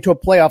going into a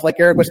playoff, like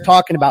Eric was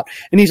talking about?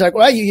 And he's like,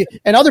 well,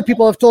 and other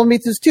people have told me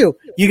this too.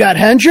 You got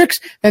Hendricks,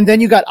 and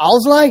then you got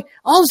Alzolay.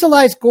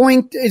 Alzolay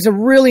is a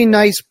really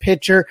nice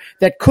pitcher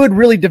that could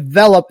really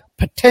develop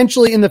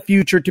potentially in the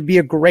future to be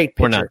a great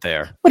pitcher. We're not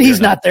there. But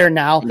he's not there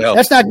now. No.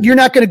 You're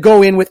not going to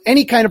go in with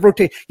any kind of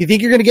rotation. You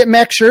think you're going to get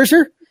Max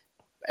Scherzer?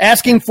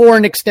 Asking for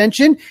an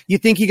extension, you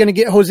think you're going to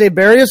get Jose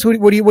Barrios?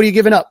 What are you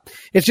giving up?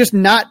 It's just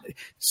not.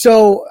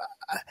 So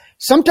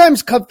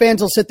sometimes Cub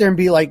fans will sit there and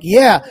be like,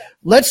 "Yeah,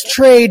 let's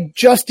trade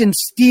Justin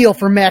Steele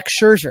for Max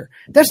Scherzer."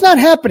 That's not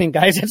happening,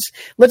 guys.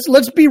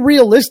 Let's be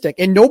realistic.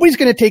 And nobody's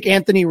going to take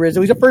Anthony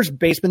Rizzo. He's a first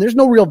baseman. There's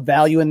no real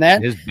value in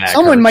that.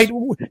 Someone might.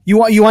 You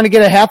want to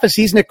get a half a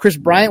season at Chris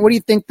Bryant? What do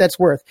you think that's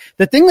worth?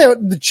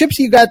 The chips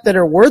you got that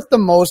are worth the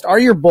most are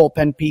your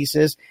bullpen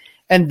pieces.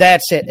 And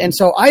that's it. And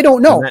so I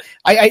don't know.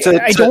 I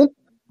don't.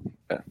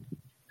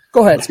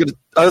 Go ahead.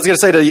 I was going to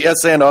say to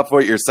stand off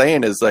what you're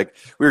saying is like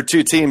we were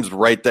two teams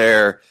right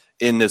there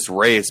in this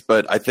race,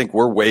 but I think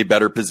we're way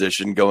better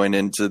positioned going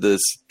into this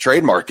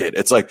trade market.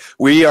 It's like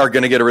we are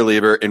going to get a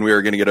reliever and we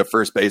are going to get a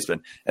first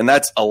baseman, and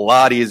that's a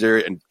lot easier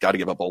and got to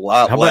give up a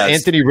lot. How less. about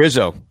Anthony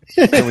Rizzo?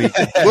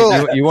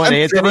 Well, you want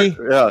Anthony?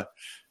 Yeah.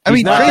 I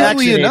mean,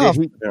 crazily enough,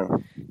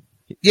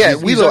 Yeah,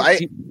 Wheeler,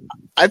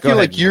 I feel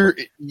like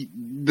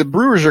the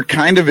Brewers are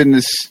kind of in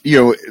this,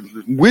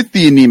 with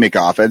the anemic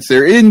offense,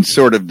 they're in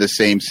sort of the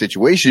same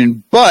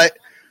situation, but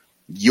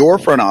your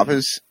front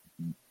office,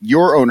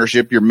 your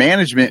ownership, your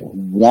management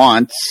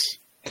wants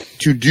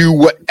to do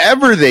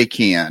whatever they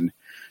can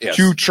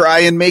to try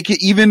and make it,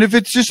 even if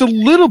it's just a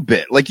little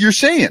bit, like you're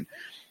saying.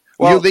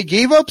 Well, they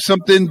gave up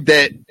something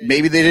that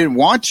maybe they didn't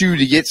want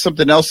to get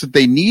something else that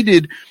they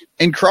needed.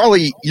 And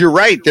Crawley, you're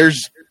right.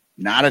 There's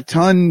not a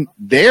ton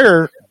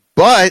there,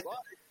 but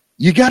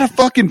you got to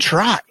fucking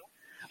try.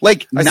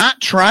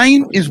 Not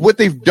trying is what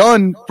they've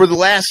done for the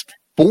last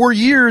 4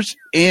 years,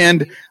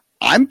 and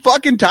I'm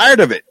fucking tired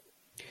of it.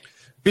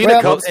 Being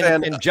a Cubs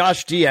fan, and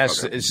Josh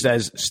DS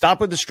says,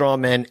 "Stop with the straw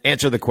man.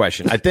 Answer the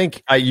question." I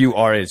think you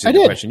are answering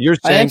the question. You're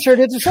saying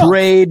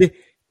trade,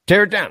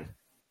 tear it down.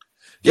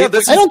 Yeah,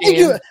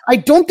 I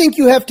don't think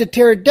you have to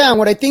tear it down.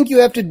 What I think you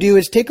have to do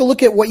is take a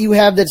look at what you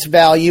have that's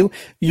value.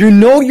 You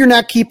know you're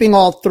not keeping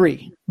all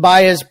three.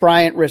 Baez,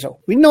 Bryant, Rizzo.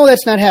 We know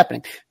that's not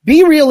happening.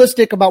 Be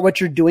realistic about what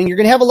you're doing. You're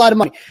going to have a lot of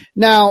money.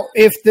 Now,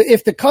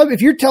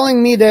 if you're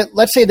telling me that,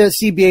 let's say the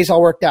CBA's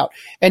all worked out,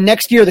 and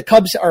next year the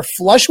Cubs are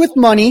flush with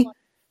money,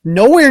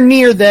 nowhere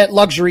near that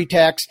luxury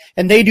tax,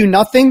 and they do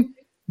nothing,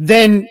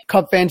 then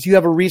Cub fans, you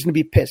have a reason to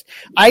be pissed.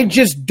 I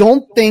just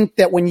don't think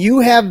that when you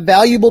have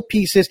valuable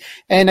pieces,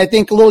 and I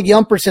think Little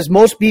Yumper says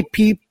most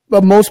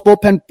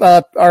bullpen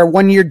are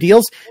 1 year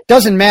deals.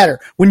 Doesn't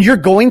matter. When you're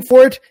going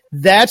for it,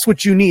 that's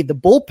what you need. The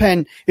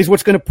bullpen is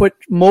what's going to put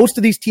most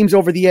of these teams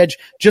over the edge,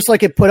 just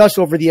like it put us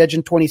over the edge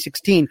in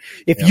 2016.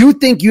 If you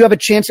think you have a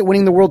chance at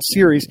winning the World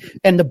Series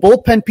and the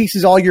bullpen piece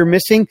is all you're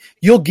missing,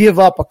 you'll give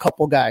up a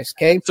couple guys.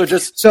 Okay. So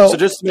just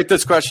to make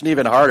this question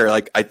even harder,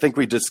 I think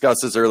we discussed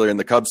this earlier in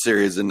the Cubs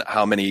series and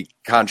how many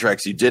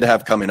contracts you did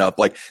have coming up.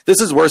 This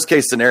is worst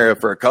case scenario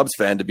for a Cubs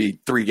fan to be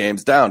 3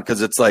 games down.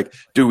 Cause it's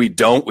do we,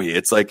 don't we?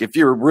 It's if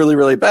you're really,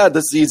 really bad,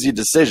 this is an easy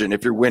decision.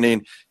 If you're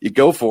winning, you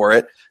go for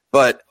it.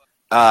 But,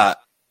 I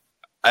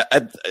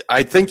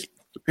think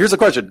here's the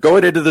question: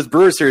 going into this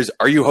Brewers series,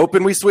 are you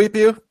hoping we sweep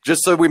you?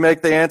 Just so we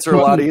make the answer a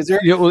lot easier.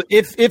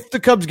 If the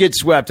Cubs get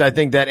swept, I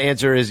think that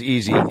answer is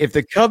easy. If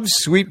the Cubs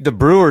sweep the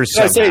Brewers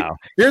somehow,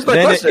 here's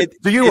my question: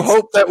 do you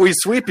hope that we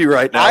sweep you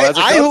right now?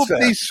 I hope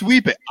they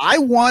sweep it. I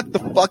want the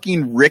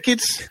fucking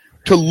Ricketts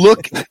to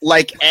look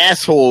like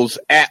assholes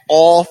at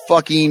all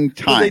fucking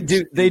times.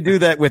 Well, they do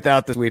that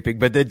without the sweeping,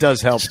 but it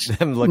does help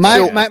them look.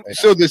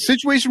 So the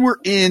situation we're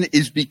in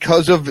is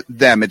because of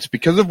them. It's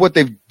because of what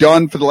they've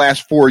done for the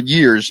last 4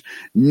 years,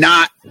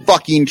 not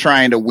fucking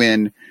trying to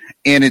win.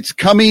 And it's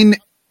coming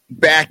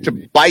back to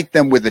bite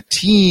them with a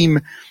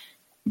team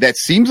that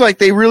seems like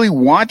they really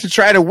want to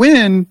try to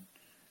win,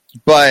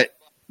 but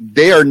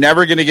they are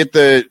never going to get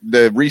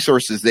the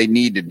resources they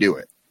need to do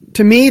it.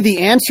 To me, the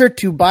answer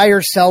to buy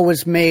or sell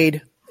was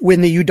made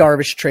when the Yu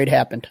Darvish trade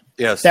happened.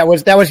 Yes, that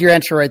was your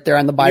answer right there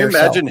on the buy or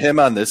sell. Imagine him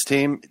on this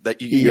team. That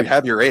you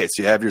have your ace,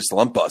 you have your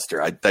slump buster.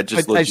 I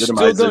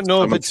still don't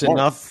know if it's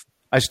enough.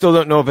 I still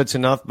don't know if it's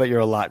enough, but you're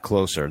a lot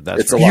closer.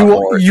 That's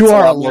you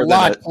are a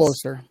lot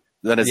closer.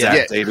 Then it's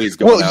Zach Davies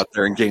going out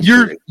there in game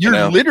 3.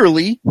 You're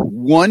literally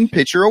one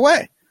pitcher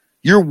away.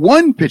 You're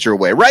one pitcher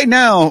away. Right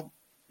now,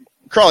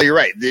 Crawley, you're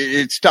right.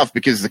 It's tough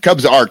because the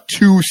Cubs are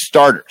two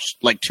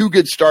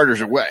good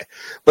starters away.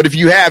 But if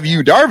you have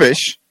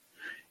Darvish,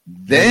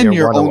 then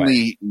you're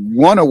only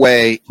one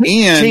away,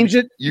 and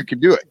you can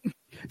do it.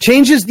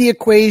 Changes the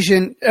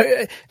equation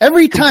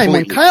every time.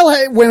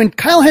 Completely. When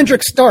Kyle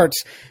Hendricks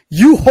starts,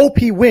 you hope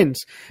he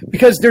wins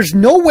because there's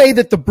no way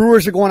that the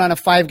Brewers are going on a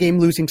 5-game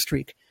losing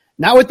streak.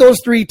 Not with those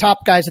 3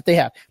 top guys that they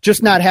have.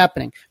 Just not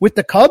happening. With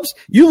the Cubs,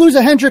 you lose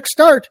a Hendricks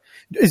start.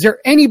 Is there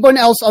anyone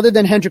else other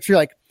than Hendricks you're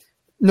like,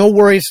 no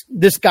worries,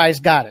 this guy's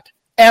got it?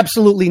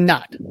 Absolutely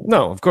not.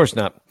 No, of course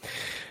not.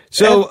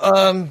 So,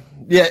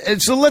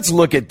 so let's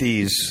look at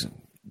these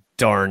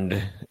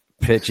darned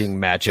pitching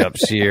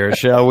matchups here,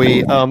 shall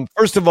we?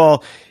 First of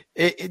all,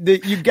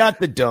 you've got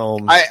the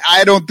dome.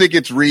 I don't think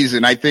it's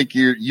reason. I think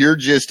you're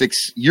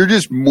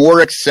just more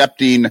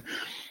accepting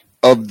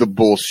of the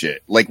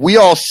bullshit. Like, we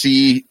all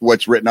see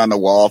what's written on the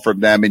wall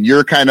from them, and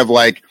you're kind of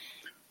like,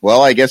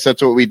 well, I guess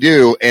that's what we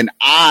do. And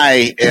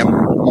I am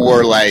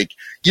more like,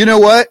 you know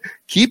what?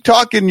 Keep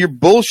talking your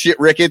bullshit,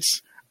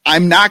 Ricketts.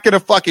 I'm not going to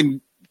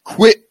fucking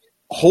quit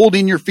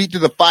holding your feet to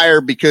the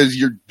fire because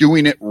you're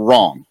doing it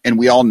wrong, and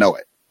we all know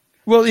it.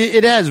 Well,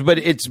 it has, but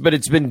it's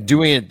been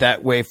doing it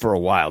that way for a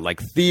while.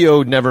 Like,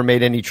 Theo never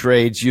made any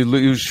trades. You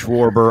lose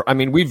Schwarber. I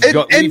mean,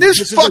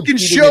 this fucking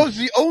show's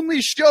the only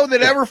show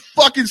that ever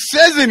fucking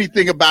says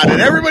anything about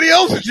it. Everybody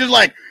else is just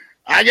like,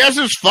 I guess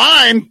it's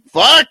fine.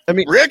 Fuck,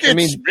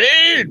 Ricketts,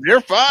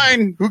 you're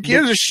fine. Who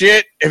gives a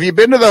shit? Have you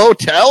been to the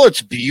hotel?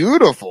 It's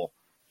beautiful.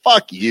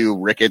 Fuck you,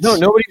 Ricketts. No,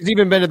 nobody's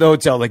even been to the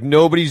hotel. Like,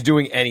 nobody's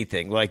doing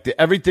anything. Like,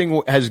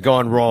 everything has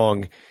gone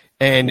wrong.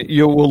 And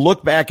you will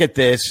look back at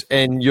this,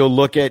 and you'll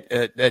look at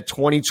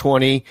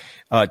 2020,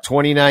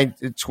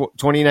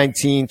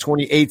 2019,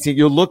 2018.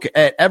 You'll look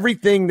at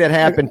everything that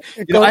happened.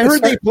 I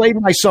heard they played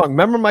my song.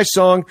 Remember my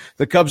song,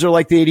 The Cubs Are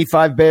Like the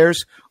 85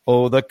 Bears?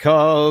 Oh, the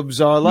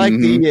Cubs are like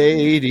the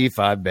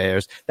 85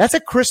 Bears. That's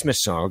a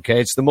Christmas song, okay?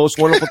 It's the most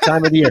wonderful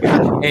time of the year.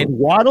 And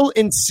Waddle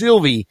and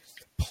Sylvie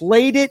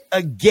played it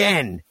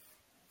again.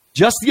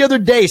 Just the other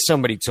day,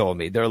 somebody told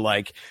me, they're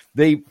like,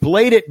 they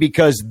played it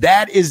because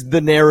that is the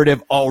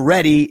narrative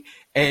already,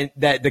 and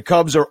that the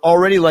Cubs are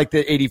already like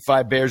the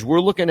 85 Bears.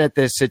 We're looking at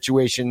this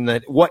situation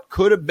that what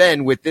could have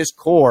been with this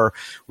core,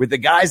 with the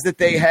guys that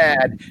they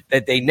had,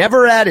 that they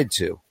never added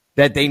to,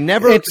 that they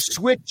never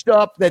switched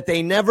up, that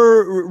they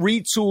never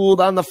retooled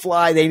on the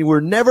fly. They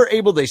were never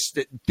able to.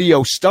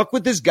 Theo stuck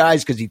with his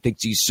guys because he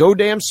thinks he's so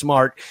damn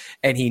smart,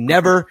 and he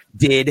never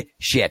did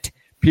shit.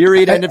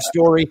 Period. End of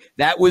story.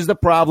 That was the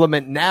problem.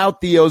 And now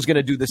Theo's going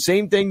to do the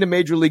same thing to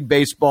Major League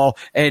Baseball.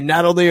 And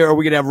not only are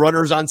we going to have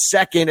runners on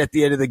second at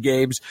the end of the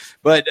games,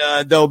 but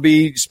they'll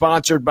be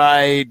sponsored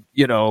by,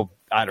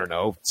 I don't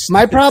know.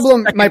 My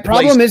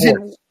problem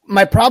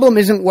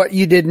isn't what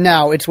you did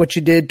now. It's what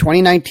you did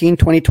 2019,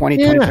 2020,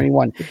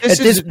 2021. At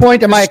this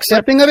point, am I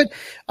accepting of it?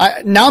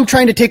 Now I'm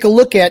trying to take a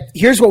look at,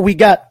 here's what we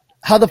got.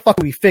 How the fuck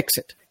do we fix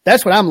it?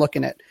 That's what I'm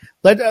looking at.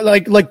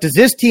 Like, does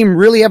this team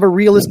really have a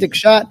realistic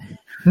shot?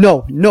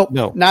 No,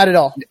 not at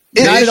all.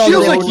 It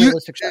feels like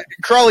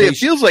Crawley, it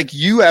feels like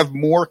you have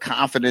more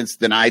confidence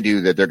than I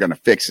do that they're going to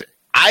fix it.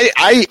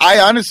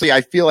 I honestly,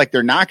 I feel like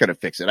they're not going to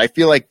fix it. I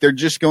feel like they're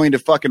just going to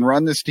fucking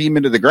run this team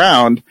into the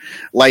ground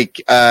like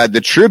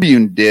the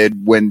Tribune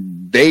did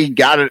when they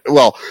got it.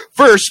 Well,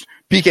 first,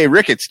 PK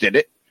Ricketts did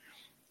it,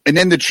 and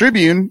then the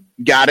Tribune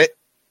got it,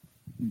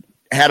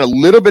 had a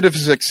little bit of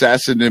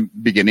success in the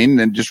beginning, and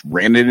then just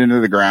ran it into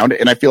the ground.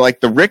 And I feel like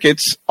the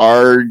Ricketts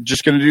are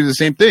just going to do the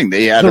same thing.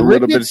 They had a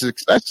little bit of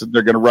success, and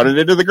they're going to run it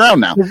into the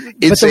ground now.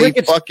 It's a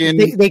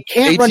fucking they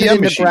can't run it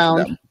in the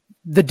ground.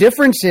 The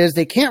difference is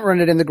they can't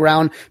run it in the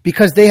ground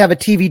because they have a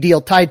TV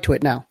deal tied to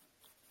it now.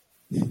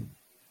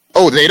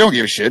 Oh, they don't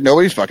give a shit.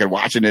 Nobody's fucking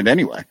watching it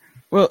anyway.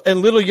 Well,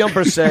 and Little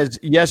Yumper says,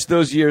 yes,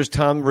 those years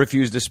Tom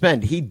refused to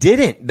spend. He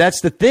didn't.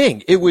 That's the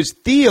thing. It was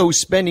Theo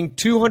spending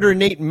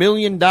 $208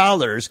 million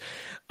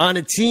on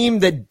a team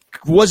that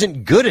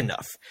wasn't good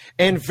enough.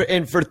 And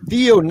for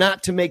Theo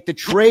not to make the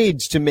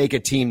trades to make a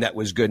team that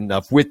was good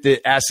enough with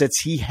the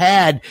assets he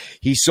had,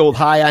 he sold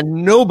high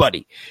on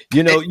nobody.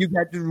 You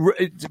got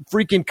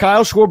freaking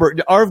Kyle Schwarber,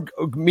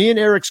 me and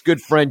Eric's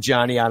good friend,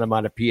 Johnny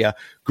Onomatopoeia,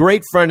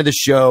 great friend of the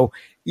show.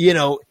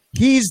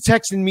 He's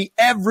texting me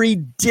every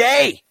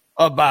day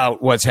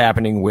about what's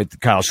happening with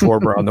Kyle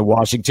Schwarber on the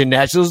Washington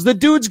Nationals. The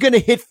dude's going to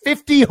hit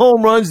 50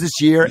 home runs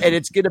this year, and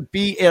it's going to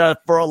be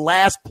for a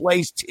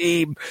last-place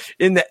team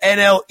in the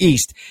NL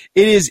East.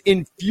 It is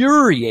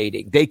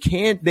infuriating.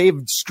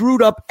 They've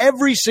screwed up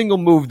every single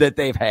move that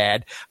they've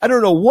had. I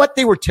don't know what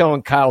they were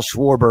telling Kyle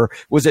Schwarber.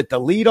 Was it the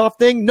leadoff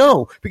thing?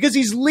 No, because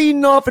he's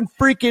leading off in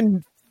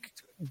freaking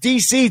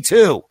D.C.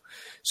 too.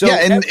 So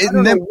I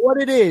don't know what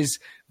it is.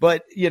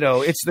 But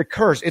it's the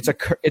curse. It's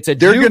a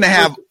they're going to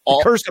have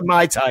curse of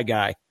my tie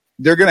guy.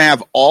 They're going to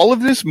have all of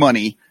this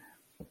money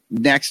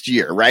next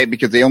year, right?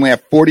 Because they only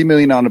have $40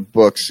 million on the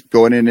books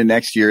going into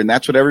next year, and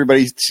that's what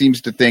everybody seems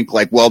to think.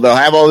 Like, well, they'll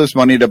have all this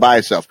money to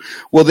buy stuff.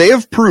 Well, they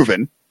have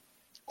proven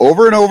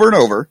over and over and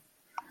over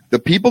the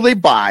people they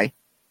buy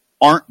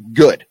aren't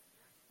good.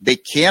 they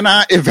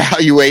cannot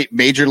evaluate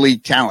major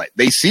league talent.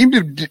 They seem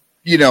to,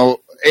 they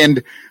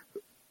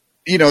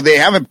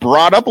haven't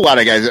brought up a lot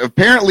of guys.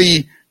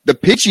 Apparently, the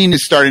pitching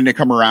is starting to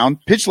come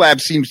around. Pitch Lab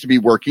seems to be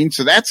working,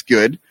 so that's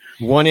good.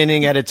 One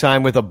inning at a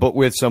time with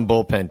some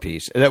bullpen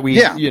piece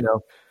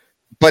that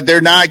But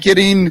they're not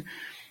getting,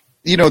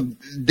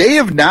 they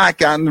have not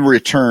gotten the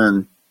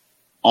return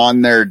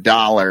on their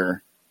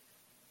dollar.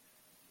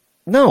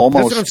 No,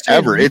 almost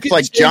ever. It's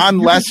like John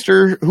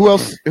Lester. Who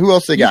else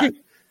they got?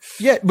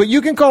 Yeah, but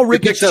you can call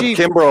Ricketts cheap.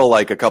 Kimbrel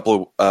like a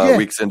couple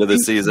weeks into the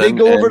season. They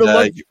go over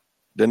to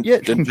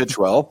didn't pitch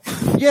well.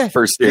 Yeah,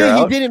 first year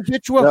out. He didn't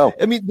pitch well. No.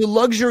 I mean, the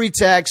luxury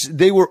tax,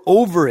 they were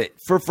over it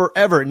for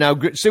forever. Now,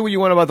 say what you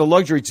want about the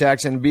luxury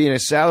tax and being a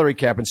salary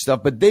cap and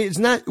stuff, but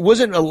it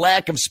wasn't a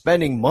lack of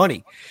spending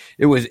money.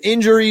 It was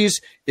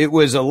injuries. It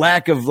was a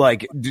lack of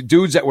like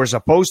dudes that were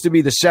supposed to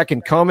be the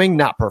second coming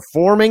not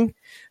performing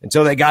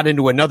until they got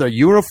into another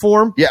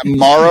uniform. Yeah,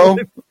 Morrow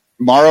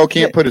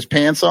can't put his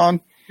pants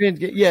on.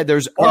 Yeah,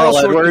 there's Carl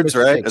Edwards,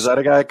 right? Is that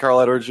a guy, Carl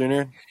Edwards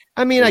Jr.?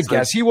 I mean, I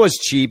guess he was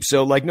cheap,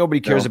 so like nobody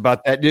cares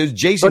about that.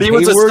 Jason, but he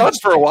was a stud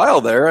for a while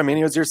there. I mean,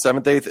 he was your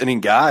 7th, 8th inning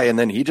guy, and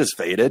then he just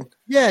faded.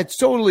 Yeah, it's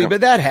totally.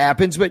 But that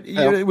happens. But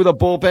with a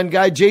bullpen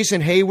guy,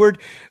 Jason Hayward,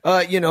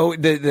 the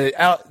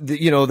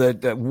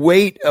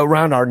weight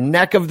around our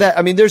neck of that.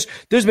 I mean, there's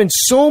been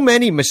so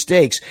many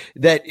mistakes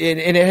that,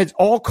 and it has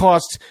all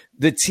cost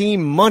the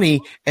team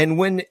money. And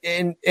when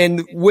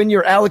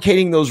you're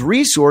allocating those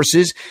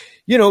resources.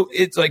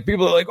 It's like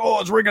people are like,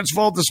 oh, it's Ricketts'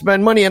 fault to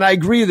spend money. And I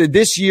agree that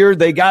this year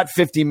they got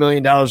 $50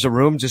 million of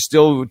room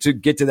to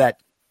get to that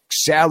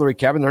salary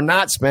cap, and they're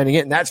not spending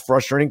it. And that's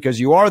frustrating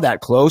because you are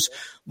that close.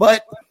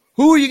 But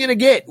who are you going to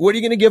get? What are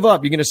you going to give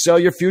up? You're going to sell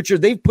your future?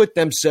 They've put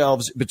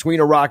themselves between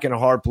a rock and a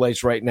hard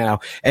place right now.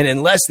 And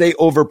unless they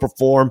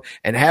overperform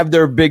and have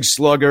their big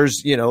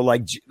sluggers,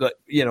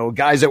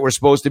 guys that were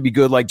supposed to be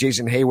good like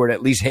Jason Hayward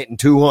at least hitting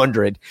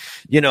 200,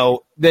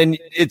 then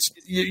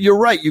you're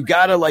right. You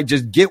got to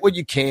just get what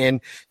you can,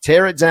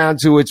 tear it down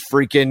to its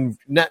freaking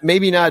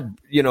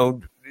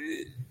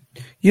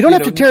you don't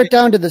have to tear it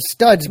down to the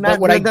studs, but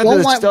what I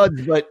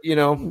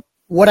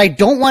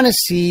don't want to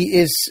see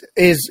is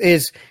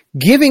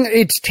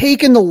it's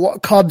taken the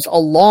Cubs a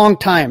long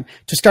time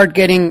to start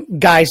getting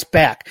guys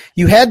back.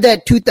 You had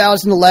that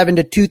 2011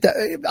 to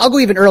 2000. I'll go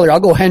even earlier. I'll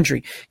go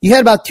Hendry. You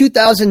had about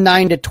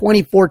 2009 to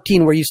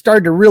 2014 where you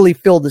started to really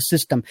fill the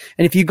system.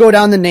 And if you go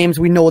down the names,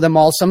 we know them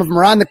all. Some of them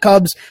are on the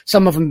Cubs.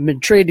 Some of them have been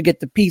traded to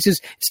get the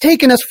pieces. It's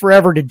taken us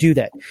forever to do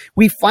that.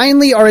 We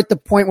finally are at the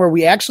point where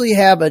we actually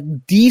have a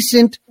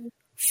decent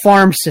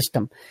farm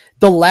system.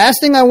 The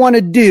last thing I want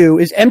to do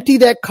is empty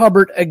that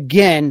cupboard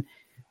again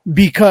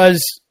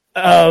because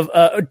of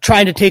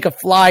trying to take a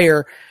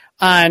flyer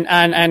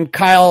on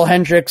Kyle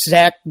Hendricks,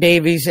 Zach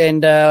Davies,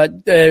 and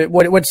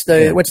what's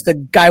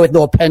the guy with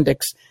no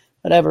appendix?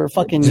 Whatever,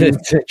 fucking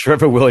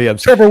Trevor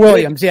Williams.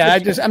 Yeah,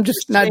 I'm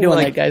just not doing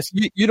that, guys.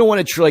 You don't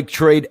want to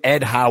trade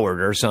Ed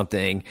Howard or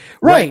something,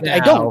 right? Now, I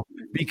don't,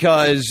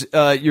 because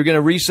you're going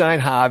to re-sign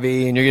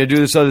Javi and you're going to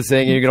do this other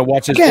thing and you're going to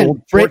watch this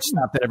old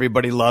shortstop that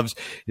everybody loves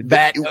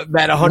bat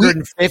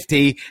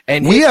 150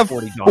 and we have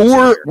 40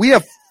 we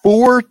have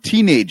 4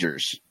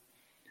 teenagers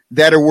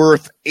that are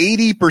worth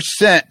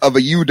 80% of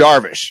a Yu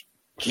Darvish.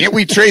 Can't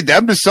we trade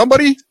them to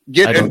somebody?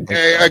 Get a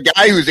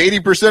guy who's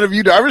 80% of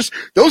Yu Darvish?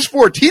 Those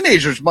 4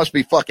 teenagers must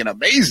be fucking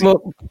amazing.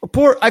 Well,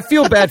 I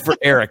feel bad for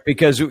Eric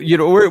because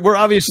we're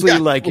obviously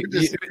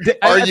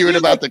arguing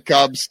about the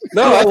Cubs.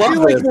 No, I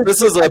love this.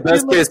 This is a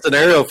best case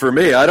scenario for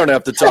me. I don't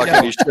have to talk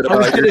any shit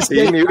about your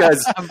team. You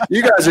guys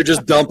are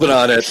just dumping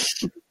on it.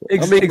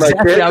 I'm making my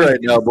kid right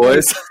now,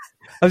 boys.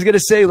 I was going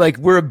to say,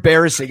 we're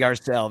embarrassing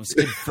ourselves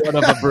in front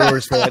of a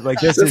Brewers fan.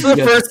 This is the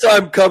first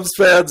time Cubs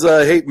fans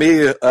hate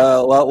me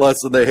a lot less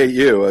than they hate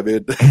you. I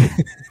mean,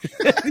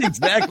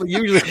 exactly.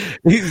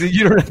 Usually,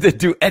 you don't have to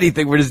do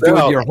anything. We're just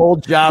doing your whole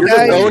job. You're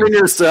just owning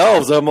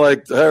yourselves. I'm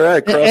like, all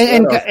right.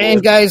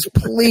 And guys,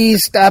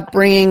 please stop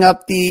bringing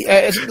up the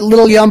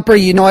little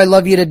Yumper. I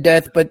love you to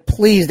death, but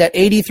please, that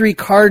 83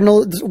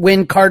 Cardinals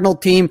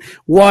team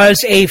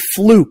was a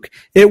fluke.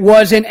 It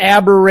was an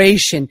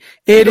aberration.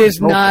 It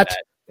is not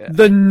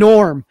the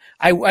norm.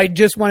 I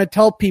just want to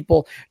tell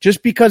people,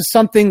 just because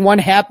something one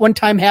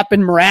time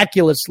happened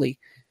miraculously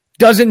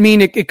doesn't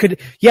mean it could.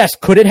 Yes,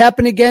 could it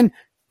happen again?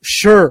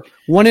 Sure.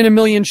 1 in a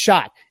million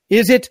shot.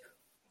 Is it?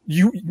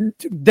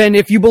 Then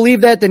if you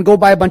believe that, then go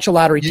buy a bunch of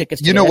lottery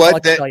tickets. You know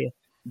what?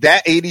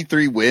 That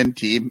 83 win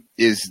team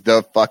is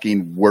the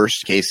fucking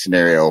worst case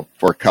scenario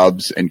for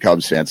Cubs and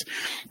Cubs fans.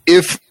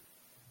 If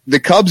the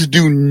Cubs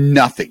do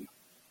nothing,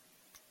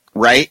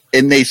 right,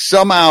 and they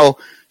somehow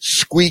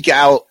squeak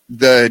out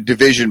the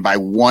division by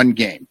 1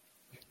 game,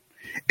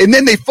 and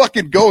then they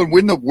fucking go and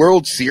win the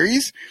World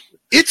Series,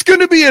 it's going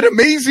to be an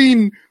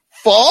amazing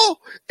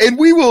fall, and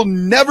we will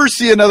never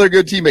see another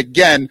good team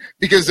again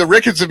because the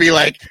Ricketts will be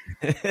like,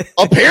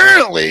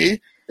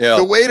 apparently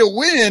the way to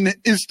win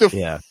is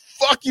to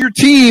fuck your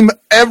team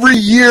every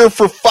year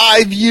for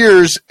 5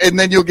 years, and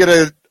then you'll get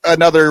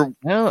another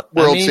Well,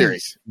 World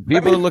Series.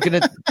 People are looking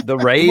at the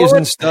Rays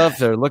and stuff.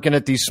 They're looking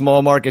at these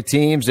small market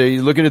teams.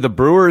 They're looking at the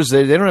Brewers.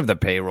 They don't have the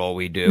payroll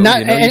we do.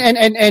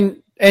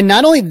 And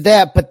not only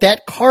that, but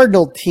that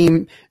Cardinal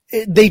team,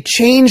 they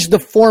changed the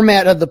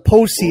format of the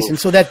postseason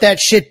so that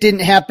shit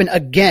didn't happen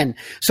again.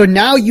 So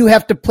now you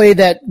have to play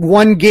that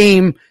one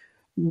game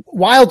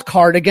wild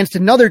card against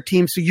another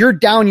team. So you're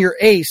down your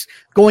ace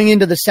going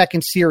into the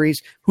second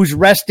series who's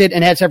rested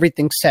and has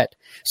everything set.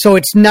 So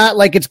it's not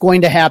like it's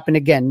going to happen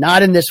again,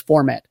 not in this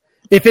format.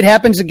 If it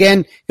happens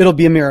again, it'll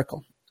be a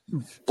miracle.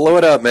 Blow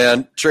it up,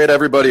 man. Trade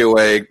everybody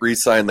away.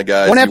 Re-sign the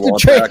guys. Won't have to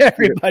trade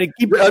everybody.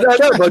 But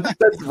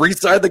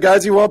re-sign the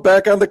guys you want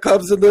back on the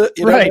Cubs in the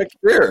next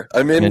year.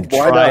 I mean,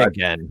 why not?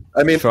 Again.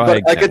 I mean,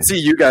 I could see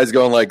you guys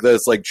going like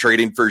this, like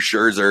trading for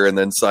Scherzer and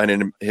then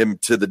signing him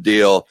to the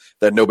deal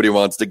that nobody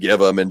wants to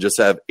give him, and just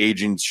have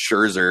aging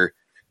Scherzer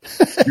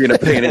being a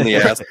pain in the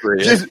ass for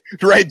you.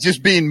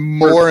 Just being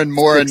more and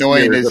more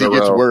annoying as he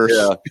gets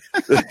worse.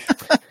 Yeah.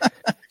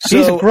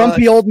 He's a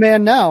grumpy old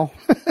man now.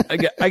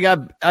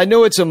 I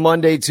know it's a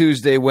Monday,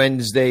 Tuesday,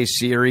 Wednesday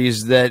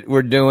series that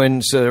we're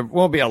doing, so there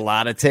won't be a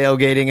lot of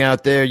tailgating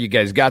out there. You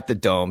guys got the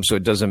dome, so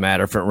it doesn't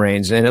matter if it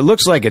rains. And it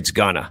looks like it's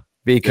gonna,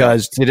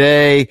 because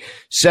today,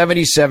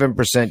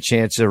 77%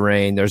 chance of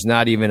rain. There's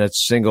not even a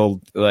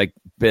single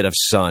bit of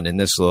sun in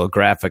this little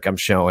graphic I'm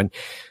showing.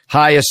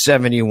 High of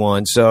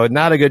 71, so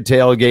not a good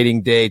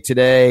tailgating day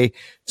today.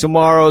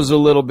 Tomorrow's a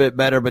little bit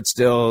better, but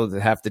still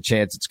half the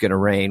chance it's going to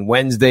rain.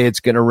 Wednesday it's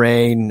going to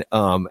rain,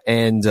 so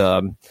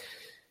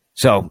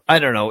I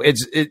don't know.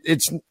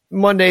 It's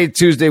Monday,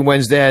 Tuesday,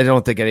 Wednesday. I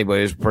don't think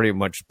anybody was pretty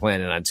much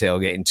planning on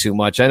tailgating too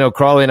much. I know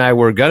Crawley and I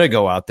were going to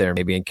go out there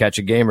maybe and catch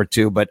a game or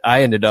two, but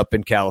I ended up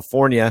in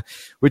California,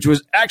 which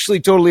was actually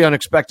totally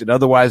unexpected.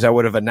 Otherwise, I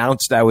would have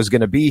announced I was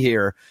going to be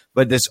here,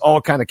 but this all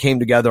kind of came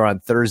together on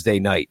Thursday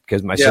night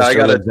because my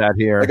sister lives out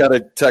here. I got a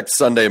text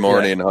Sunday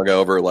morning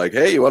hungover like,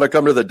 hey, you want to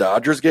come to the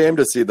Dodgers game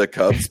to see the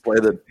Cubs play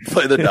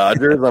the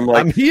Dodgers? I'm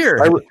like, I'm here.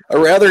 I'd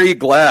rather eat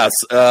glass,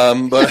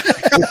 but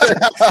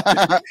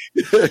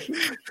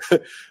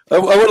I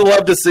would have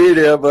loved to see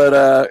you,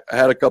 but I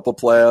had a couple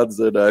plans,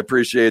 and I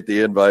appreciate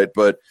the invite.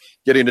 But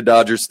getting to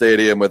Dodger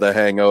Stadium without a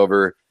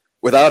hangover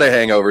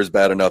is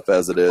bad enough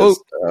as it is. Oh,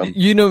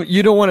 you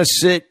don't want to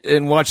sit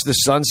and watch the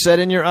sunset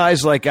in your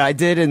eyes like I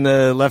did in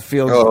the left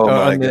field,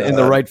 in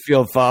the right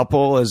field foul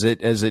pole, as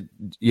it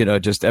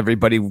just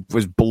everybody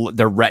was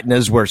their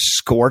retinas were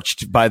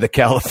scorched by the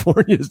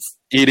Californians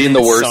eating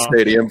the worst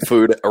stadium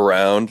food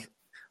around.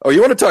 Oh,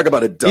 you want to talk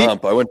about a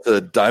dump? I went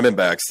to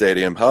Diamondback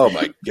Stadium. Oh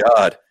my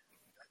God.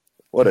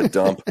 What a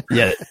dump.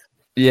 Yeah,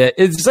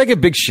 it's like a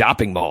big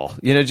shopping mall,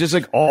 just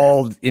like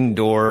all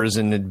indoors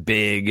and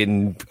big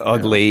and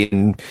ugly.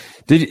 And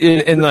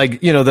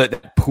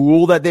the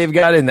pool that they've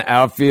got in the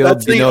outfield.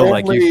 That's the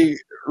only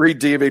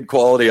redeeming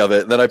quality of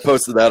it. And then I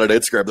posted that on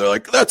Instagram. They're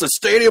like, that's a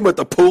stadium with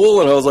a pool.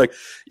 And I was like,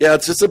 yeah,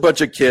 it's just a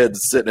bunch of kids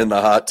sitting in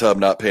the hot tub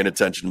not paying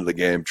attention to the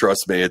game.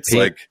 Trust me. It's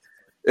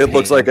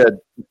looks like a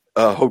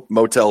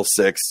Motel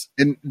 6,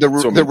 and the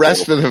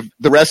rest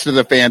of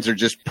the fans are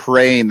just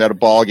praying that a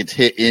ball gets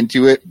hit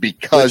into it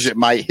because it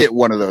might hit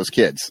one of those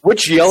kids.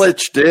 Which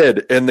Yelich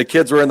did, and the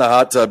kids were in the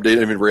hot tub,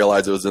 didn't even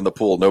realize it was in the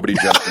pool. Nobody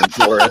jumped in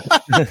for it.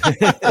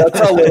 That's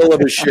how little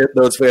of a shit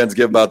those fans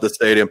give about the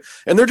stadium,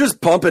 and they're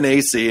just pumping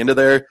AC into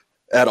there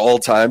at all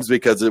times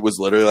because it was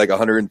literally like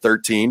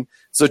 113.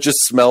 So it just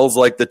smells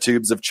like the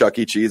tubes of Chuck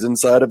E. Cheese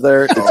inside of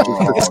there. It's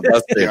just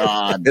disgusting.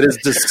 God. It is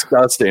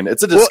disgusting.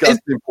 It's a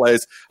disgusting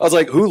place. I was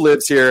like, who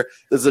lives here?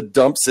 This is a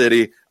dump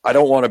city. I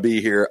don't want to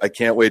be here. I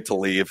can't wait to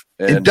leave.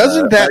 And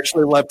I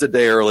actually left a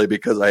day early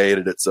because I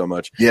hated it so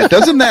much. Yeah,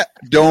 doesn't that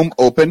dome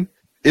open?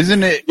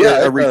 Isn't it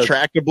a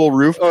retractable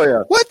roof? Oh,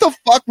 yeah. What the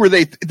fuck were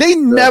they? They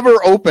never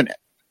open it.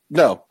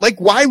 No. Like,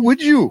 why would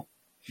you?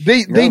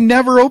 They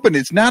never open.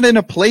 It's not in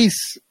a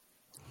place.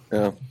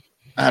 Yeah.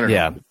 I don't know.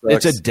 Yeah,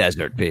 it's a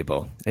desert,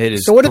 people. It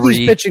is. So what do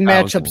these pitching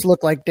matchups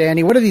look like,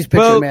 Danny? What are these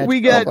pitching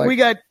matchups we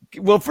got.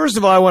 Well, first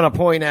of all, I want to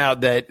point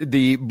out that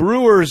the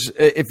Brewers,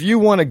 if you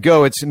want to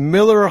go, it's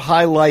Miller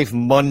High Life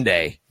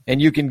Monday,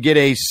 and you can get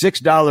a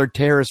 $6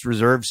 Terrace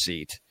Reserve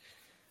seat.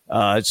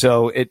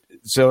 So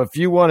if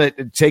you want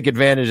to take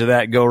advantage of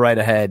that, go right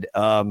ahead.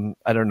 I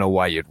don't know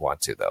why you'd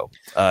want to though.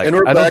 And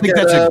I don't think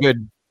that's a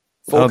good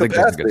full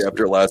capacity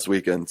after last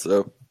weekend.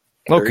 So,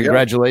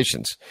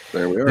 congratulations!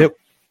 There we are.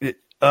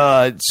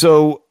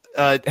 So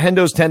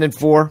Hendo's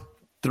 10-4,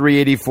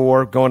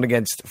 384, going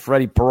against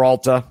Freddie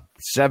Peralta,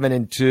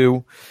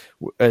 7-2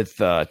 with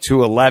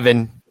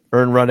 211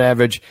 earned run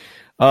average.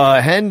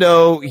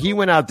 Hendo, he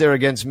went out there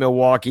against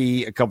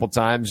Milwaukee a couple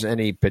times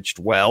and he pitched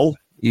well.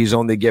 He's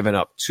only given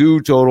up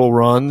 2 total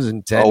runs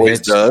and 10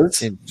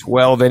 hits in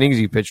 12 innings.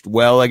 He pitched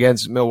well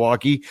against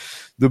Milwaukee.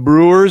 The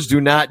Brewers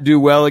do not do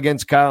well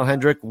against Kyle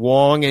Hendrick.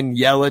 Wong and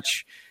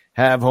Yelich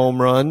have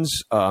home runs.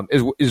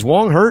 Is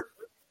Wong hurt?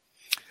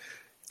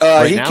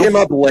 He came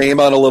up lame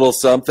on a little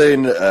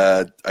something.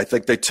 I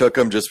think they took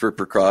him just for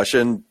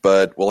precaution,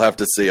 but we'll have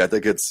to see. I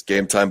think it's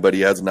game time, but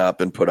he has not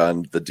been put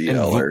on the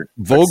DL.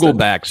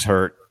 Vogelback's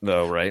hurt,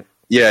 though, right?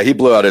 Yeah, he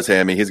blew out his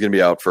hammy. He's going to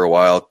be out for a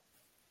while.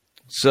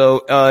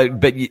 So,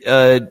 but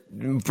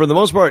for the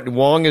most part,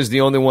 Wong is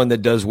the only one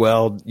that does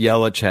well.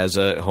 Yelich has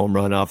a home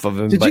run off of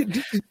him.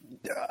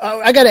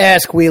 I got to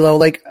ask, Wheelo,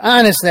 like,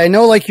 honestly, I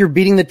know, like, you're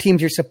beating the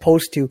teams you're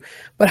supposed to,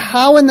 but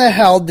how in the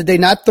hell did they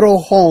not throw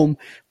home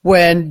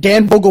when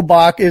Dan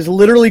Vogelbach is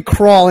literally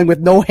crawling with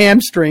no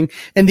hamstring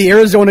and the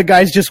Arizona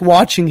guy's just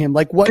watching him?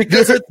 Like, what?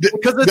 Because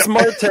it's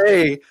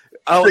Marte.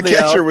 The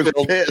catcher was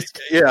pissed.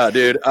 Yeah,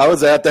 dude. I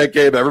was at that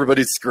game.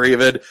 Everybody's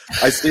screaming.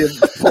 I see him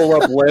pull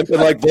up limp,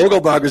 and like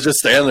Vogelbach was just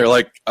standing there,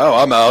 like, "Oh,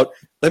 I'm out."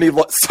 Then he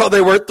saw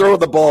they weren't throwing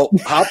the ball,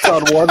 hopped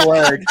on one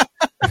leg,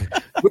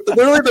 with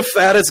literally the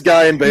fattest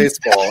guy in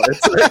baseball.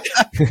 It's like,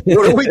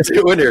 what are we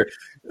doing here?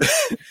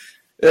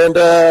 And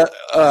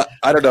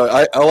I don't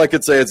know. All I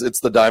could say is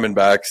it's the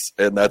Diamondbacks,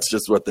 and that's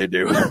just what they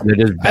do.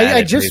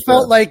 I just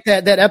felt like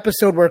that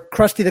episode where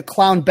Krusty the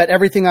Clown bet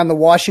everything on the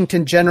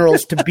Washington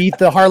Generals to beat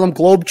the Harlem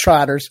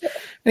Globetrotters.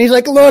 And he's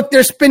like, look,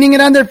 they're spinning it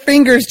on their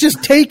fingers.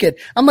 Just take it.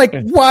 I'm like,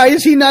 why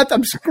is he not?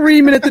 I'm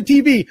screaming at the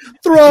TV.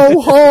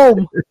 Throw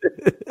home.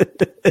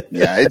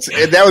 Yeah,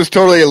 that was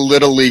totally a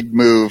little league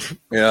move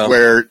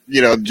where,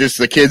 just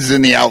the kids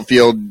in the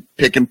outfield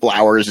picking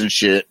flowers and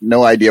shit.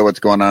 No idea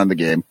what's going on in the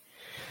game.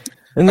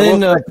 And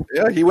then,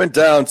 he went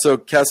down. So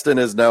Keston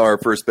is now our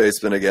first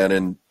baseman again,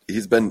 and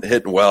he's been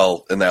hitting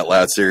well in that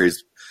last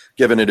series,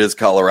 given it is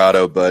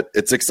Colorado. But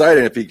it's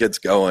exciting if he gets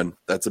going.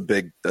 That's a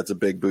big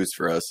boost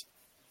for us.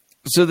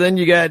 So then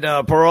you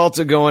got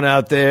Peralta going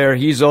out there.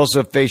 He's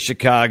also faced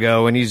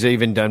Chicago, and he's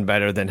even done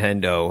better than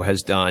Hendo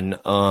has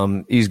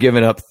done. He's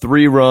given up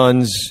 3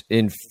 runs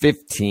in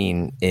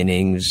 15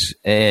 innings,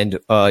 and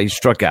he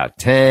struck out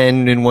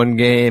 10 in one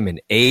game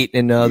and 8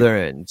 in another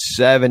and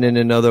 7 in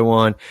another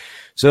one.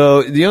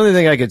 So the only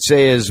thing I could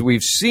say is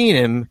we've seen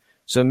him,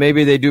 so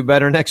maybe they do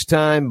better next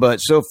time. But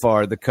so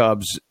far, the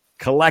Cubs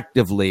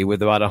collectively,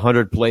 with about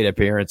 100 plate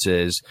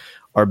appearances,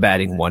 are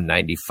batting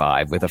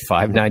 195 with a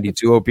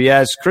 592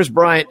 OPS. Chris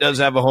Bryant does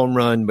have a home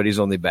run, but he's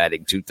only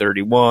batting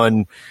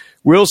 231.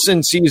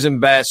 Wilson sees him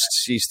best.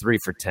 He's 3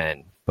 for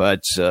 10,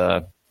 but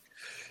they're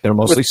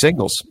mostly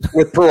singles.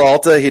 With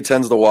Peralta, he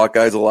tends to walk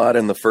guys a lot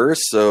in the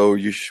first, so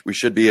we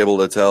should be able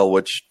to tell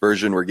which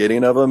version we're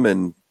getting of him,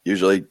 and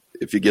usually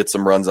if you get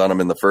some runs on him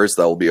in the first,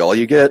 that will be all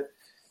you get.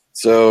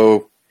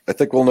 So I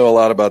think we'll know a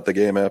lot about the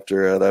game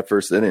after that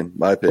first inning,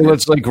 my opinion. Well,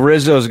 it's like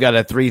Rizzo's got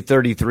a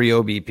 333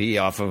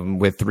 OBP off of him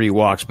with 3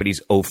 walks, but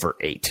he's 0 for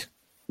 8.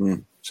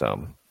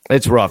 So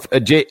it's rough.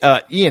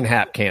 Ian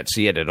Happ can't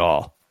see it at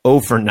all. 0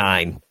 for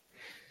 9.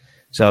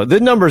 So the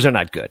numbers are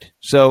not good.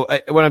 So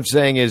what I'm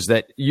saying is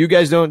that you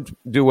guys don't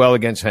do well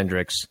against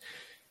Hendricks.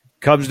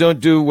 Cubs don't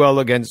do well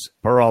against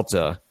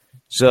Peralta.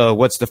 So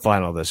what's the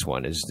final of this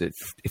one? Is it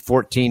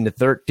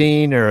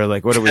 14-13 or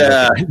like what are we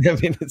looking at? I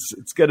mean,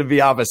 it's going to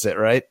be opposite,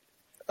 right?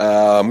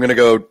 I'm going to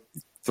go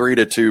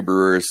 3-2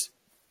 Brewers.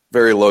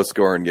 Very low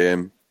scoring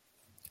game.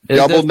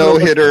 Double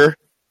no-hitter,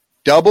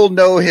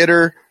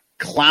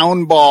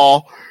 clown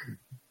ball,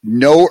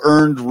 no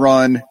earned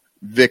run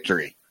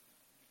victory.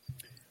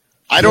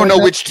 I don't know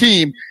which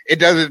team. It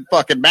doesn't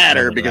fucking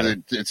matter because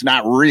it's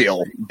not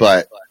real,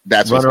 but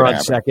that's what's runner going to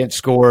on happen. second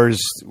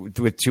scores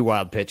with 2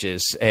 wild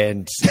pitches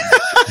and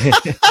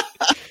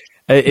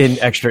in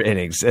extra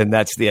innings, and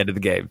that's the end of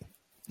the game.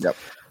 Yep.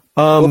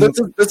 Well, this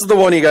is the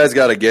one you guys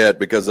got to get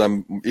because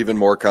I'm even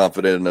more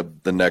confident in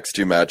the next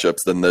 2 matchups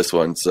than this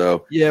one.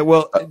 So yeah,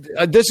 well,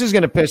 this is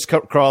going to piss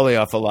Crawley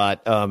off a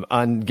lot.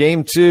 On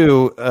game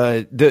 2,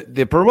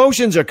 the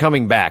promotions are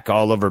coming back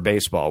all over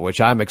baseball, which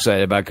I'm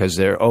excited about because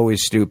they're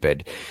always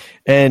stupid.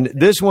 And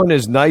this one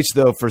is nice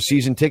though for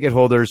season ticket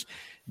holders.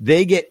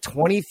 They get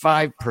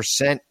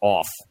 25%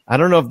 off. I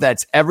don't know if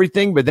that's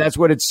everything, but that's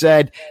what it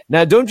said.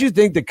 Now, don't you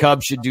think the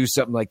Cubs should do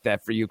something like that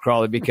for you,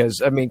 Crawley?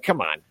 Because I mean,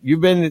 come on, you've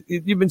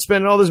been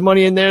spending all this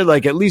money in there.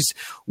 Like at least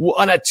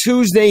on a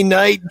Tuesday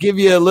night, give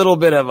you a little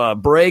bit of a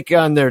break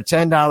on their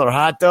 $10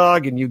 hot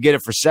dog, and you get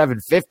it for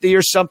 $7.50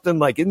 or something.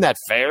 Like, isn't that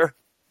fair?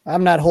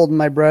 I'm not holding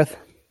my breath.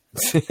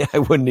 I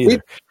wouldn't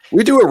either.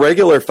 We do a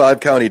regular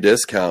 5-county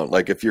discount.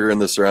 Like if you're in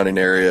the surrounding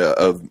area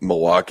of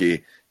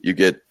Milwaukee, you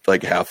get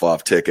like half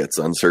off tickets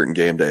on certain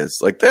game days.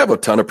 Like they have a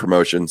ton of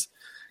promotions.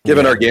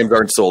 Given our games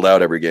aren't sold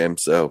out every game,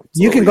 so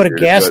you can go to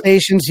gas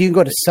stations, you can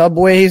go to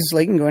Subways,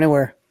 like you can go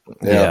anywhere.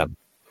 Yeah.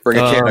 Bring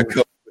a can of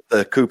Coke with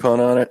a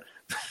coupon on it.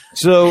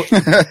 So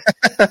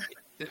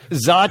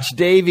Zach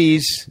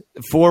Davies,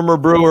 former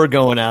Brewer,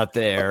 going out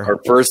there. Our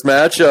first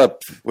matchup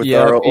with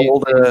our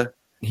old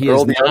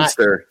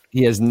youngster.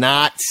 He has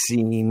not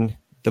seen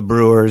the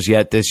Brewers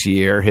yet this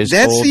year.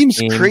 That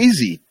seems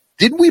crazy.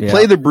 Didn't we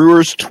play the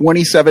Brewers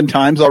 27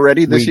 times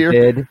already this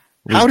year?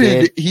 How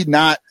did he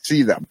not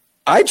see them?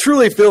 I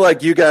truly feel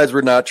like you guys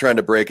were not trying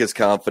to break his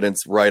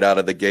confidence right out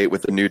of the gate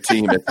with a new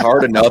team. It's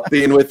hard enough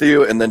being with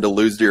you, and then to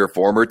lose to your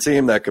former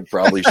team, that could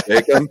probably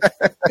shake him.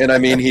 And I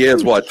mean, he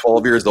is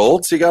 12 years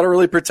old, so you got to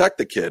really protect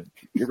the kid.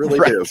 You really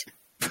do.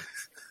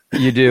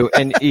 You do.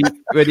 And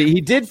but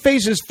he did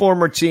face his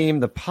former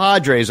team, the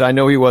Padres. I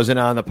know he wasn't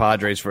on the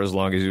Padres for as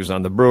long as he was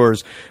on the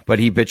Brewers, but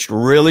he pitched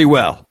really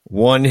well.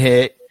 1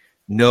 hit,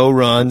 no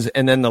runs.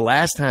 And then the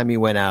last time he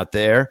went out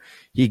there,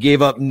 he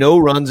gave up no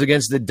runs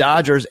against the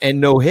Dodgers and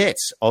no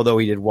hits, although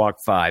he did walk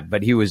 5.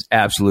 But he was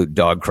absolute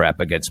dog crap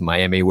against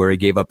Miami, where he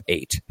gave up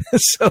 8.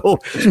 So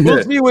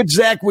we'll see what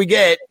Zach we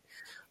get.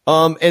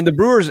 And the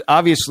Brewers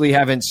obviously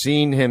haven't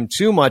seen him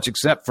too much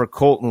except for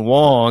Colton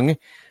Wong,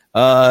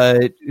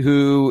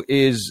 who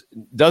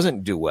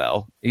doesn't do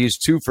well. He's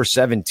 2 for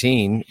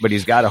 17, but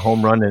he's got a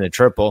home run and a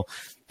triple.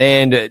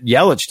 And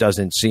Yelich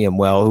doesn't see him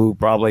well, who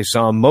probably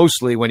saw him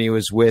mostly when he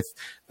was with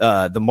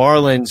the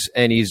Marlins,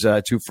 and he's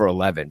 2 for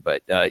 11.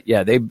 But,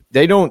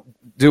 they don't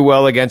do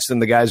well against him,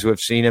 the guys who have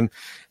seen him.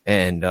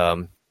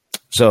 And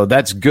so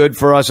that's good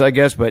for us, I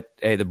guess. But,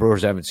 hey, the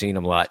Brewers haven't seen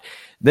him a lot.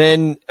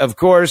 Then, of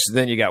course,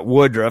 you got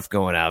Woodruff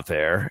going out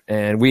there.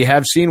 And we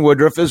have seen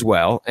Woodruff as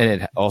well,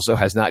 and it also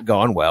has not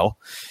gone well.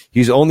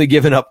 He's only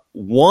given up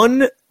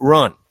 1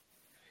 run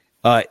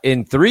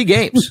in 3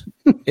 games,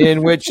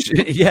 in which,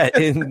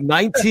 in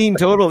 19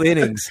 total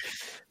innings.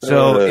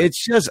 So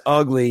it's just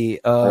ugly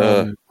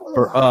for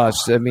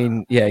us. I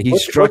mean, he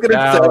struck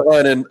out.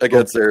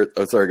 Against their.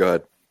 Oh, sorry, go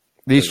ahead.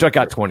 He struck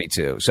out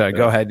 22. So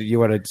go ahead. You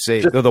want to say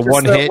the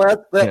one hit?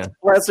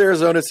 Last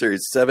Arizona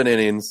series, 7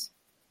 innings.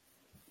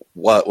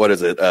 What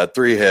is it?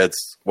 3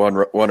 hits, one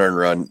earned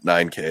run,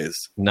 9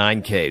 Ks.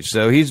 9 Ks.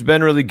 So he's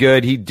been really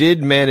good. He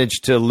did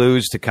manage to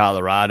lose to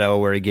Colorado,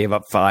 where he gave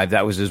up 5.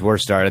 That was his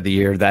worst start of the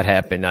year. That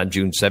happened on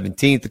June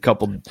 17th, a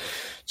couple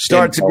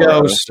starts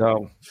ago.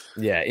 So,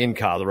 in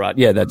Colorado.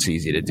 Yeah, that's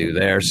easy to do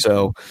there.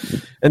 So,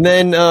 and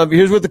then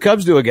here's what the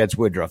Cubs do against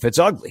Woodruff. It's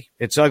ugly.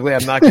 It's ugly.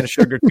 I'm not going to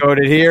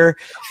sugarcoat it here.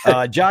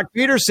 Jock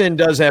Peterson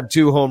does have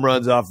 2 home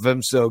runs off of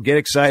him, so get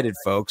excited,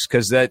 folks,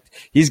 because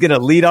he's going to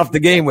lead off the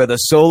game with a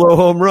solo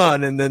home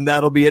run, and then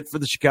that'll be it for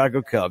the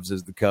Chicago Cubs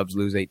as the Cubs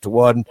lose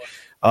 8-1.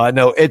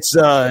 No, it's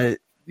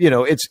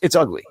it's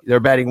ugly. They're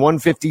batting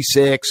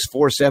 156,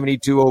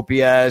 472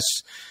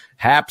 OPS.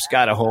 Hap's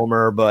got a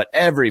homer, but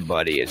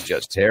everybody is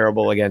just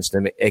terrible against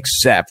him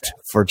except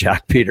for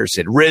Jock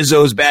Peterson.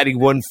 Rizzo's batting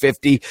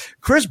 150.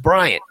 Chris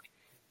Bryant,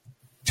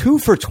 2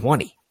 for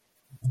 20.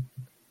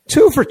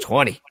 2 for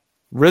 20.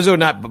 Rizzo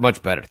not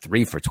much better,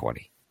 3 for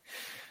 20.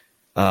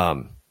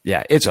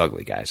 It's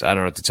ugly, guys. I don't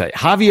know what to tell you.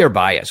 Javier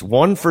Baez,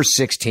 1 for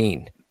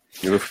 16.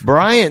 Oof.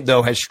 Bryant,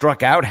 though, has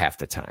struck out half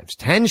the times.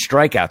 10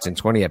 strikeouts in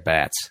 20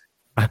 at-bats.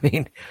 I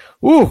mean,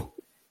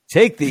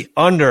 take the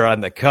under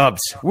on the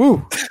Cubs.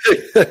 Woo.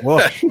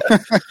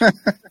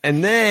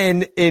 And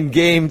then in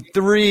game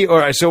 3, all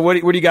right, so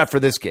what do you got for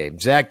this game?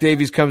 Zach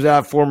Davies comes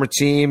out, former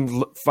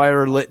team,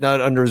 fire lit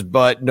nut under his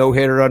butt, no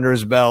hitter under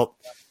his belt.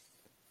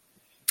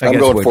 I'm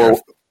going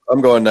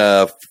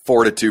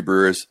 4-2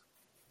 Brewers.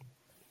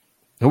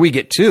 We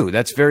get 2.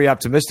 That's very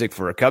optimistic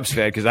for a Cubs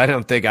fan, because I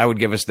don't think I would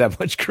give us that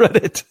much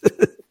credit.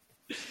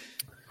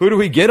 Who do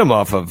we get him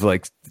off of?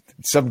 Like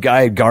some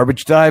guy at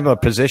garbage time, a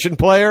position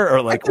player,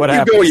 or like what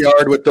happens? You go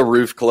yard with the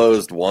roof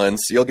closed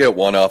once. You'll get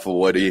 1 off of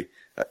Woody.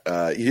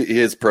 He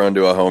is prone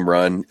to a home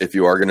run if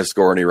you are going to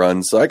score any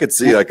runs. So I could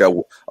see like a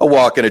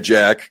walk and a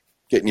jack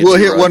getting you. We'll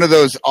hit one of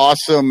those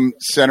awesome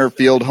center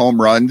field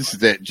home runs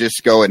that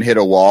just go and hit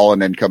a wall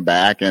and then come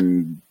back,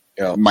 and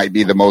might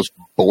be the most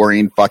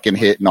boring fucking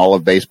hit in all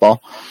of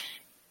baseball.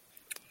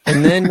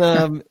 And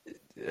then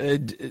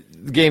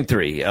game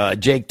 3,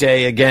 Jake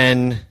Day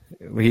again.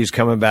 He's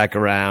coming back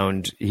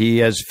around. He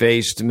has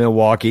faced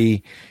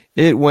Milwaukee.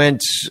 It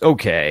went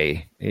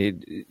okay. He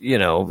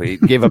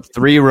gave up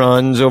 3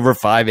 runs over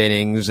 5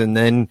 innings, and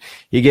then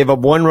he gave up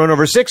 1 run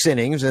over 6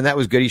 innings, and that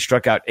was good. He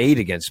struck out 8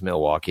 against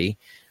Milwaukee.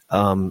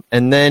 And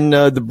then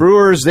the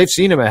Brewers, they've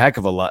seen him a heck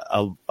of a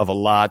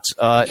lot,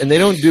 and they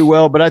don't do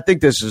well. But I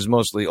think this is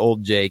mostly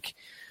old Jake.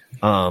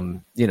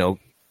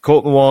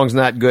 Colton Wong's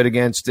not good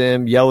against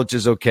him. Yelich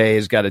is okay.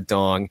 He's got a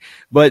dong.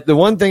 But the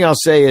one thing I'll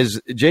say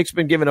is Jake's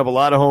been giving up a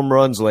lot of home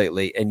runs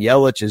lately, and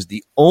Yelich is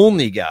the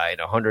only guy in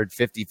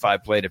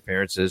 155 plate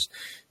appearances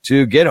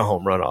to get a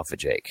home run off of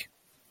Jake.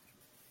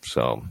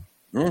 So,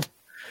 and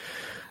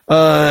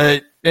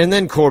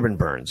then Corbin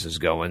Burns is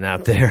going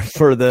out there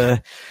for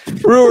the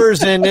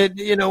Brewers. And,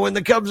 when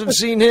the Cubs have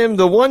seen him,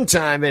 the one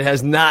time it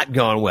has not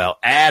gone well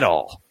at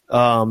all.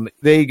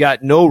 They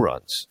got no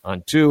runs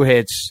on 2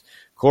 hits.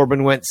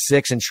 Corbin went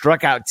 6 and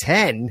struck out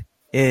 10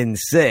 in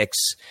 6.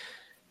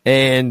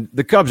 And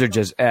the Cubs are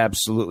just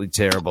absolutely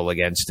terrible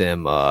against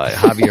him.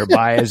 Javier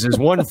Baez is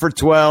 1 for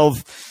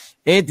 12.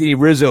 Anthony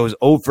Rizzo is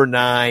 0 for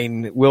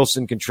 9.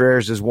 Wilson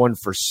Contreras is 1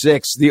 for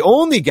 6. The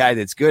only guy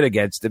that's good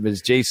against him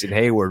is Jason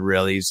Hayward,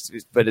 really.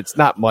 But it's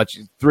not much.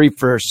 3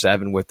 for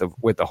 7 with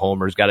the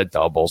homers. Got a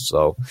double.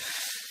 So,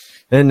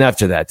 and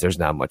after that, there's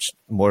not much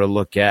more to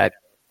look at.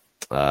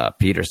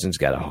 Peterson's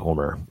got a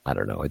homer. I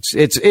don't know.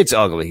 It's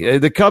ugly.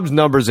 The Cubs'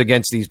 numbers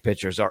against these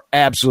pitchers are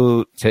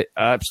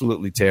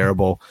absolutely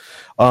terrible.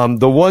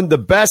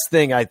 The best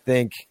thing I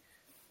think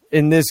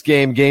in this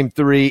game, game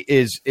 3,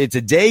 is it's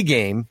a day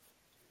game,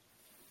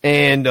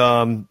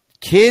 and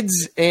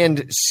kids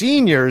and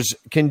seniors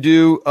can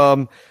do.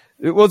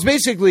 It's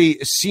basically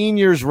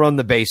seniors run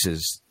the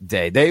bases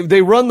day.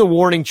 They run the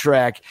warning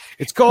track.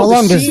 It's called How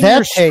long the does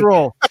that senior take?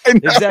 stroll.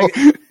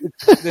 Exactly.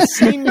 The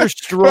senior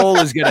stroll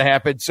is going to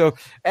happen. So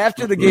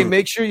after the game,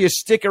 make sure you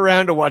stick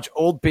around to watch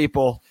old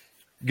people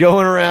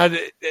going around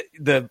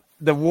the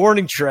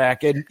warning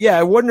track. And yeah,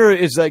 I wonder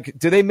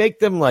do they make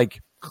them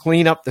like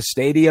clean up the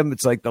stadium?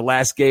 It's like the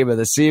last game of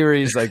the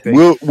series. Like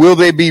will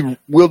they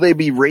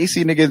be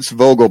racing against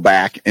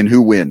Vogelback, and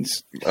who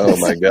wins? Oh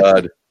my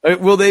God. Are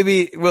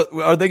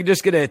they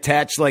just going to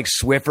attach like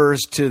Swiffers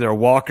to their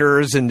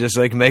walkers and just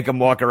like make them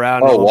walk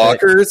around? Oh,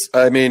 walkers!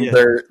 I mean,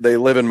 they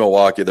live in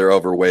Milwaukee. They're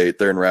overweight.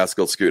 They're in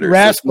Rascal scooters.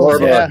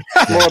 Rascals,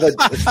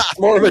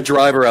 More of a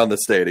drive around the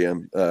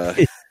stadium. Where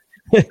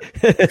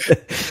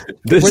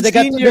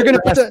they're going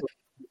to put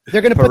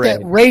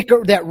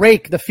that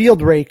rake, the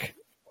field rake,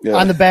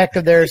 on the back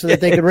of there so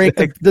that they could rake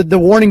the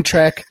warning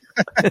track.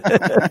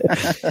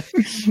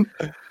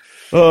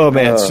 Oh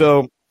man!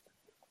 So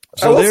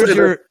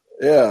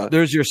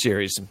there's your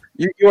series.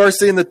 You are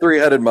seeing the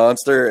three-headed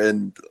monster,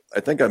 and I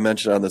think I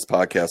mentioned on this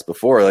podcast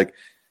before, like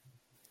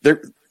I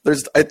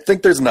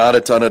think there's not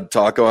a ton of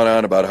talk going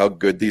on about how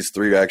good these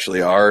three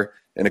actually are,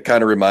 and it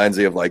kind of reminds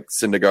me of like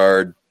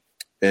Syndergaard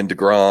and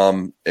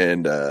DeGrom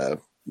and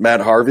Matt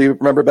Harvey.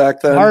 Remember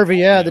back then? Harvey,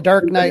 yeah, the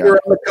Dark Knight. You're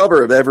on the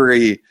cover of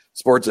every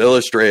Sports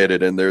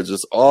Illustrated, and there's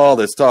just all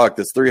this talk,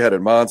 this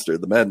three-headed monster,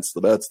 the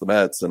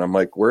Mets, and I'm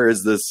like, where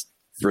is this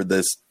for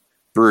this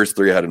Brewers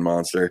three-headed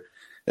monster?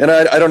 And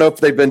I don't know if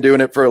they've been doing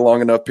it for a long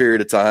enough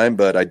period of time,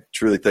 but I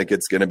truly think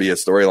it's going to be a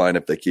storyline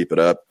if they keep it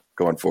up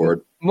going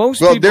forward. They're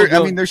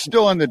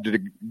still on the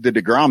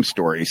DeGrom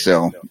story,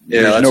 so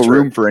there's no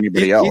room for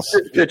anybody else.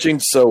 He's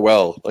pitching so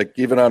well. Like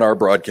even on our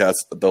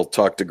broadcast, they'll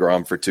talk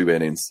DeGrom for 2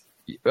 innings.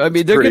 I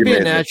mean, there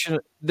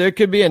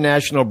could be a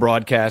national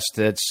broadcast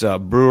that's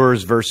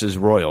Brewers versus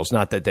Royals.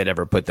 Not that they'd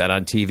ever put that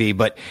on TV,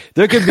 but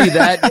there could be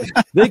that.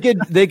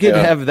 they could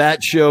have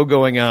that show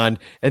going on,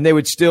 and they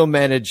would still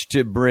manage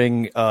to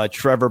bring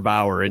Trevor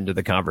Bauer into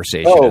the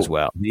conversation as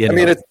well. I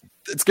mean,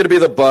 it's going to be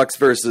the Bucks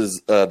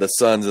versus the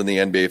Suns in the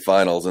NBA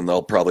Finals, and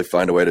they'll probably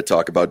find a way to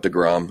talk about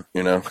DeGrom.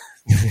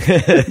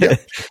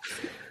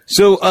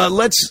 So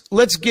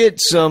let's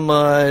get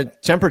some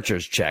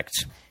temperatures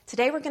checked.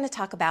 Today we're going to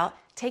talk about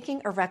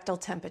taking a rectal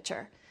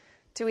temperature.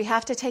 Do we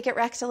have to take it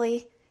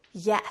rectally?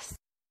 Yes.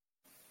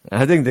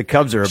 I think the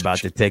Cubs are about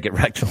to take it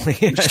rectally.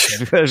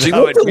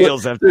 How it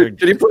feels after.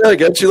 Can you play that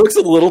again? She looks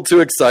a little too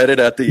excited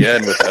at the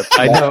end with that.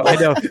 I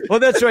know. Well,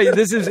 that's right.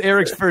 This is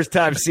Eric's first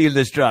time seeing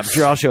this drop.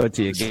 Sure, I'll show it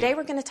to you again. Today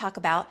we're going to talk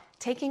about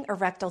taking a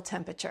rectal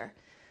temperature.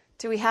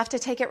 Do we have to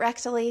take it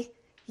rectally?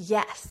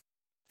 Yes.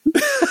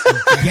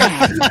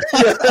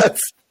 Yes.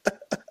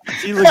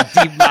 She looked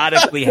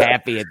demonically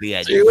happy at the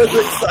end. She was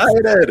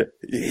excited.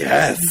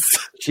 Yes.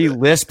 She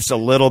lisps a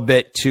little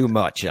bit too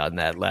much on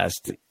that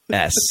last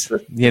S.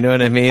 You know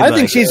what I mean? I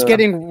think she's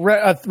getting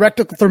a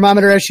rectal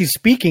thermometer as she's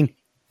speaking.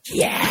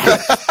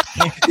 Yeah.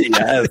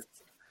 Yes.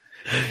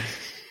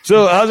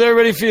 So how's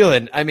everybody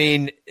feeling? I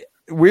mean,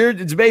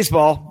 it's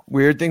baseball.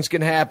 Weird things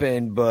can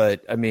happen,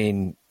 but I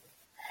mean,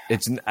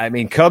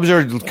 Cubs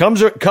are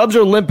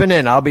limping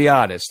in, I'll be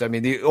honest. I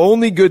mean, the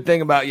only good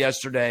thing about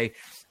yesterday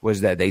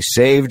was that they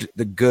saved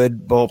the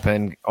good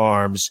bullpen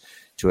arms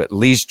to at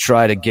least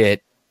try to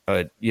get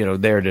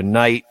there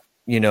tonight,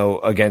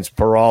 against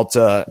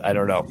Peralta. I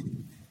don't know.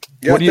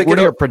 Yeah, what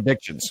are your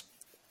predictions?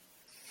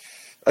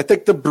 I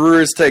think the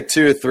Brewers take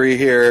 2 or 3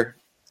 here.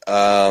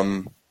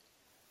 And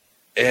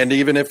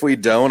even if we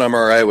don't, I'm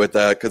all right with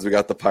that because we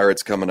got the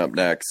Pirates coming up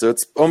next. So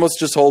it's almost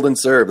just hold and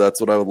serve. That's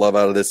what I would love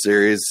out of this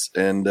series.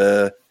 And,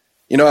 I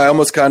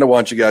almost kind of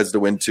want you guys to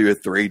win 2 or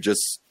 3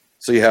 just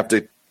so you have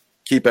to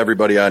keep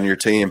everybody on your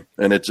team.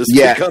 And it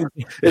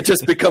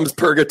just becomes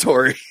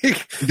purgatory.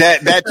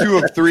 that 2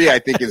 of 3, I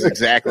think, is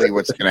exactly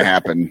what's going to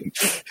happen.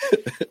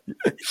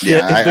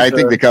 Yeah, I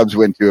think the Cubs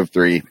win 2 of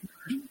 3.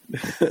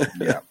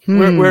 Yeah.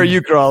 Where are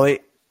you,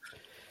 Crawley?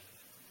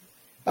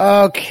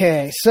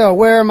 Okay, so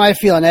where am I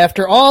feeling?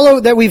 After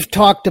all that we've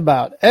talked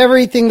about,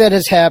 everything that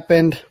has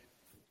happened.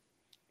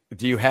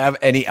 Do you have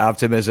any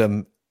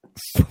optimism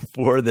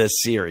for this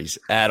series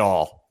at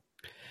all?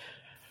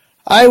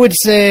 I would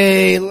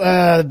say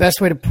the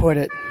best way to put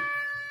it.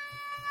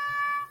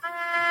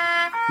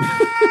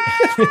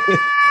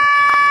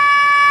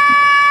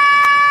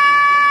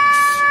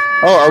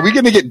 Are we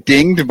going to get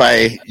dinged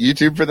by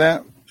YouTube for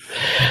that?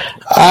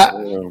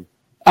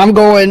 I'm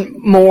going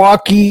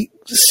Milwaukee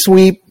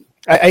sweep.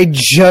 I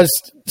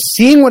just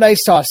seeing what I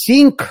saw,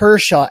 seeing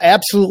Kershaw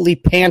absolutely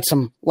pants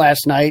him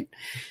last night,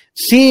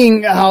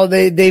 seeing how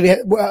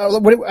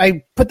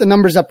I put the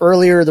numbers up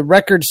earlier, the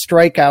record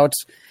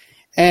strikeouts,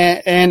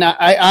 and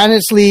I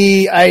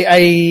honestly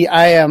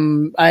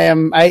I'm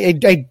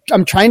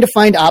trying to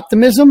find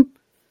optimism.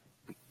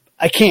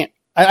 I can't.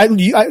 I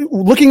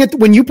looking at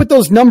when you put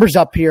those numbers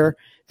up here,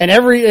 and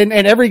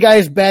every guy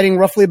is batting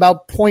roughly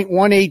about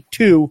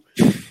 .182.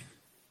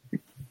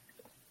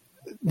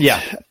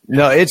 Yeah,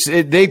 no,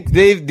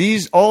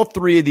 these all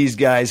 3 of these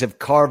guys have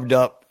carved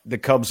up the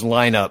Cubs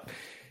lineup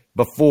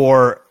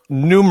before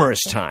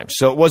numerous times.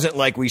 So it wasn't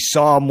like we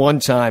saw him one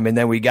time and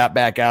then we got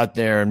back out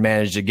there and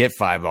managed to get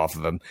 5 off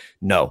of him.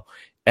 No,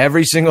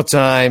 every single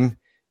time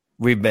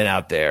we've been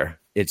out there,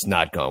 it's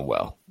not gone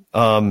well.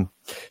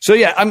 So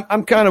yeah,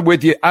 I'm kind of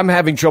with you. I'm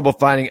having trouble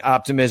finding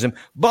optimism,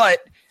 but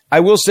I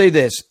will say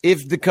this: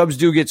 if the Cubs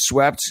do get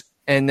swept,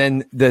 and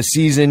then the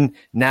season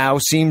now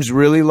seems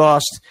really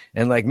lost,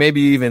 and like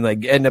maybe even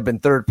like end up in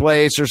third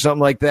place or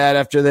something like that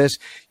after this,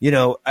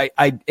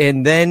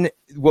 and then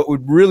what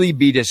would really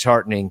be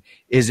disheartening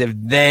is if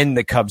then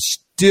the Cubs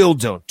still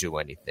don't do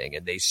anything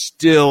and they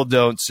still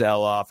don't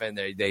sell off and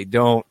they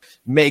don't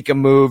make a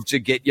move to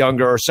get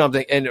younger or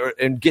something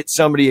and get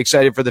somebody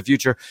excited for the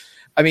future.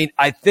 I mean,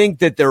 I think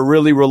that they're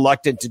really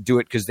reluctant to do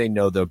it because they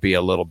know there'll be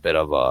a little bit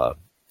of a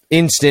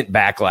instant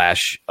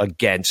backlash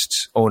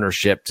against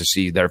ownership to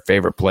see their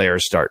favorite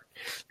players start.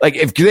 Like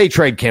if they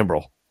trade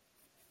Kimbrel,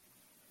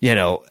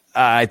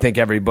 I think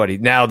everybody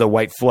now the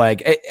white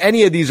flag,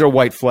 any of these are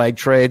white flag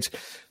trades.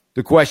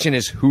 The question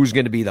is who's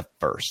going to be the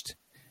first.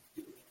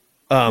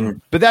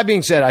 But that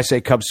being said, I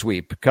say Cubs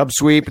sweep.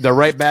 They're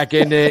right back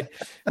in it.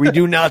 We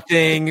do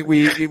nothing.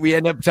 We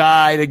end up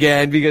tied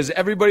again because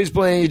everybody's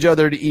playing each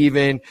other to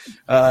even.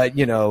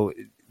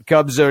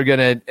 Cubs are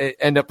going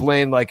to end up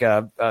playing like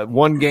a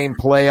one-game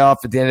playoff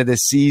at the end of this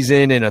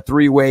season in a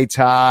three-way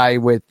tie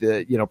with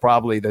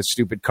probably the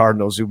stupid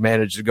Cardinals who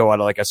managed to go on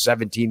like a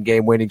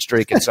 17-game winning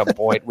streak at some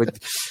point with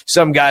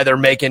some guy they're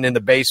making in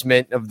the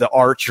basement of the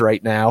Arch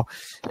right now,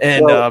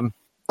 and.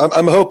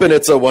 I'm hoping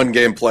it's a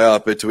one-game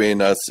playoff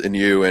between us and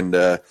you, and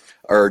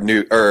our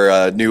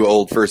new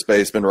old first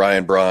baseman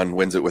Ryan Braun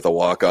wins it with a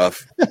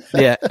walk-off.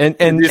 Yeah, and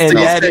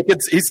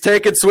he's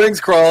taking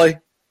swings, Crawley.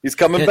 He's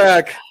coming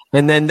back.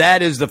 And then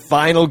that is the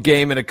final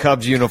game in a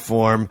Cubs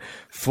uniform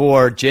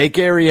for Jake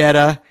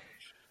Arrieta,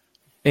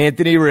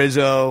 Anthony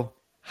Rizzo,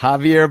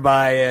 Javier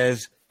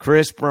Baez,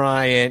 Chris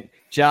Bryant,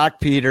 Jock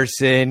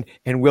Peterson,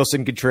 and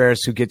Wilson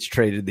Contreras, who gets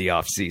traded in the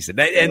offseason.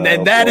 And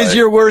then that is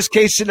your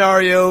worst-case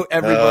scenario.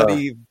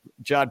 Everybody,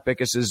 John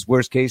Pickus's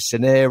worst-case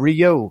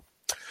scenario.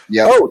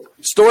 Yeah. Oh,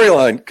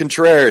 storyline,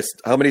 Contreras.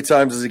 How many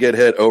times does he get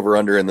hit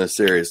over-under in this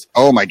series?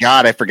 Oh, my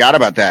God. I forgot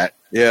about that.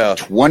 Yeah.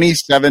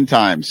 27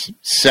 times.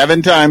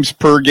 7 times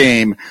per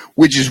game,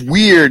 which is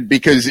weird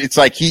because it's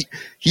like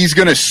he's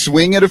going to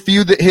swing at a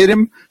few that hit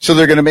him, so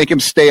they're going to make him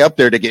stay up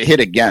there to get hit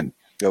again.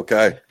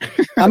 Okay.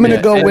 I'm going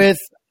to go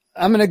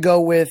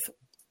with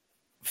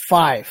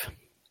 5.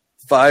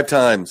 5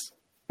 times.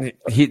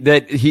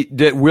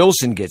 That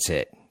Wilson gets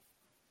hit.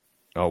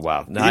 Oh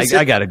wow! No,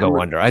 I got to go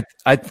under.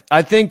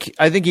 I think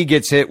he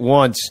gets hit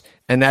once,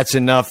 and that's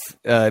enough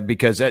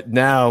because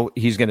now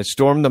he's going to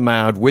storm the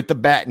mound with the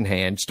bat in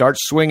hand, start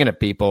swinging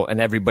at people,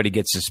 and everybody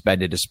gets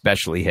suspended,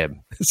 especially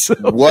him. So,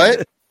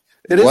 what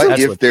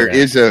if there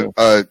is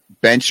a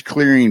bench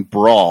clearing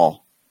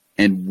brawl?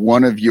 And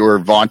one of your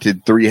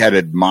vaunted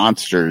 3-headed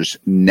monsters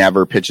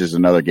never pitches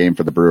another game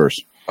for the Brewers.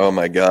 Oh,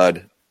 my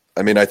God.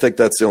 I mean, I think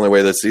that's the only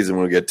way this season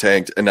will get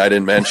tanked. And I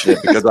didn't mention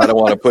it because I don't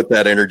want to put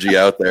that energy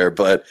out there.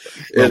 But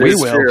it is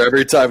true.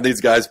 Every time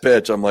these guys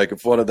pitch, I'm like,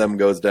 if one of them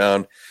goes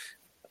down,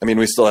 I mean,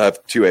 we still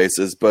have 2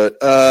 aces. But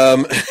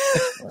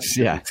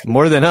yeah,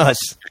 more than us.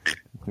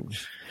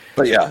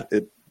 But, yeah,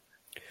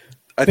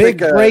 Big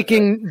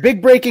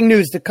breaking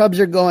news. The Cubs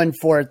are going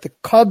for it. The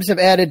Cubs have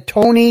added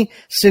Tony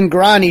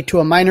Cingrani to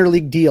a minor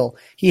league deal.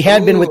 He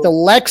had been with the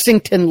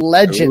Lexington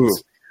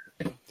Legends.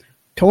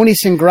 Tony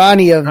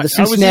Cingrani of the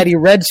Cincinnati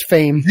Reds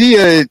fame. He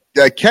a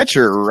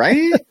catcher,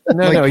 right?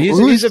 No,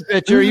 he's a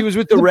pitcher. He was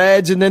with the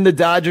Reds, and then the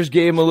Dodgers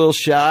gave him a little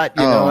shot.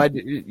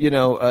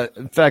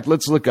 In fact,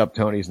 let's look up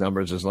Tony's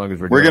numbers as long as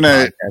we're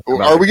gonna.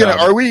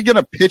 Are we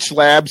gonna pitch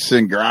lab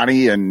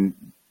Cingrani and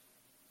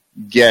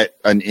get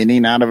an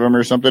inning out of him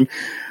or something?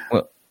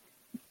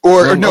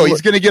 Or no, he's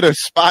going to get a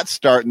spot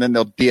start and then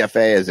they'll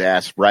DFA his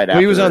ass right after.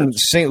 He was on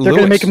St. Louis. They're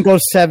going to make him go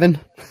 7.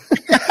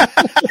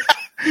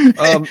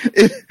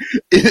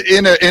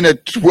 In a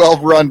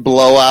 12-run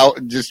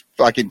blowout, just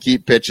fucking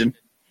keep pitching.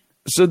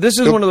 So this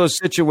is one of those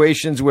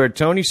situations where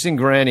Tony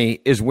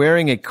Cingrani is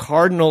wearing a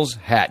Cardinals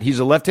hat. He's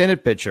a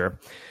left-handed pitcher.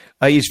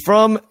 He's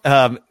from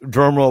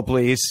drumroll,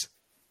 please.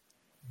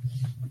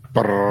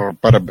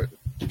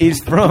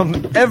 He's from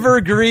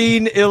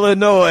Evergreen,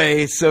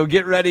 Illinois, so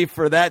get ready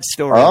for that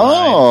story.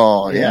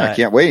 Oh, yeah, I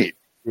can't wait.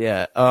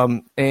 Yeah, I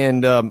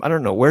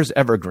don't know. Where's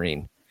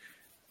Evergreen?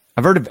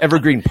 I've heard of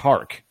Evergreen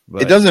Park.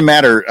 But. It doesn't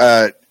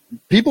matter.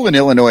 People in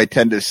Illinois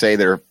tend to say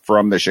they're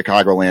from the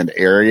Chicagoland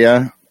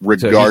area,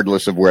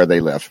 regardless of where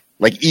they live.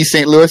 Like East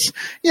St. Louis,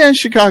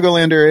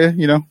 Chicagoland area,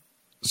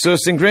 So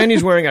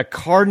Cingrani's wearing a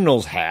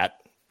Cardinals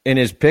hat in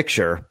his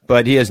picture,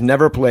 but he has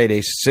never played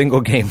a single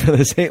game for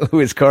the St.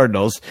 Louis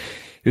Cardinals.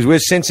 He was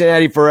with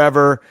Cincinnati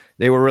forever.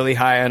 They were really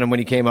high on him when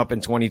he came up in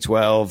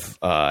 2012.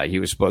 He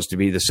was supposed to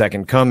be the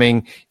second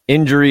coming.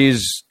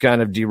 Injuries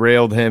kind of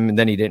derailed him, and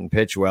then he didn't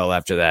pitch well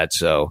after that.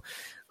 So,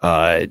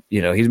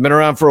 he's been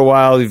around for a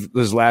while.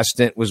 His last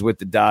stint was with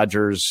the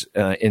Dodgers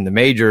in the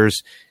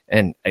majors,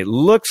 and it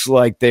looks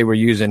like they were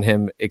using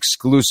him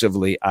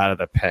exclusively out of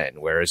the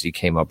pen, whereas he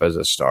came up as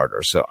a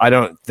starter. So I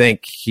don't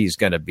think he's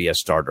going to be a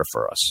starter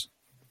for us.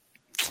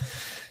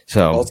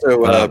 So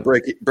also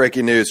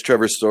breaking news: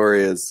 Trevor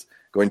Story is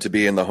going to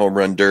be in the home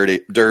run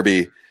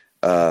derby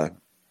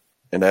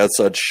and as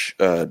such,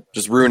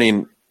 just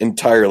ruining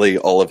entirely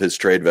all of his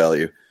trade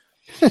value.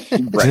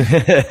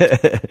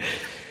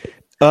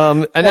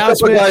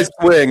 Announcement. Guys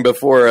swing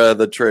before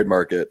the trade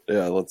market.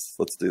 Yeah, let's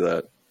do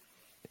that.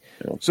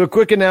 Yeah. So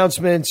quick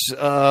announcements.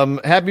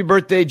 Happy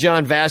birthday,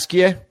 John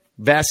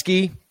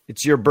Vasky.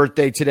 It's your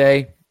birthday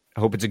today. I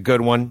hope it's a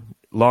good one.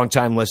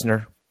 Longtime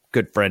listener,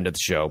 good friend of the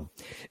show.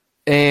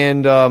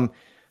 And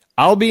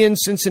I'll be in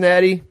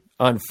Cincinnati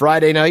on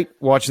Friday night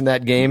watching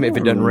that game. If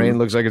it doesn't rain,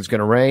 looks like it's going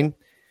to rain.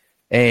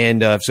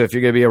 And so if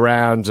you're going to be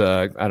around,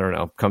 I don't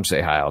know, come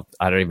say hi.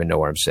 I don't even know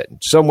where I'm sitting.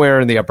 Somewhere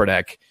in the upper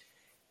deck.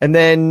 And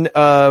then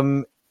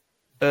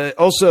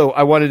also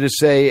I wanted to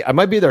say I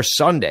might be there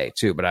Sunday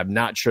too, but I'm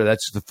not sure.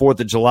 That's the 4th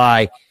of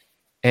July.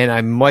 And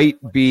I might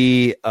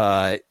be,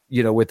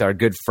 with our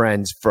good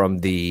friends from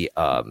the,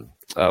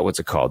 what's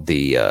it called?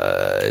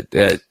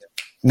 The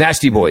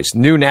Nasty Boys,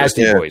 new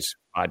Nasty Boys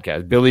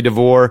podcast. Billy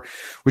DeVore,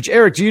 which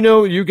Eric, do you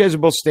know, you guys are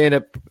both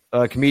stand-up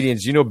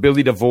comedians. Do you know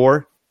Billy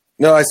DeVore?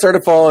 No, I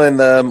started following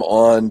them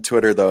on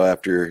Twitter, though,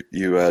 after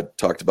you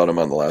talked about him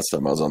on the last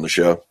time I was on the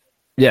show.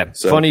 Yeah,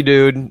 so. Funny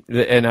dude,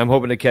 and I'm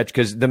hoping to catch,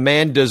 because the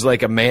man does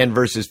like a man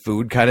versus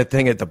food kind of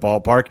thing at the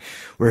ballpark,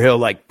 where he'll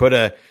like put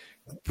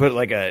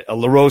like a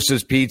La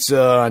Rosa's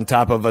pizza on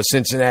top of a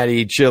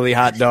Cincinnati chili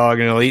hot dog,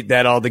 and he'll eat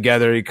that all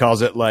together. He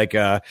calls it like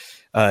a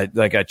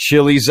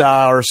chili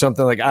za or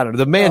something, like, I don't know.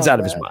 The man's out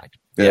of his mind.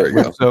 There we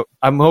go. So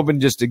I'm hoping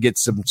just to get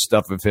some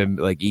stuff of him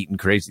like eating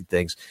crazy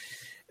things.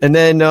 And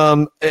then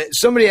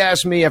somebody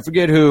asked me, I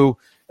forget who,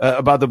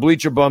 about the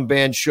Bleacher Bum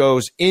Band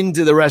shows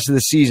into the rest of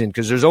the season,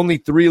 because there's only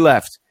 3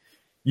 left.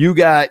 You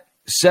got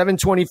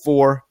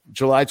 7/24,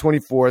 July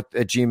 24th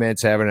at G-Man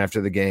Tavern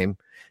after the game.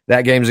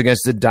 That game's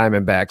against the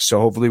Diamondbacks, so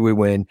hopefully we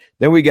win.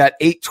 Then we got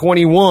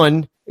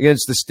 8/21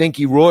 against the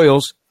Stinky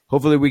Royals.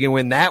 Hopefully we can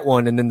win that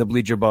one, and then the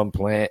Bleacher Bum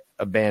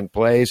Band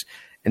plays.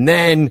 And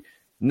then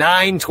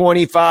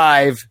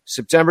 9/25,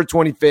 September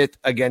 25th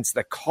against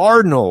the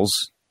Cardinals,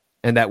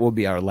 and that will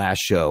be our last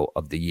show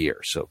of the year.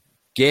 So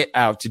get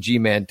out to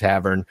G-Man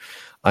Tavern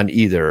on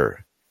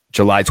either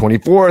July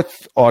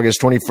 24th,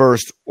 August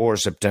 21st, or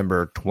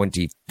September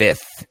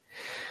 25th.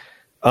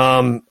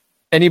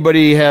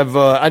 Anybody have,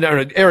 I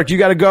don't know, Eric, you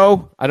got to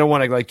go? I don't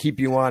want to like keep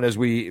you on as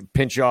we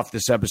pinch off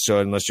this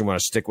episode unless you want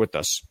to stick with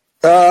us.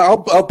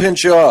 I'll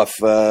pinch you off.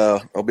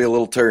 I'll be a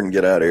little turd and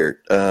get out of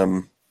here.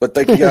 But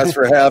thank you guys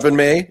for having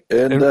me.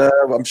 And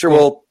I'm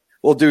sure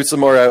we'll do some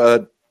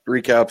more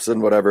recaps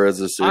and whatever as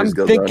the series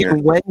goes on. I'm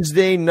thinking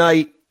Wednesday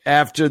night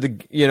after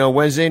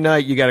Wednesday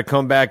night, you got to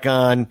come back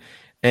on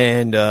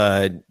and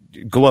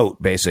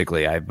gloat,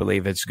 basically. I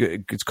believe it's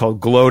called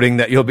gloating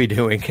that you'll be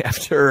doing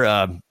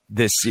after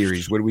this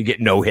series, where we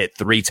get no hit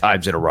 3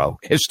 times in a row,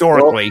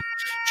 historically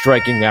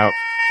striking out.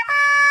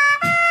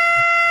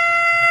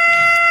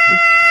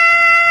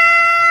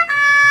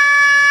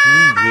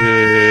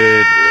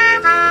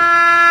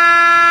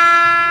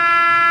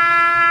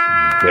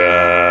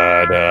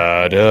 Da,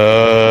 da,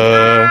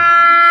 da.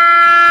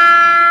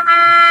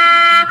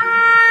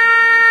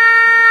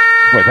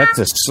 Wait,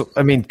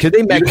 I mean, could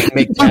they make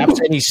caps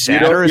any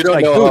sadder? You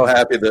don't know how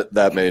happy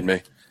that made me.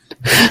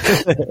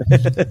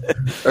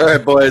 All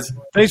right, boys.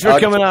 Thanks for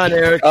coming on,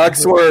 Eric.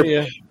 Oxford.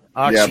 Yeah,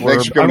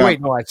 thanks for coming on.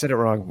 Wait, no, I said it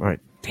wrong. All right,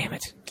 damn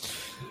it.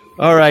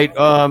 All right.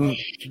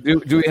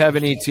 Do we have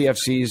any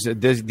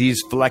TFCs?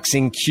 These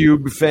flexing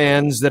cube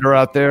fans that are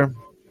out there?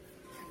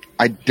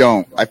 I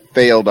don't. I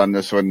failed on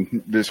this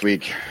one this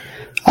week.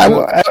 I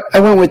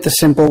went with the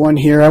simple one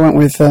here. I went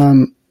with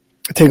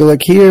take a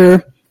look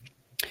here.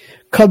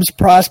 Cubs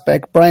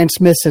prospect Brian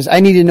Smith says,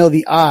 I need to know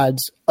the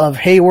odds of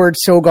Hayward,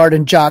 Sogard,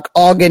 and Jock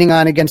all getting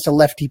on against a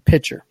lefty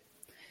pitcher.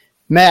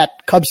 Matt,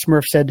 Cubs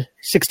Smurf, said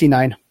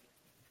 69.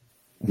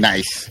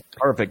 Nice.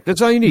 Perfect.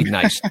 That's all you need.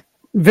 Nice.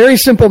 Very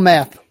simple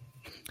math.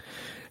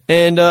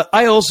 And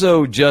I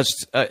also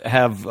just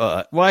have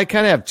I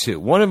kind of have 2.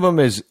 One of them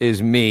is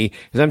me,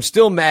 because I'm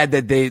still mad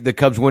that the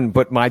Cubs wouldn't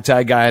put my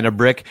tie guy on a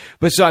brick.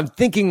 But so I'm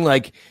thinking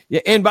like, yeah,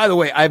 and by the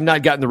way, I have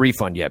not gotten the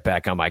refund yet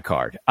back on my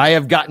card. I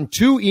have gotten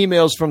 2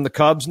 emails from the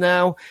Cubs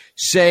now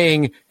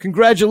saying,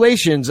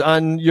 congratulations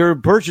on your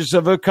purchase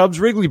of a Cubs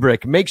Wrigley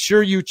brick. Make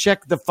sure you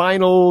check the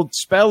final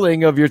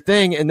spelling of your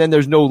thing, and then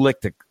there's no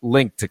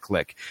link to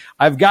click.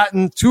 I've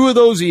gotten 2 of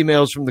those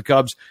emails from the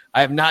Cubs.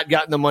 I have not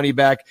gotten the money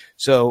back.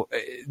 So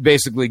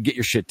basically, get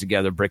your shit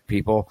together, brick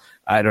people.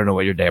 I don't know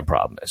what your damn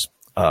problem is.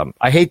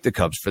 I hate the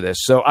Cubs for this.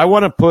 So I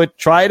want to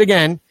try it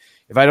again.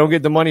 If I don't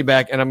get the money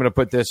back, and I'm going to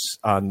put this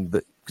on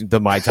the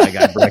Mai Tai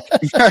guy brick.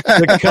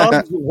 The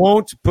Cubs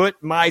won't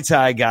put Mai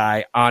Tai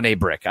guy on a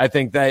brick. I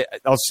think that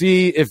I'll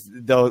see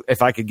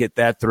if I could get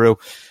that through.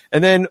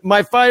 And then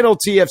my final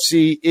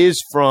TFC is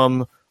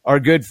from our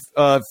good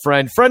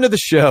friend of the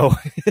show,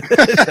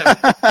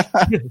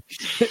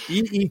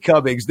 E.E.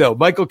 Cummings. No,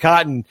 Michael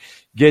Cotton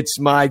gets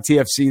my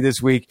TFC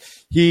this week.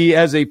 He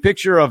has a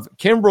picture of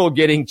Kimbrel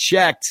getting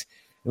checked.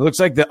 It looks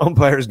like the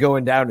umpire is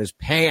going down his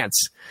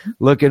pants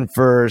looking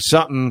for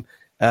something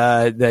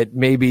that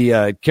maybe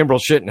Kimbrel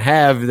shouldn't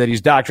have, that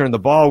he's doctoring the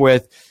ball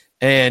with.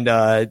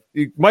 And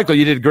Michael,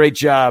 you did a great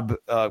job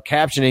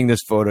captioning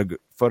this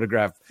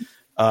photograph.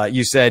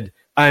 You said,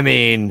 I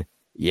mean,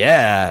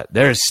 yeah,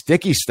 there's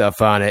sticky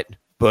stuff on it,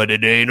 but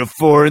it ain't a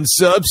foreign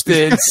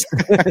substance.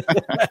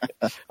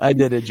 I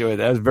did enjoy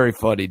that. It was very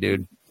funny,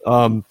 dude.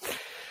 So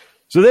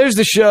there's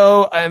the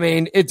show. I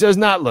mean, it does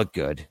not look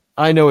good.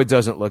 I know it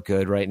doesn't look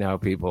good right now,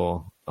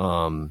 people.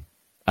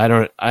 I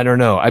don't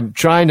know. I'm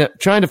trying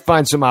to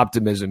find some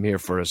optimism here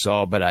for us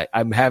all, but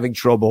I'm having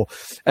trouble,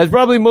 as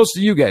probably most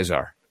of you guys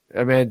are.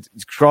 I mean,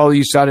 Crawley,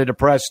 you sounded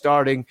depressed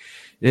starting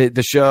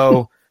the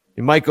show.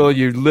 Michael,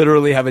 you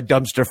literally have a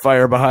dumpster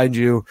fire behind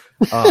you.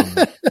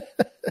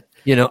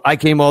 I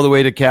came all the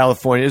way to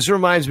California. This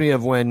reminds me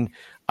of when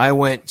I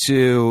went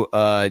to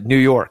New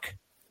York,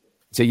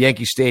 to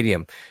Yankee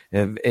Stadium,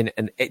 in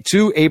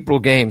 2 April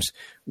games,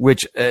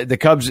 which the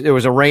Cubs, there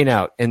was a rain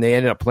out, and they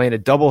ended up playing a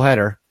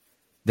doubleheader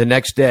the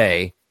next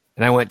day.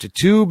 And I went to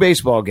 2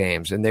 baseball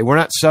games, and they were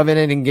not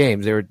 7-inning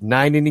games. They were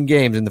 9-inning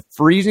games in the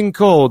freezing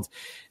cold.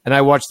 And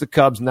I watched the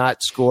Cubs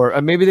not score.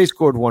 Maybe they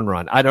scored 1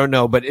 run. I don't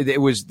know. But it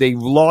was, they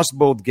lost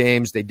both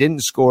games. They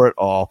didn't score at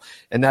all.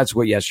 And that's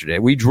what yesterday.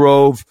 We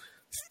drove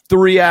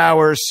 3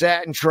 hours,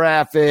 sat in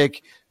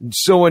traffic,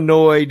 so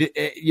annoyed,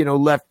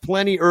 left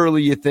plenty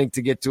early, you think,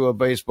 to get to a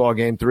baseball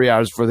game, 3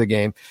 hours for the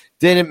game.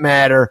 Didn't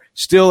matter.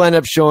 Still end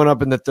up showing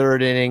up in the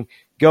 3rd inning.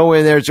 Go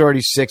in there, it's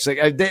already 6.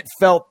 It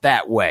felt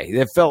that way.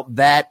 It felt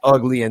that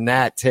ugly and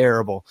that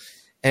terrible.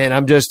 And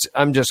I'm just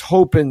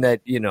hoping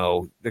that,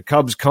 the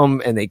Cubs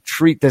come and they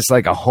treat this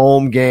like a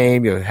home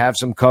game. You have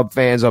some Cub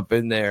fans up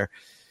in there.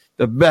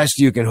 The best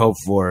you can hope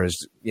for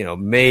is,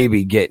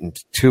 maybe getting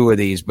 2 of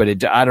these, but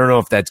I don't know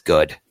if that's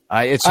good.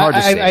 It's hard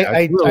to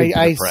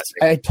say.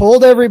 I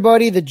told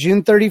everybody that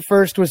June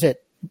 31st was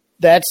it.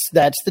 That's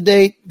the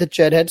date that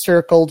Jed had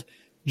circled,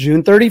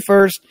 June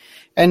 31st.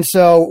 And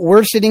so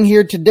we're sitting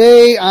here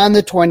today on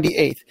the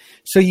 28th.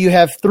 So you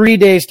have 3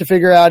 days to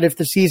figure out if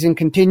the season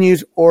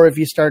continues or if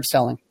you start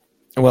selling.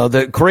 Well,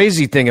 the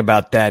crazy thing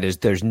about that is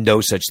there's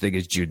no such thing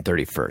as June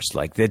 31st.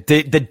 Like the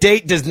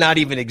date does not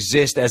even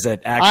exist as an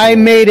actual. I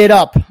made it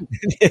up.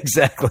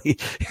 Exactly.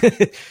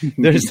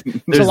 there's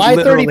July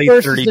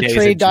 31st is the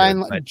trade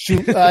deadline.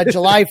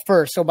 July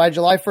 1st. So by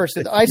July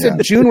 1st, I said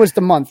June was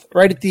the month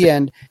right at the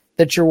end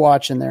that you're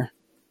watching there.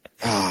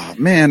 Oh,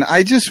 man,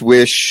 I just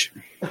wish.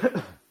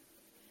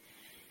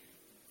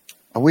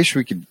 I wish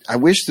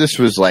this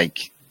was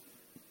like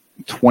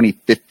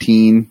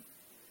 2015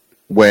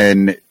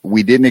 when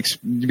we didn't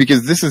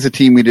because this is a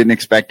team we didn't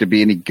expect to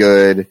be any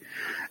good.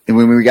 And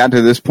when we got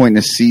to this point in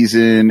the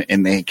season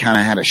and they kind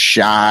of had a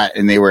shot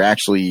and they were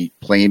actually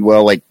playing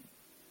well, like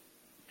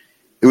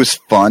it was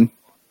fun.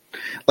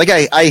 Like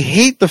I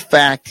hate the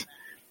fact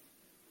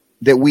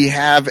that we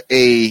have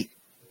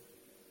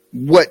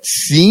what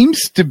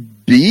seems to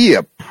be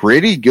a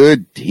pretty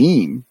good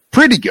team.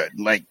 Pretty good.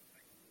 Like,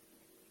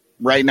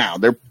 right now,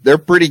 they're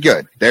pretty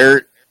good.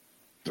 They're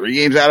 3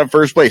 games out of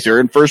first place. They're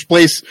in first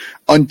place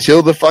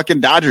until the fucking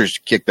Dodgers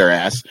kick their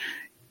ass.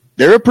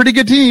 They're a pretty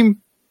good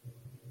team.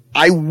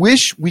 I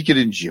wish we could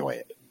enjoy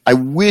it. I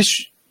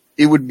wish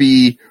it would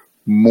be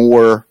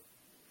more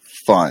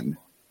fun.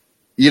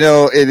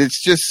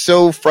 It's just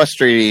so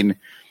frustrating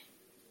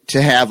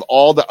to have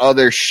all the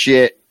other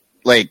shit.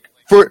 Like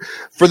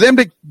for them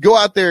to go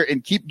out there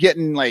and keep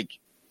getting like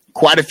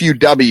quite a few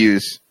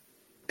W's.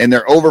 And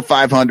they're over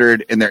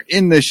 500, and they're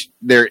in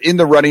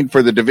the running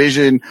for the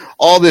division,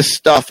 all this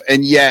stuff,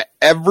 and yet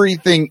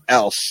everything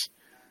else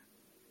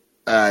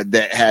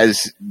that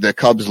has the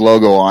Cubs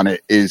logo on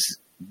it is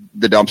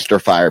the dumpster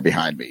fire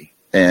behind me,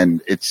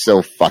 and it's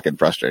so fucking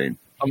frustrating.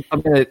 I'm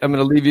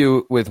gonna leave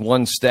you with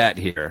one stat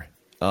here.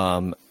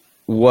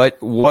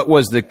 What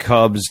was the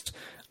Cubs?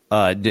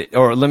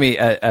 Or let me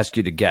ask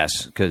you to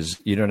guess because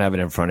you don't have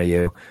it in front of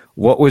you.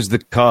 What was the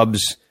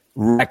Cubs'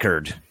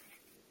 record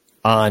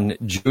on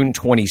June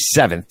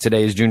 27th?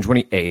 Today is June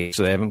 28th,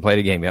 so they haven't played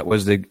a game yet.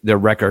 Was their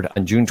record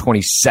on June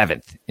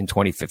 27th in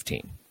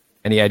 2015?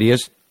 Any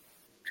ideas?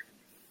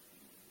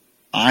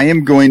 I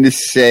am going to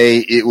say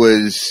it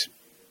was.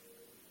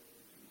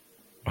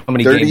 How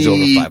many games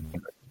over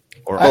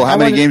 500? How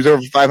many games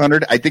over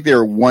 500? I think they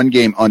were 1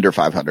 game under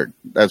 500.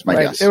 That's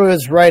my guess. It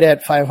was right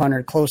at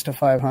 500, close to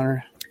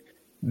 500.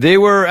 They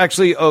were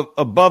actually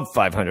above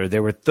 500.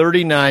 They were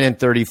 39 and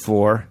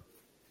 34.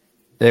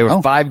 They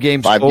were 5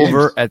 games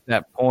over at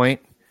that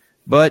point,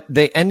 but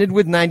they ended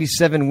with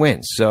 97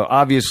 wins. So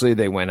obviously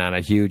they went on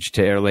a huge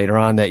tear later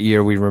on that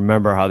year. We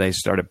remember how they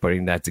started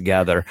putting that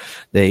together.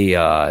 They,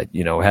 had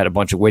a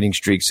bunch of winning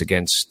streaks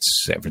against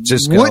San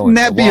Francisco. Wouldn't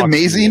that be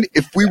amazing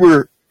if we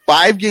were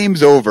 5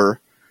 games over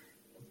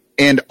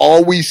and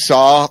all we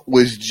saw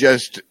was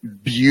just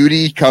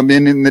beauty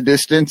coming in the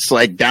distance,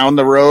 like down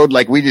the road,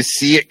 like we just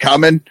see it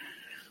coming?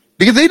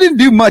 Because they didn't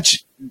do much.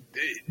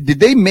 Did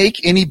they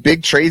make any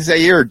big trades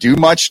that year or do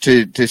much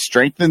to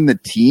strengthen the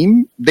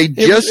team? They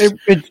just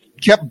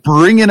kept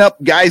bringing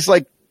up guys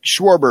like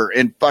Schwarber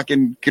and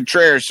fucking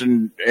Contreras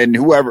and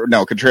whoever.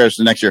 No, Contreras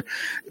the next year.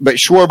 But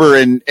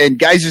Schwarber and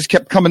guys just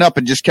kept coming up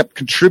and just kept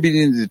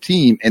contributing to the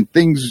team, and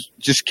things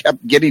just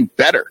kept getting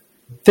better.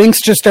 Things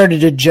just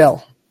started to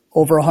gel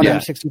over a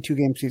 162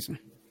 game season.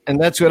 And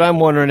that's what I'm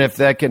wondering if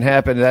that can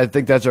happen. I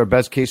think that's our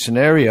best case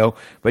scenario,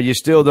 but you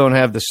still don't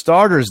have the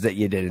starters that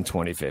you did in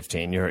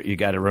 2015. You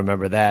got to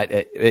remember that.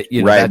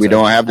 Right. We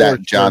don't have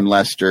that John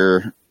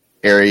Lester,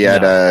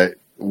 Arrieta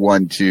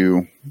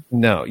 1-2.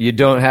 No, you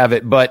don't have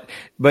it, but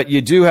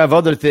you do have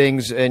other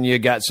things, and you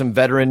got some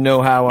veteran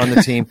know-how on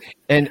the team.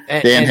 And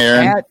Dan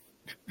Herron.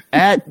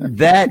 At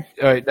that,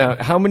 all right, now,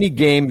 how many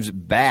games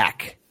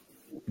back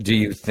do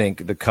you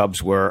think the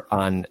Cubs were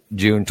on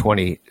June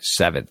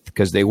 27th?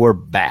 Because they were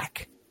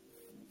back.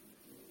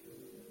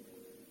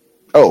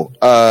 Oh,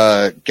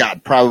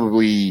 God,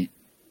 probably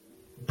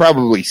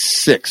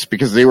 6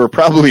 because they were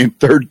probably in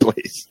third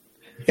place.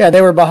 Yeah,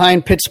 they were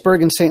behind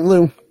Pittsburgh and St.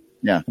 Louis.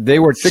 Yeah, they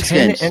were 6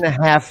 10 and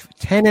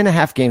a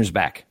half games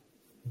back.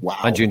 Wow.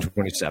 On June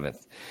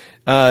 27th.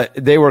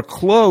 They were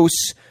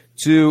close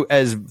to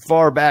as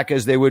far back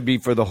as they would be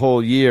for the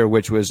whole year,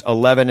 which was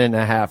 11 and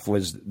a half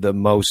was the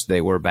most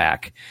they were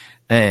back.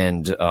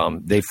 And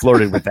they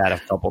flirted with that a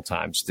couple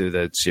times through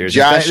the series.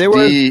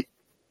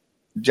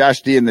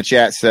 Josh D in the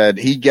chat said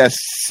he guessed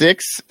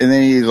 6, and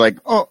then he's like,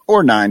 oh,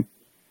 or 9.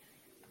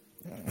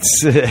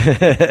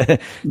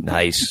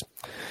 Nice.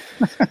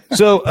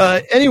 So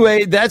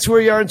anyway, that's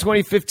where you are in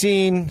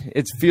 2015.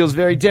 It feels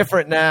very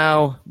different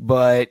now,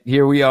 but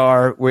here we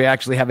are. We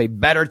actually have a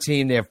better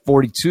team. They have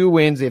 42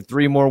 wins. They have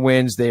 3 more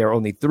wins. They are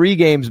only 3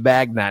 games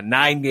back, not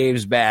 9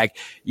 games back.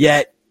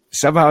 Yet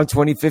somehow in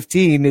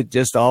 2015, it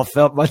just all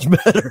felt much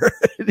better.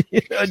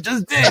 It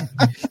just did.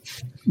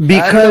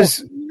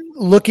 Because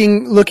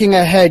looking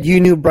ahead, you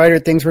knew brighter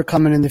things were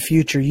coming in the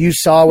future. You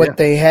saw what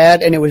they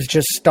had, and it was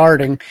just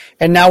starting.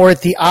 And now we're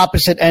at the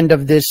opposite end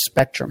of this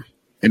spectrum.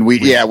 And we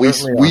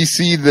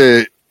see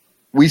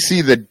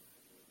the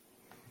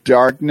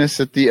darkness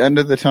at the end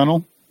of the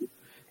tunnel.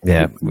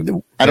 Yeah,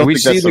 I don't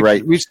think that's the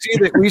right. We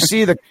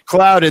see the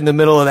cloud in the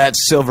middle of that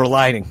silver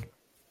lining.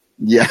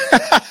 Yeah,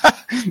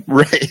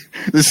 right.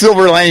 The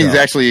silver lining's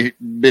actually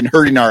been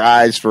hurting our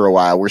eyes for a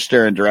while. We're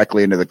staring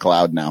directly into the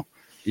cloud now.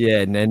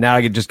 Yeah, and now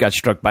I just got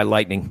struck by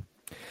lightning.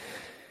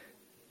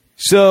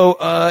 So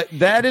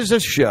that is a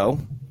show.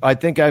 I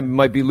think I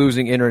might be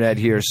losing internet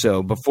here.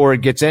 So before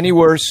it gets any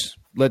worse,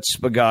 let's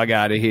spagog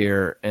out of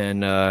here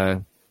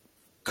and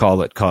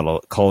call it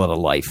a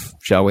life,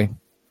 shall we?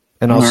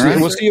 And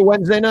we'll see you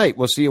Wednesday night.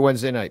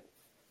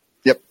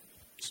 Yep.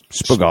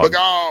 Spagog.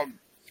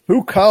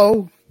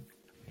 Spooko.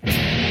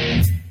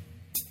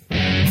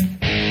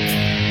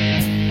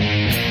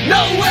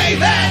 No way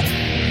that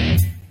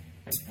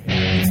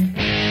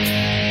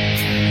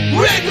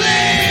Wrigley!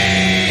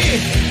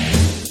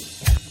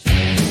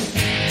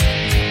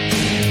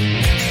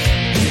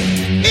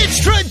 It's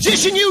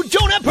tradition, you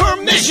don't have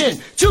permission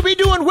to be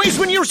doing waste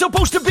when you're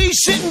supposed to be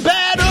sitting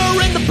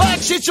batter in the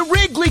box. It's a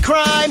Wrigley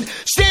crime,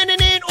 standing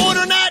in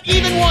order not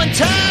even one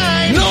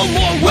time. No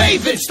more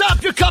waving,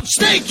 stop your cup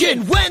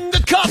snaking when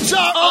the Cubs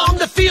are on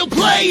the field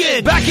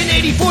playing. Back in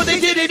 '84 they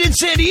did it in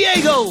San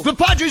Diego. The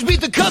Padres beat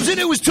the Cubs and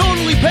it was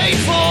totally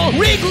painful.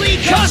 Wrigley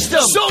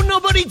custom, so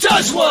nobody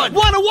does one.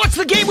 Wanna watch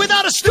the game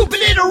without a stupid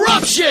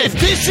interruption? If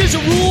this is a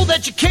rule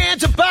that you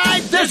can't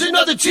abide, there's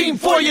another team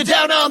for you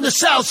down on the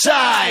south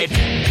side.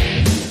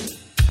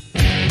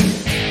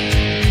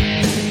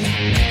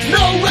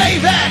 No way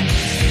that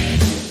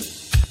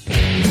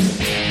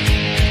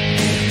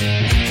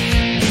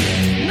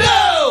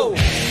No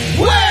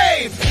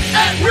wave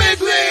at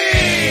Wrigley.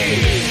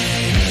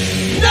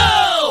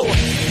 No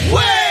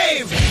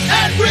wave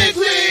at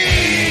Wrigley.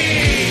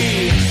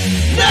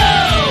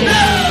 No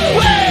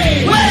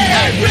wave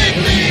at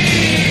Wrigley.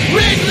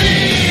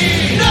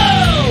 Wrigley. No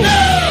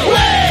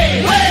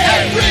wave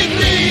at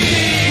Wrigley.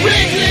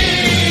 Wrigley.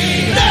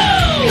 No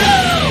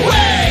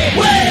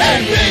wave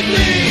at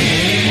Wrigley.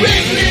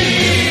 Wrigley.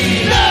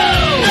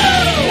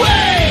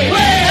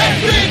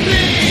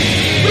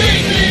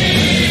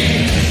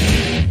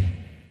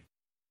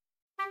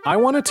 I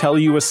want to tell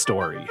you a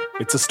story.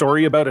 It's a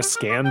story about a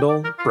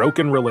scandal,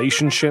 broken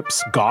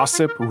relationships,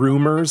 gossip,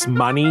 rumors,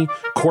 money,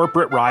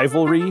 corporate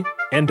rivalry,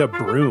 and a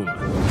broom.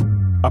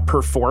 A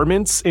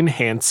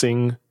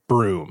performance-enhancing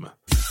broom.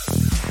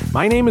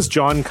 My name is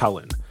John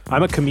Cullen.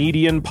 I'm a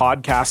comedian,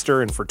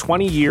 podcaster, and for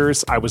 20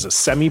 years, I was a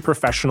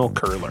semi-professional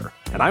curler.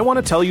 And I want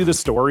to tell you the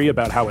story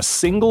about how a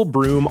single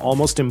broom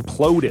almost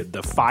imploded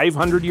the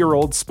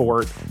 500-year-old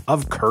sport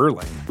of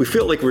curling. We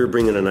felt like we were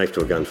bringing a knife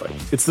to a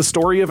gunfight. It's the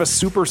story of a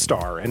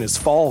superstar and his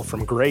fall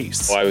from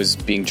grace. Well, I was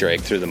being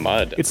dragged through the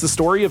mud. It's the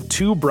story of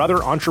 2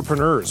 brother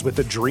entrepreneurs with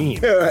a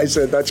dream. I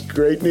said, that's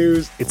great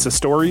news. It's a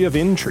story of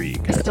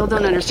intrigue. I still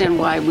don't understand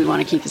why we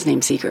want to keep his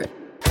name secret.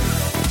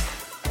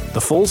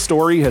 The full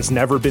story has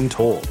never been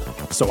told,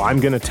 so I'm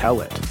going to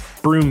tell it.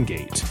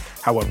 Broomgate,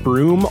 how a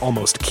broom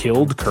almost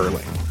killed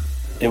curling.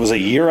 It was a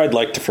year I'd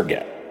like to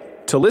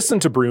forget. To listen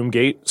to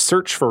Broomgate,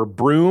 search for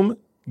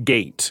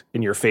Broomgate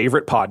in your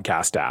favorite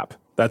podcast app.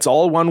 That's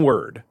all one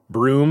word,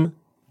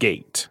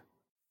 Broomgate.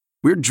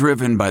 We're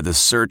driven by the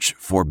search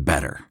for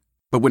better.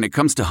 But when it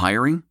comes to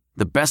hiring,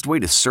 the best way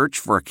to search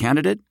for a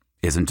candidate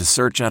isn't to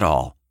search at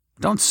all.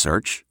 Don't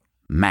search,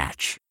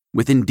 match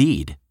With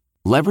Indeed,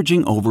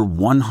 leveraging over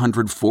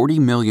 140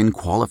 million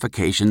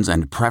qualifications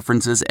and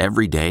preferences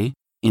every day,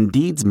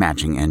 Indeed's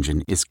matching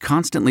engine is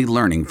constantly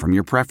learning from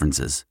your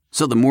preferences.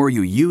 So the more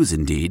you use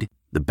Indeed,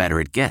 the better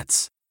it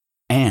gets.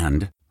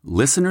 And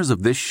listeners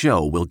of this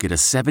show will get a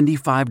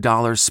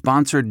 $75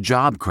 sponsored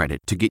job credit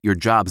to get your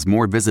jobs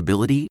more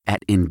visibility at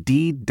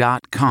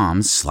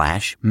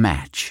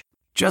Indeed.com/match.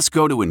 Just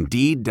go to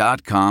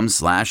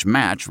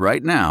Indeed.com/match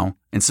right now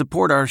and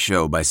support our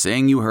show by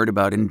saying you heard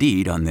about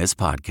Indeed on this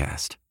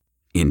podcast.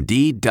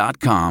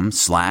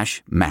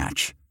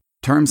 Indeed.com/match.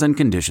 Terms and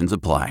conditions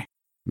apply.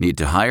 Need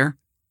to hire?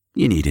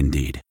 You need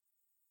Indeed.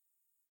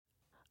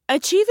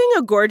 Achieving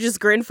a gorgeous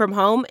grin from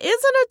home isn't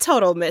a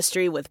total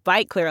mystery with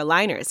Bite Clear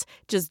aligners.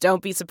 Just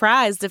don't be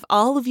surprised if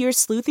all of your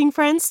sleuthing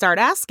friends start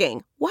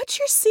asking, "What's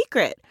your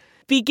secret?"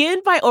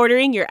 Begin by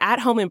ordering your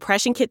at-home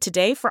impression kit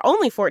today for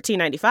only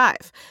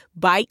 $14.95.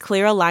 Bite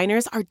Clear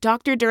aligners are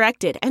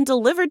doctor-directed and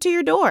delivered to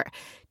your door.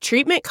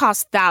 Treatment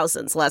costs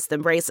thousands less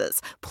than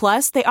braces.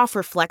 Plus, they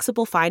offer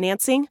flexible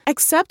financing,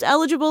 accept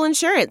eligible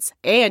insurance,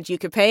 and you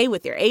can pay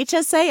with your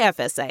HSA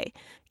FSA.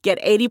 Get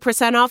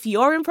 80% off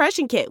your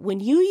impression kit when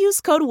you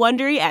use code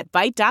WONDERY at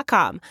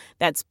Byte.com.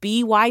 That's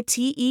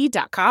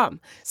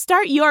BYTE.com.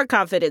 Start your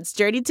confidence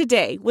journey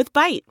today with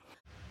Byte.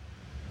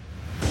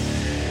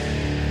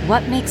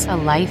 What makes a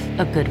life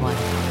a good one?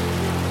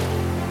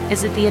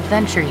 Is it the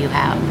adventure you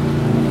have?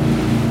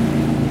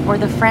 Or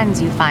the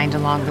friends you find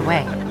along the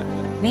way?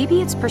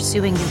 Maybe it's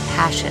pursuing your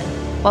passion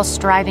while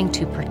striving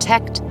to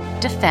protect,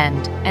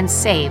 defend, and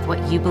save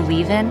what you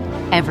believe in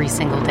every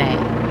single day.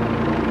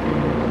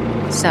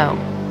 So,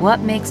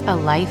 what makes a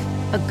life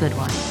a good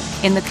one?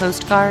 In the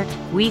Coast Guard,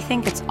 we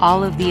think it's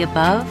all of the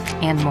above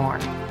and more,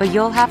 but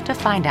you'll have to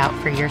find out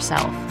for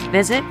yourself.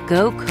 Visit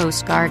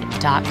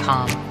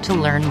GoCoastGuard.com to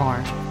learn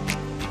more.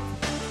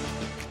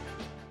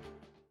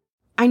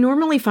 I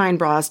normally find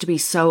bras to be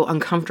so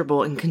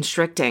uncomfortable and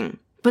constricting,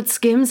 but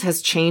Skims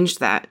has changed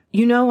that.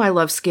 You know I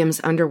love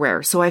Skims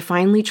underwear, so I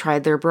finally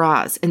tried their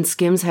bras, and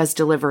Skims has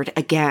delivered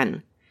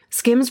again.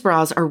 Skims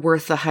bras are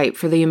worth the hype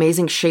for the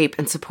amazing shape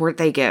and support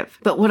they give,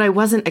 but what I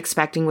wasn't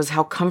expecting was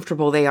how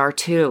comfortable they are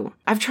too.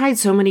 I've tried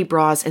so many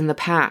bras in the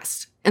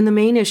past, and the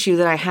main issue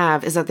that I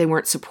have is that they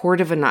weren't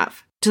supportive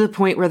enough, to the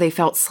point where they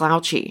felt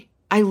slouchy.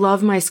 I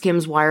love my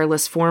Skims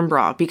wireless form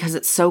bra because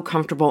it's so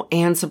comfortable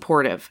and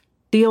supportive.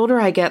 The older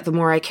I get, the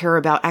more I care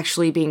about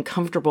actually being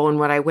comfortable in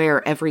what I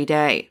wear every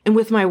day. And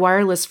with my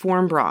wireless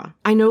form bra,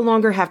 I no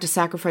longer have to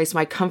sacrifice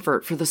my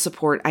comfort for the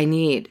support I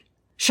need.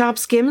 Shop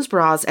Skims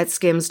bras at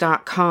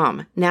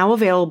skims.com, now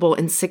available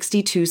in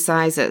 62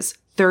 sizes,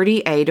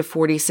 30A to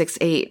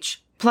 46H.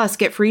 Plus,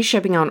 get free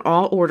shipping on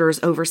all orders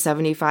over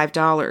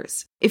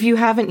 $75. If you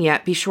haven't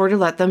yet, be sure to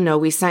let them know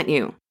we sent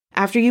you.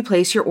 After you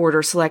place your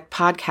order, select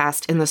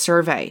podcast in the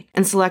survey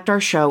and select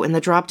our show in the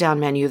drop-down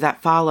menu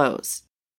that follows.